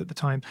your kids at the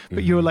time,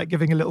 but you were like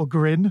giving a little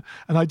grin,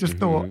 and I just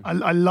thought,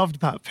 I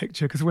loved that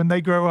picture, because when they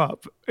grow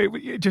up,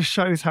 it just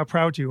shows how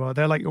proud you are.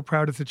 They're like your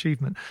proudest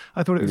achievement.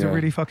 I thought it was a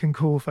really fucking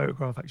cool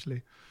photograph,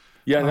 actually.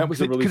 Yeah, and that was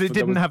because it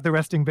didn't have the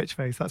resting bitch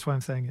face. That's why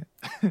I'm saying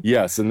it.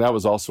 Yes, and that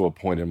was also a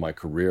point in my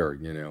career,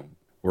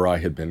 where I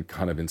had been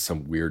kind of in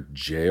some weird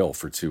jail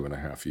for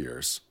 2.5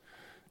 years.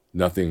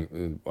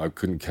 Nothing, I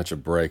couldn't catch a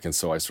break. And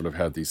so I sort of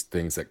had these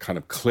things that kind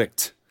of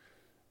clicked.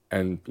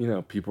 And,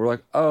 people were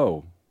like,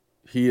 oh,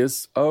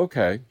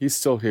 okay, he's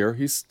still here.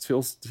 He's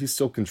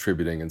still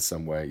contributing in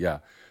some way. Yeah,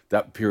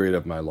 that period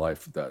of my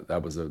life,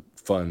 that was a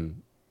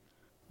fun,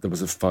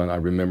 I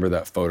remember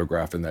that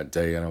photograph in that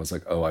day, and I was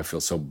like, oh, I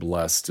feel so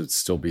blessed to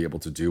still be able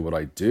to do what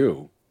I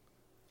do.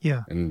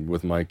 Yeah. And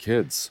with my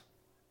kids.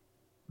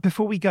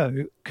 Before we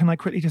go, can I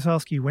quickly just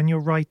ask you, when you're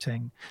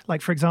writing,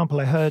 like, for example,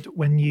 I heard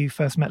when you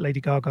first met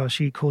Lady Gaga,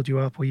 she called you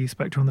up or you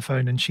spoke to her on the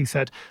phone and she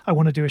said, I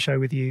want to do a show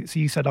with you. So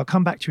you said, I'll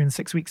come back to you in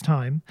 6 weeks'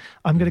 time.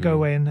 I'm going to go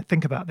away and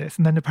think about this.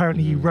 And then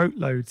apparently you wrote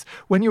loads.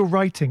 When you're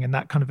writing in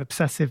that kind of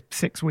obsessive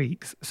 6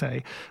 weeks,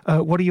 say,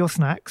 what are your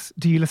snacks?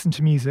 Do you listen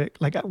to music?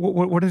 Like,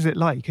 what is it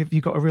like? Have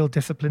you got a real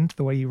discipline to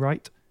the way you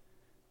write?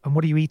 And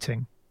what are you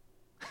eating?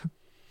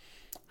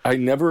 I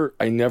never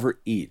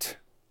eat.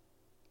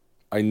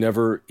 I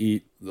never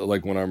eat,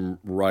 like, when I'm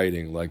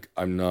writing. Like,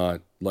 I'm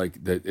not,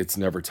 like, that. It's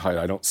never tight.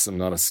 I'm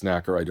not a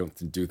snacker. I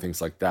don't do things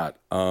like that.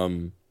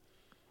 I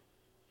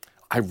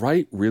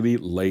write really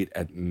late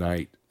at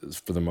night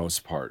for the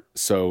most part.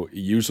 So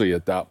usually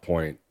at that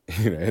point,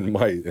 in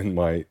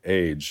my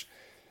age,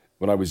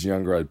 when I was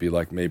younger, I'd be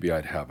like, maybe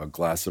I'd have a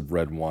glass of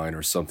red wine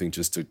or something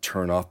just to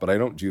turn off. But I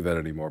don't do that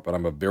anymore. But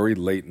I'm a very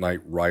late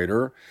night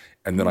writer.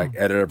 And then I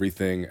edit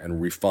everything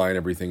and refine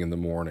everything in the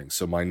morning.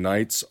 So my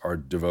nights are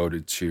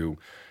devoted to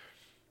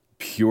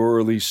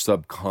purely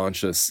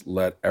subconscious,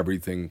 let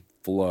everything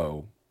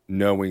flow,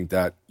 knowing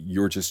that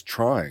you're just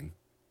trying.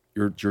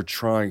 You're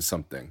trying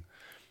something.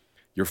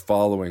 You're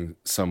following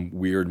some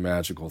weird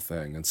magical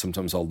thing. And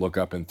sometimes I'll look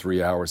up and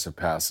 3 hours have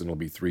passed and it'll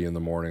be 3 a.m.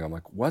 I'm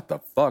like, what the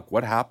fuck?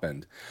 What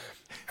happened?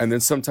 And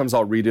then sometimes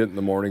I'll read it in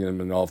the morning and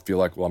then I'll feel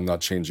like, well, I'm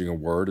not changing a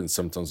word. And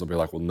sometimes I'll be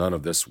like, well, none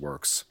of this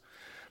works.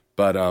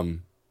 But,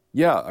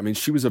 yeah, I mean,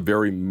 she was a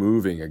very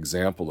moving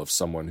example of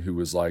someone who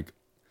was like,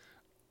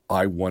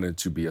 I wanted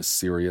to be a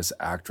serious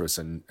actress,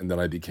 and then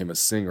I became a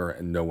singer,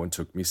 and no one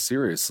took me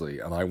seriously,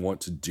 and I want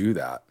to do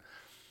that.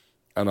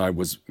 And I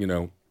was,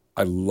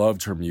 I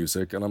loved her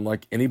music, and I'm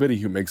like, anybody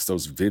who makes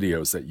those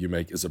videos that you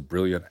make is a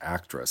brilliant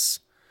actress.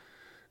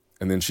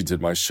 And then she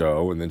did my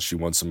show, and then she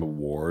won some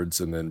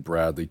awards, and then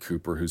Bradley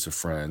Cooper, who's a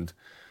friend,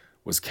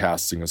 was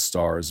casting A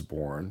Star Is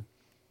Born,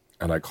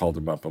 and I called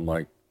him up. I'm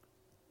like,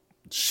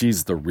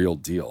 she's the real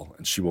deal,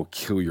 and she will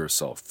kill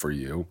yourself for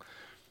you.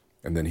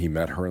 And then he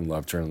met her and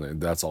loved her,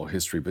 and that's all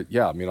history. But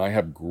yeah, I mean, I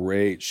have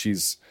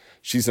she's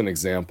an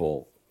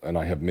example, and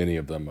I have many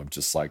of them, of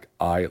just like,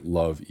 I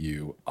love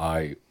you.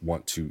 I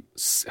want to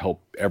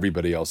help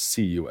everybody else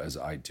see you as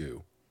I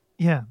do.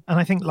 Yeah, and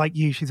I think, like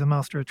you, she's a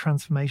master of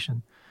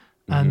transformation.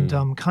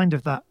 And kind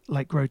of that,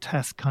 like,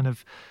 grotesque kind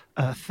of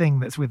thing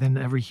that's within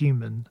every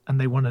human, and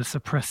they want to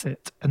suppress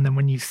it. And then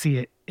when you see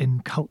it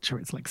in culture,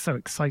 it's like so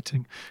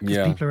exciting,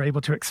 because people are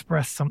able to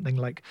express something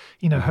like,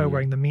 her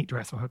wearing the meat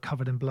dress or her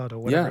covered in blood or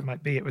whatever it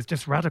might be. It was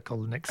just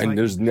radical and exciting. And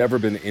there's never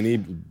been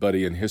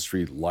anybody in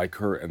history like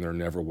her, and there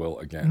never will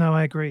again. No,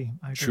 I agree.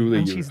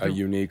 Truly a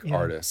unique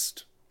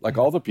artist, like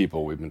all the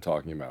people we've been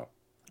talking about.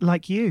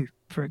 Like you,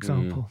 for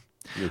example.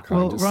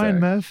 Well, Ryan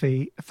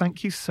Murphy,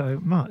 thank you so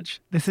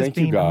much. This has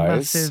been a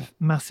massive,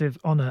 massive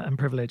honor and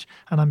privilege.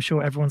 And I'm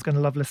sure everyone's going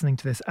to love listening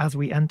to this as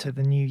we enter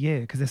the new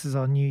year, because this is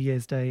our New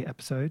Year's Day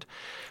episode.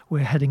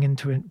 We're heading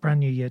into a brand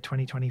new year,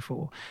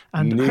 2024.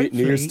 And New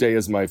Year's Day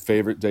is my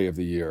favorite day of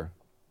the year.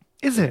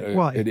 Is it?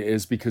 Why? It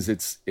is because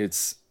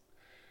it's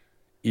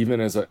even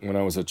when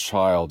I was a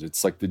child,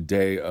 it's like the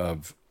day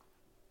of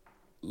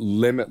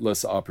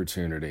limitless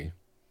opportunity.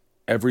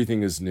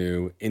 Everything is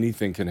new.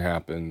 Anything can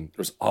happen.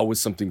 There's always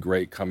something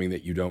great coming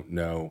that you don't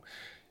know.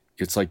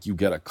 It's like you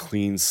get a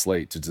clean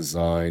slate to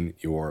design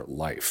your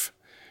life.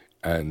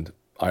 And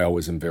I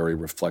always am very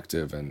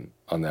reflective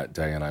on that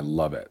day, and I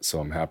love it.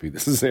 So I'm happy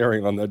this is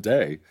airing on that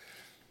day.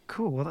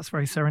 Cool. Well, that's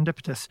very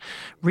serendipitous.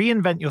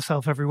 Reinvent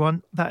yourself,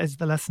 everyone. That is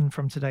the lesson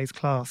from today's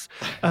class.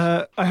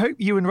 I hope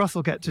you and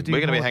Russell get to do. We're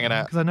going to be hanging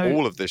out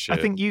all of this year. I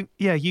think you've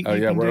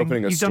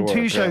done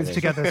 2 shows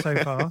together so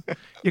far.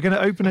 You're going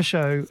to open a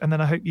show, and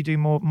then I hope you do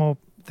more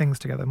things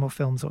together, more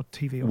films or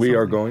TV or something. We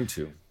are going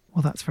to.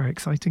 Well, that's very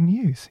exciting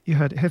news. You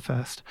heard it here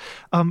first.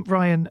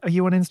 Ryan, are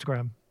you on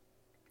Instagram?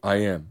 I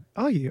am.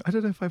 Are you? I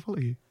don't know if I follow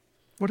you.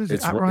 What is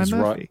it? At Ryan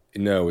Murphy?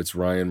 No, it's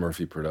Ryan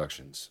Murphy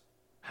Productions.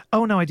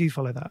 Oh, no, I do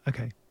follow that.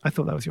 Okay. I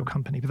thought that was your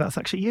company, but that's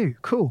actually you.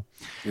 Cool.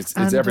 It's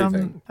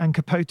everything. And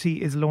Capote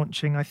is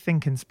launching, I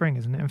think, in spring,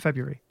 isn't it? In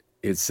February?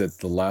 It's at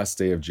the last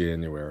day of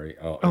January.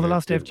 The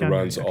last day of January.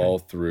 It runs all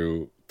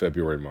through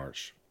February,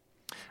 March.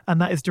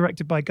 And that is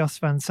directed by Gus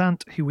Van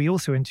Sant, who we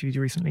also interviewed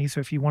recently. So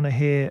if you want to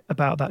hear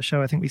about that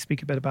show, I think we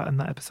speak a bit about it in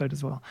that episode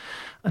as well.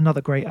 Another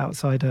great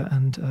outsider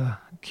and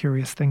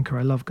curious thinker.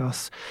 I love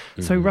Gus.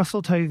 Mm-hmm. So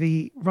Russell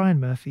Tovey, Ryan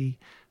Murphy,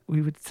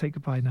 we would say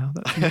goodbye now.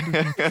 That's the end of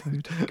the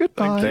episode.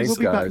 Goodbye. Thanks, we'll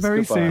be back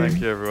very soon.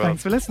 Thank you, everyone.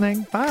 Thanks for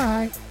listening.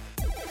 Bye.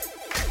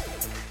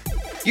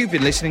 You've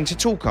been listening to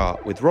Talk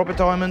Art with Robert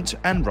Diamond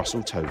and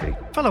Russell Tovey.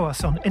 Follow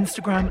us on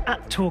Instagram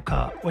at Talk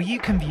Art, where you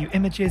can view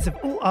images of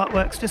all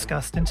artworks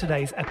discussed in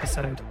today's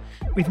episode,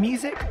 with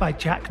music by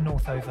Jack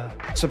Northover.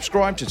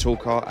 Subscribe to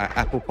Talk Art at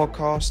Apple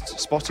Podcasts,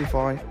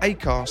 Spotify,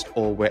 Acast,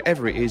 or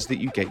wherever it is that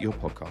you get your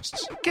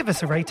podcasts. Give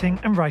us a rating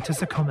and write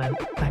us a comment.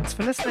 Thanks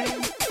for listening.